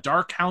a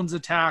Dark Hounds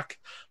attack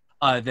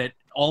that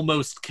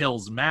almost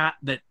kills Matt,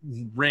 that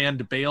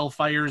Rand Bale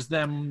fires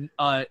them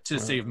to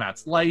save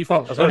Matt's life.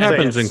 Well, that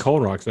happens in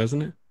Cold Rocks,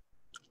 doesn't it?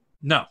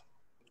 No.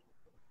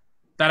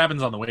 That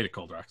happens on the way to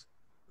Cold Rocks.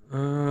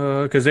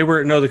 Because they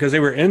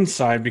were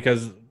inside,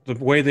 because the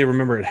way they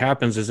remember it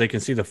happens is they can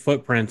see the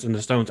footprints and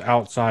the stones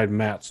outside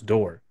Matt's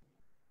door.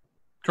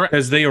 Correct.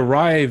 Because they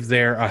arrive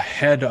there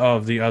ahead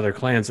of the other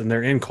clans, and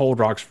they're in Cold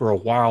Rocks for a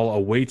while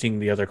awaiting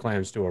the other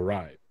clans to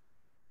arrive.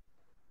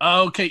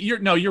 Okay,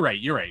 you're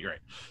right.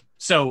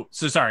 So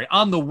sorry.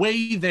 On the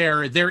way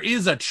there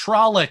is a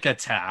Trolloc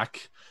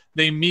attack.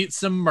 They meet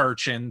some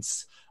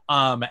merchants,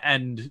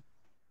 and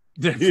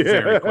they're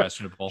very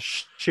questionable.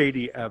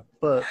 Shady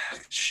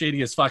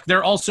as fuck.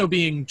 They're also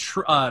being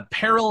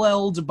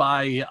paralleled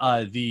by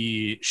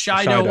the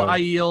Shido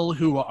Aiel,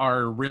 who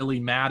are really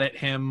mad at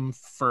him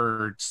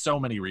for so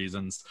many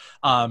reasons.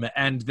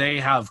 And they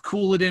have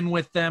Couladin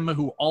with them,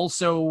 who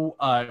also,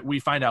 we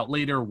find out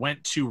later,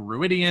 went to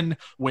Ruidian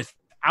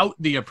without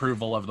the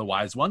approval of the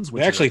Wise Ones.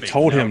 Which they actually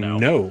told him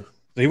no.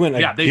 They went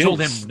they told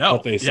him no.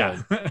 What they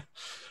said.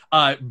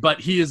 But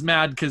he is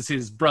mad because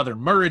his brother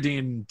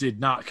Muradin did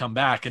not come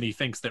back, and he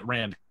thinks that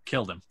Rand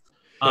killed him.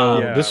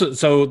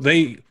 So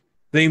they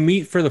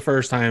meet for the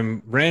first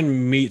time.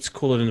 Rand meets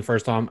Couladin the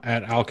first time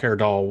at Alcair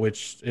Dal,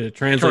 which it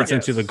translates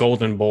into the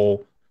Golden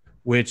Bowl,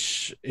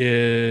 which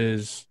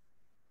is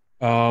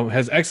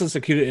has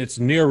executed. It's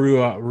near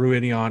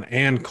Ruidian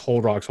and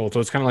Cold Rock's Hold,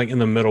 so it's kind of like in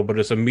the middle, but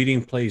it's a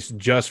meeting place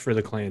just for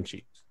the clan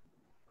chiefs.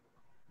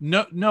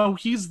 No,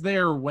 he's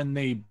there when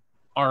they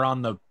are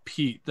on the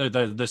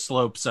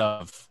slopes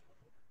of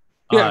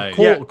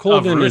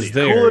Couladin is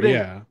there.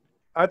 Couladin,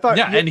 I thought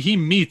and he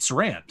meets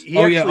Rand.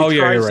 You're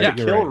right. Rand.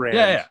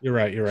 You're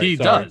right. He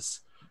does.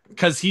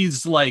 Because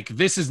he's like,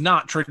 this is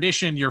not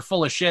tradition, you're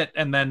full of shit,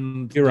 and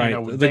then you're right.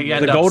 They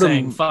end up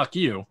saying fuck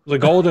you. The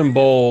Golden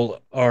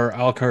Bowl, or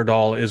Alcair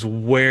Dal, is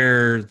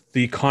where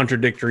the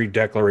contradictory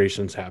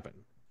declarations happen.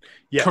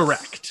 Yes.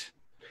 Correct.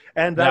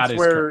 And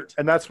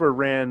that's where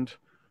Rand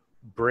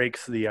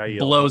breaks the Aiel,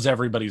 blows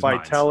everybody's by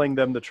minds. Telling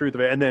them the truth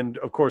of it. And then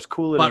of course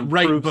Couladin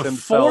proves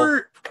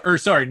himself.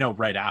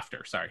 Right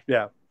after.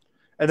 Yeah.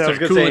 And then I was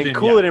going to say,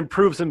 Couladin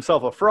proves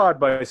himself a fraud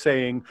by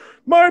saying,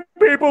 "My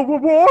people were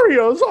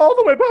warriors all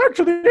the way back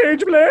to the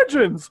Age of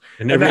Legends."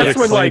 And that's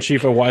when clan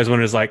chief of Wise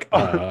One is like,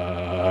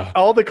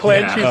 all the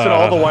clan chiefs and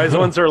all the Wise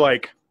Ones are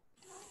like,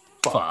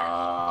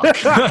 fuck.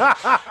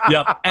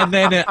 Yep. And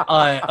then,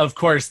 of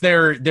course,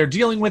 they're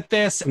dealing with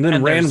this. And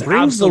then Rand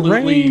brings the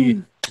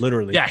rain.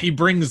 Literally. Yeah, he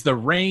brings the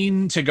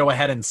rain to go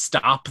ahead and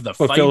stop the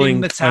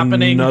fighting that's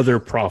happening. Another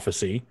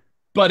prophecy.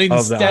 But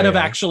instead of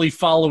actually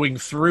following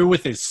through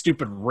with his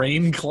stupid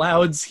rain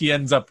clouds, he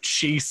ends up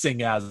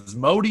chasing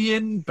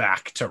Asmodean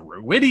back to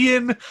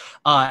Ruidian.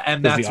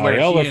 And that's where he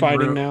are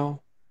fighting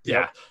now.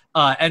 Yeah.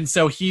 And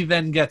so he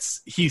then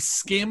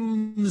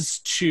skims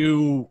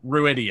to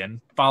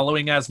Ruidian,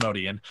 following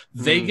Asmodean.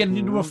 They get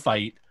into a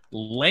fight.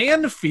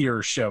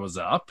 Lanfear shows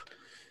up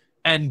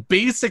and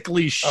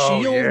basically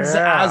shields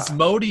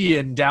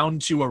Asmodean down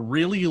to a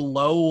really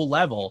low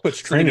level. Puts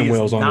training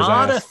wheels on his ass.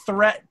 Not a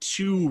threat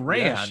to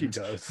Rand, yeah, she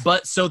does.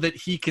 but so that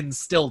he can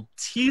still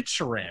teach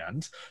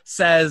Rand,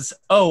 says,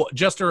 "Oh,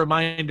 just a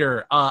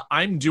reminder,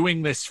 I'm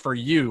doing this for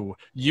you.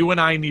 You and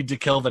I need to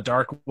kill the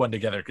Dark One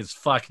together, because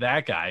fuck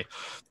that guy."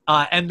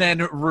 And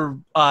then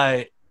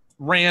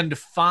Rand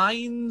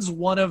finds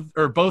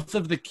both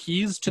of the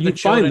keys to the You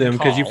find them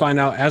because you call. find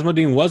out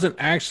Asmodine wasn't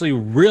actually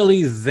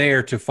really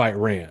there to fight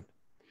Rand.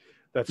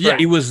 That's right.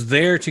 He was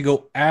there to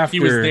go after. He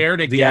was there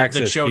to get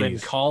the Choden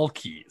keys. call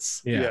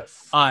keys. Yeah.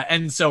 Yes.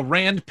 And so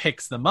Rand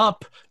picks them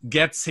up,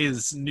 gets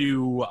his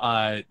new,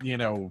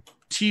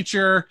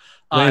 teacher.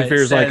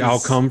 Lanfear's like, I'll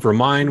come for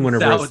mine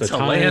whenever it's the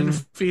time.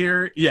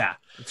 Lanfear. Yeah.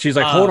 She's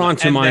like, hold on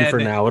to mine for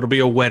now. It'll be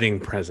a wedding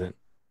present.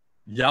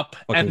 Yep.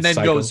 Fucking and then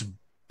psycho. goes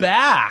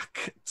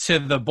back to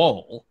the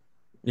bowl.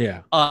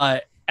 Yeah.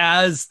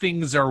 As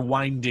things are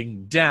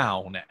winding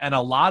down, and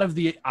a lot of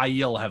the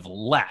Aiel have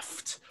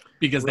left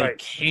because they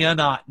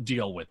cannot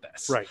deal with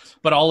this. Right.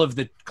 But all of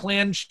the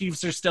clan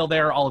chiefs are still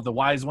there. All of the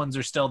wise ones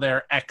are still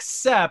there,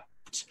 except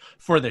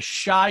for the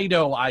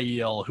Shido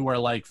Aiel, who are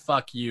like,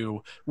 fuck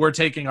you. We're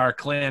taking our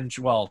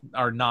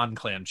our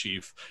non-clan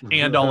chief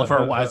and all of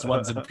our wise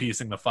ones and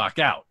piecing the fuck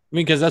out. I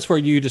mean, because that's where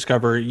you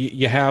discover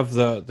you have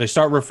they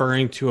start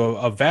referring to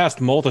a vast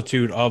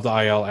multitude of the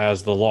Aiel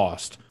as the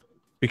Lost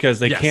because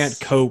they can't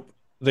cope.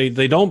 They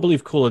don't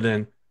believe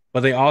Couladin,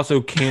 but they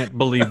also can't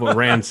believe what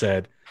Rand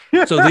said.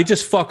 So they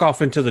just fuck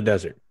off into the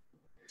desert.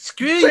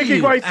 Screw Taking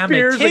you. my I'm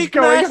spears gonna take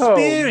and going my home.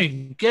 spear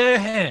and go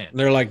ahead.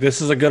 They're like, this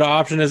is a good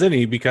option as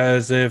any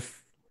because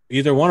if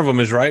either one of them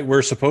is right,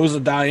 we're supposed to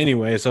die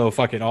anyway. So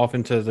fuck it, off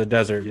into the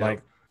desert. Yep.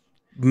 Like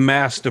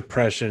mass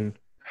depression.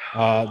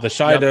 The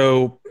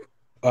Shido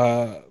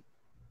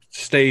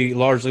stay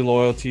largely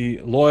loyal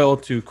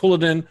to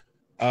Couladin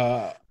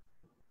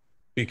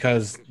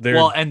because they're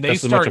and they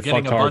start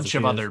getting a bunch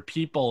of other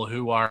people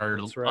who are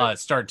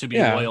start to be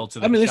loyal to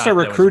them. I mean, they start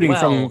recruiting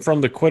from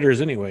the quitters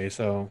anyway,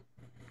 so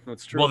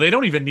that's true. Well, they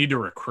don't even need to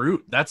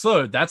recruit. That's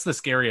the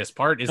scariest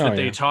part is that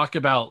they talk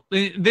about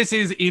this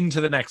is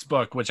into the next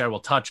book, which I will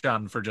touch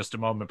on for just a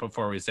moment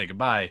before we say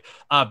goodbye.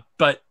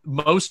 But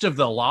most of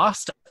the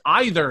Lost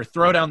either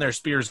throw down their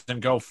spears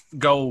and go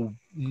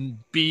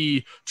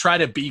try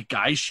to beat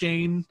Guy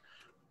Shane,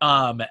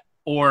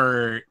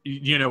 or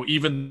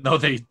even though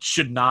they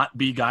should not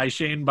be Guy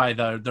Shane by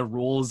the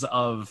rules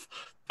of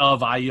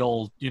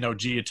Aiel,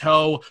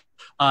 Giotto,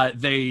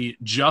 they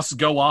just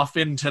go off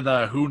into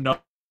the who knows.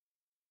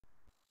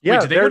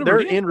 Yeah, they're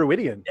in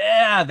Ruidian.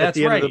 Yeah, that's at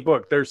the end of the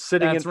book. They're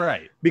sitting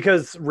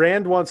because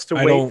Rand wants to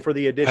wait for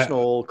the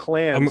additional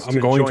clans. I'm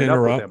going to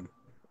interrupt up with him.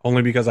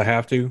 Only because I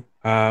have to.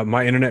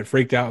 My internet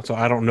freaked out, so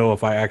I don't know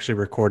if I actually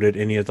recorded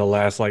any of the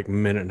last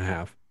minute and a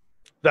half.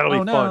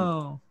 That'll be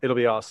fun. It'll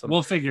be awesome.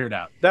 We'll figure it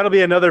out. That'll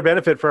be another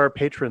benefit for our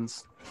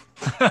patrons.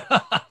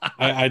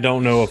 I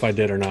don't know if I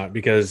did or not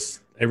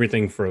because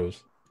everything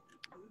froze.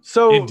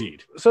 So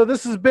indeed. So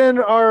this has been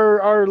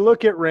our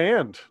look at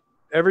Rand.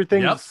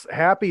 Everything's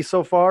happy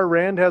so far.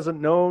 Rand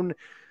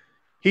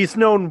he's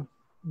known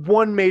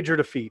one major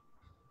defeat.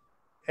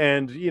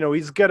 And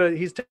he's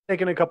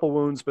taken a couple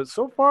wounds, but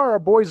so far our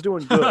boy's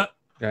doing good.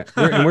 Yeah.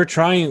 We're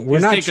trying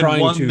one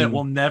that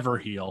will never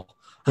heal.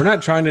 We're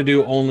not trying to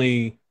do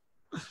only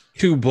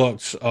 2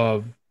 books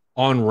on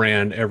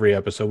Rand every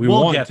episode. We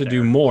want to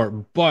do more,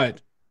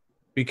 but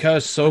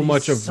because so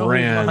much of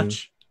Rand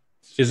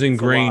is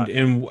ingrained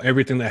in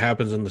everything that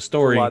happens in the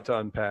story, a lot to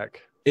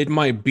unpack. It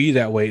might be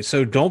that way.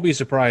 So don't be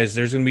surprised.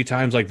 There's going to be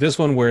times like this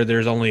one where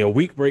there's only a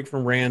week break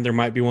from Rand. There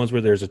might be ones where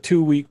there's a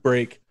 2-week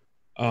break.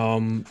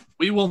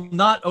 We will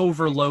not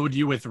overload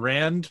you with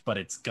Rand, but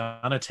it's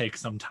gonna take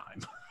some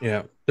time.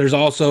 Yeah. There's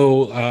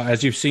also,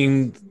 as you've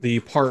seen, the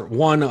part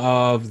 1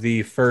 of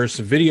the first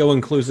video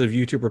inclusive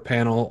YouTuber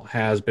panel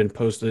has been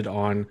posted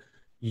on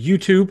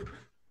YouTube.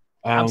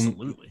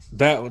 Absolutely.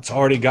 That's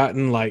already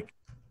gotten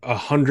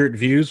 100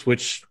 views,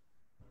 which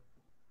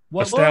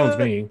astounds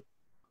me.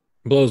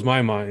 Blows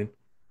my mind.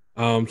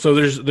 So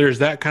there's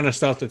that kind of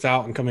stuff that's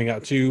out and coming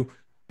out too.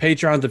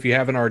 Patrons, if you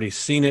haven't already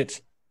seen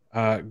it,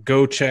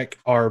 go check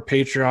our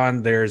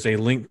Patreon. There's a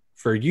link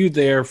for you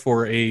there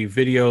for a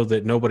video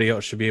that nobody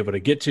else should be able to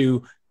get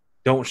to.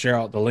 Don't share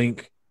out the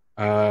link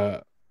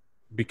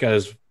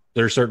because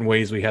there are certain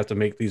ways we have to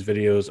make these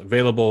videos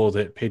available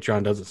that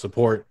Patreon doesn't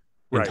support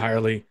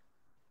entirely.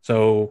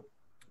 So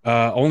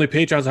only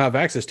patrons have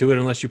access to it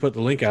unless you put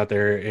the link out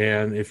there.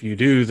 And if you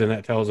do, then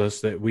that tells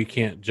us that we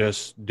can't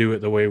just do it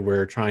the way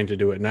we're trying to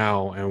do it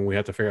now. And we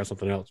have to figure out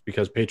something else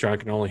because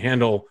Patreon can only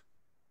handle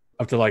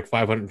up to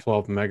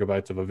 512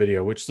 megabytes of a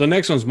video, which the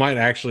next ones might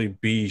actually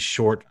be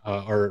short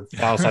or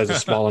file size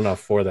is small enough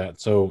for that.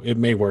 So it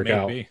may work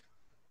out.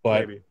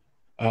 But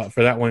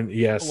for that one,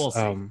 yes,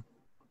 we'll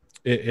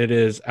it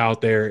is out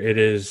there. It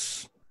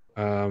is,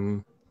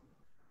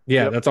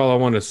 that's all I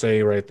want to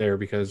say right there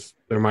because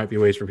there might be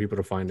ways for people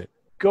to find it.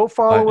 Go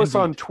follow us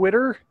on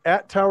Twitter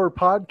at Tower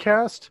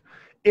Podcast.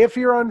 If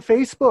you're on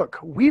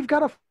Facebook, we've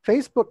got a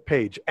Facebook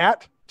page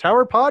at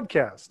Tower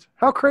Podcast.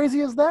 How crazy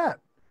is that?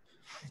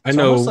 It's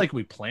almost like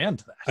we planned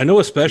that. I know,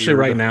 especially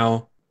right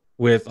now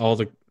with all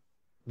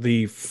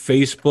the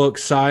Facebook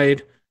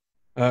side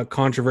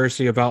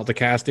controversy about the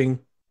casting.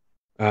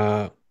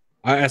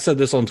 I said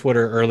this on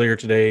Twitter earlier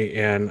today,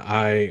 and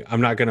I'm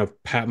not going to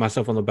pat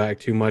myself on the back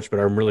too much, but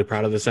I'm really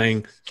proud of the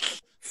saying.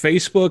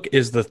 Facebook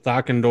is the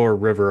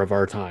Thakandor River of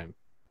our time.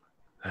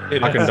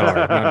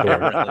 Akandar, not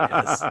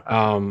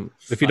Dor. Really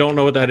if you don't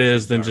know what that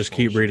is, then just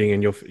keep reading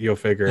and you'll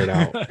figure it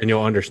out and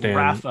you'll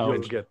understand. You'll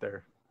get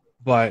there.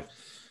 But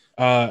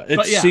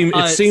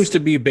it seems to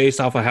be based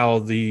off of how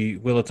the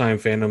Wheel of Time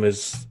fandom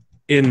is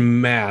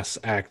in mass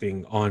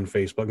acting on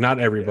Facebook. Not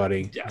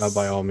everybody,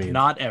 by all means.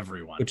 Not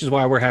everyone. Which is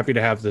why we're happy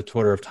to have the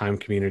Twitter of Time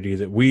community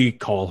that we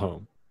call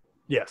home.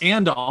 Yes.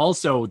 And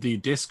also the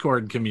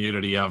Discord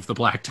community of the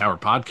Black Tower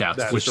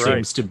podcast, which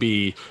seems to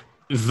be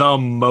the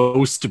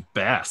most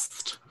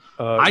best.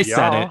 I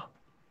said it.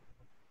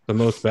 The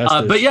most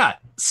best. But yeah,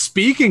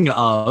 speaking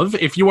of,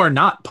 if you are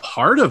not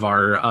part of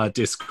our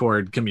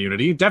Discord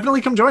community,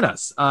 definitely come join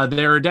us.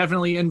 There are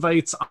definitely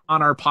invites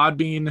on our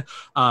Podbean.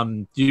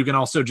 You can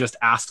also just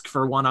ask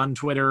for one on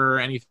Twitter or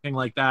anything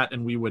like that,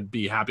 and we would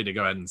be happy to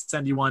go ahead and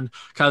send you one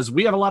because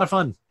we have a lot of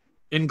fun,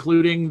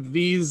 including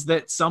these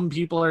that some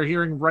people are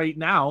hearing right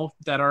now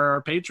that are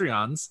our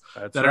Patreons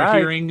are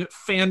hearing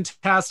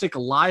fantastic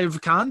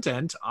live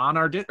content on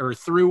our or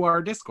through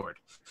our Discord.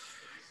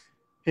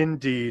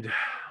 Indeed.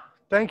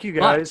 Thank you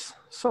guys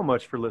so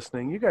much for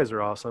listening. You guys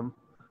are awesome.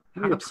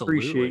 We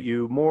appreciate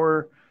you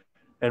more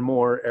and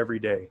more every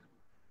day.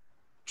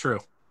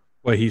 True.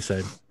 What he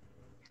said.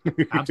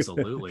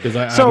 Absolutely. Because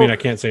I mean, I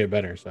can't say it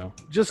better. So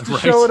just to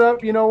show it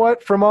up, you know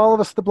what? From all of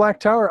us, the Black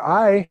Tower,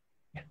 I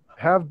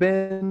have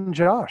been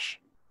Josh.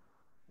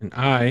 And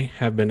I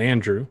have been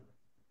Andrew.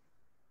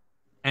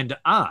 And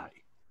I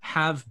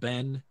have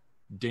been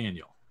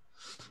Daniel.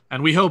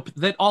 And we hope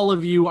that all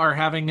of you are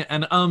having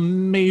an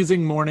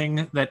amazing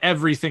morning, that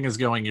everything is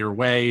going your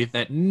way,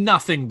 that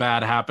nothing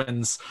bad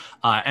happens,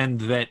 and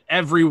that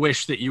every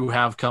wish that you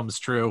have comes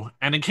true.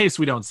 And in case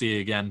we don't see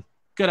you again,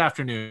 good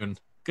afternoon,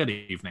 good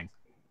evening,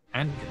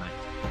 and good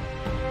night.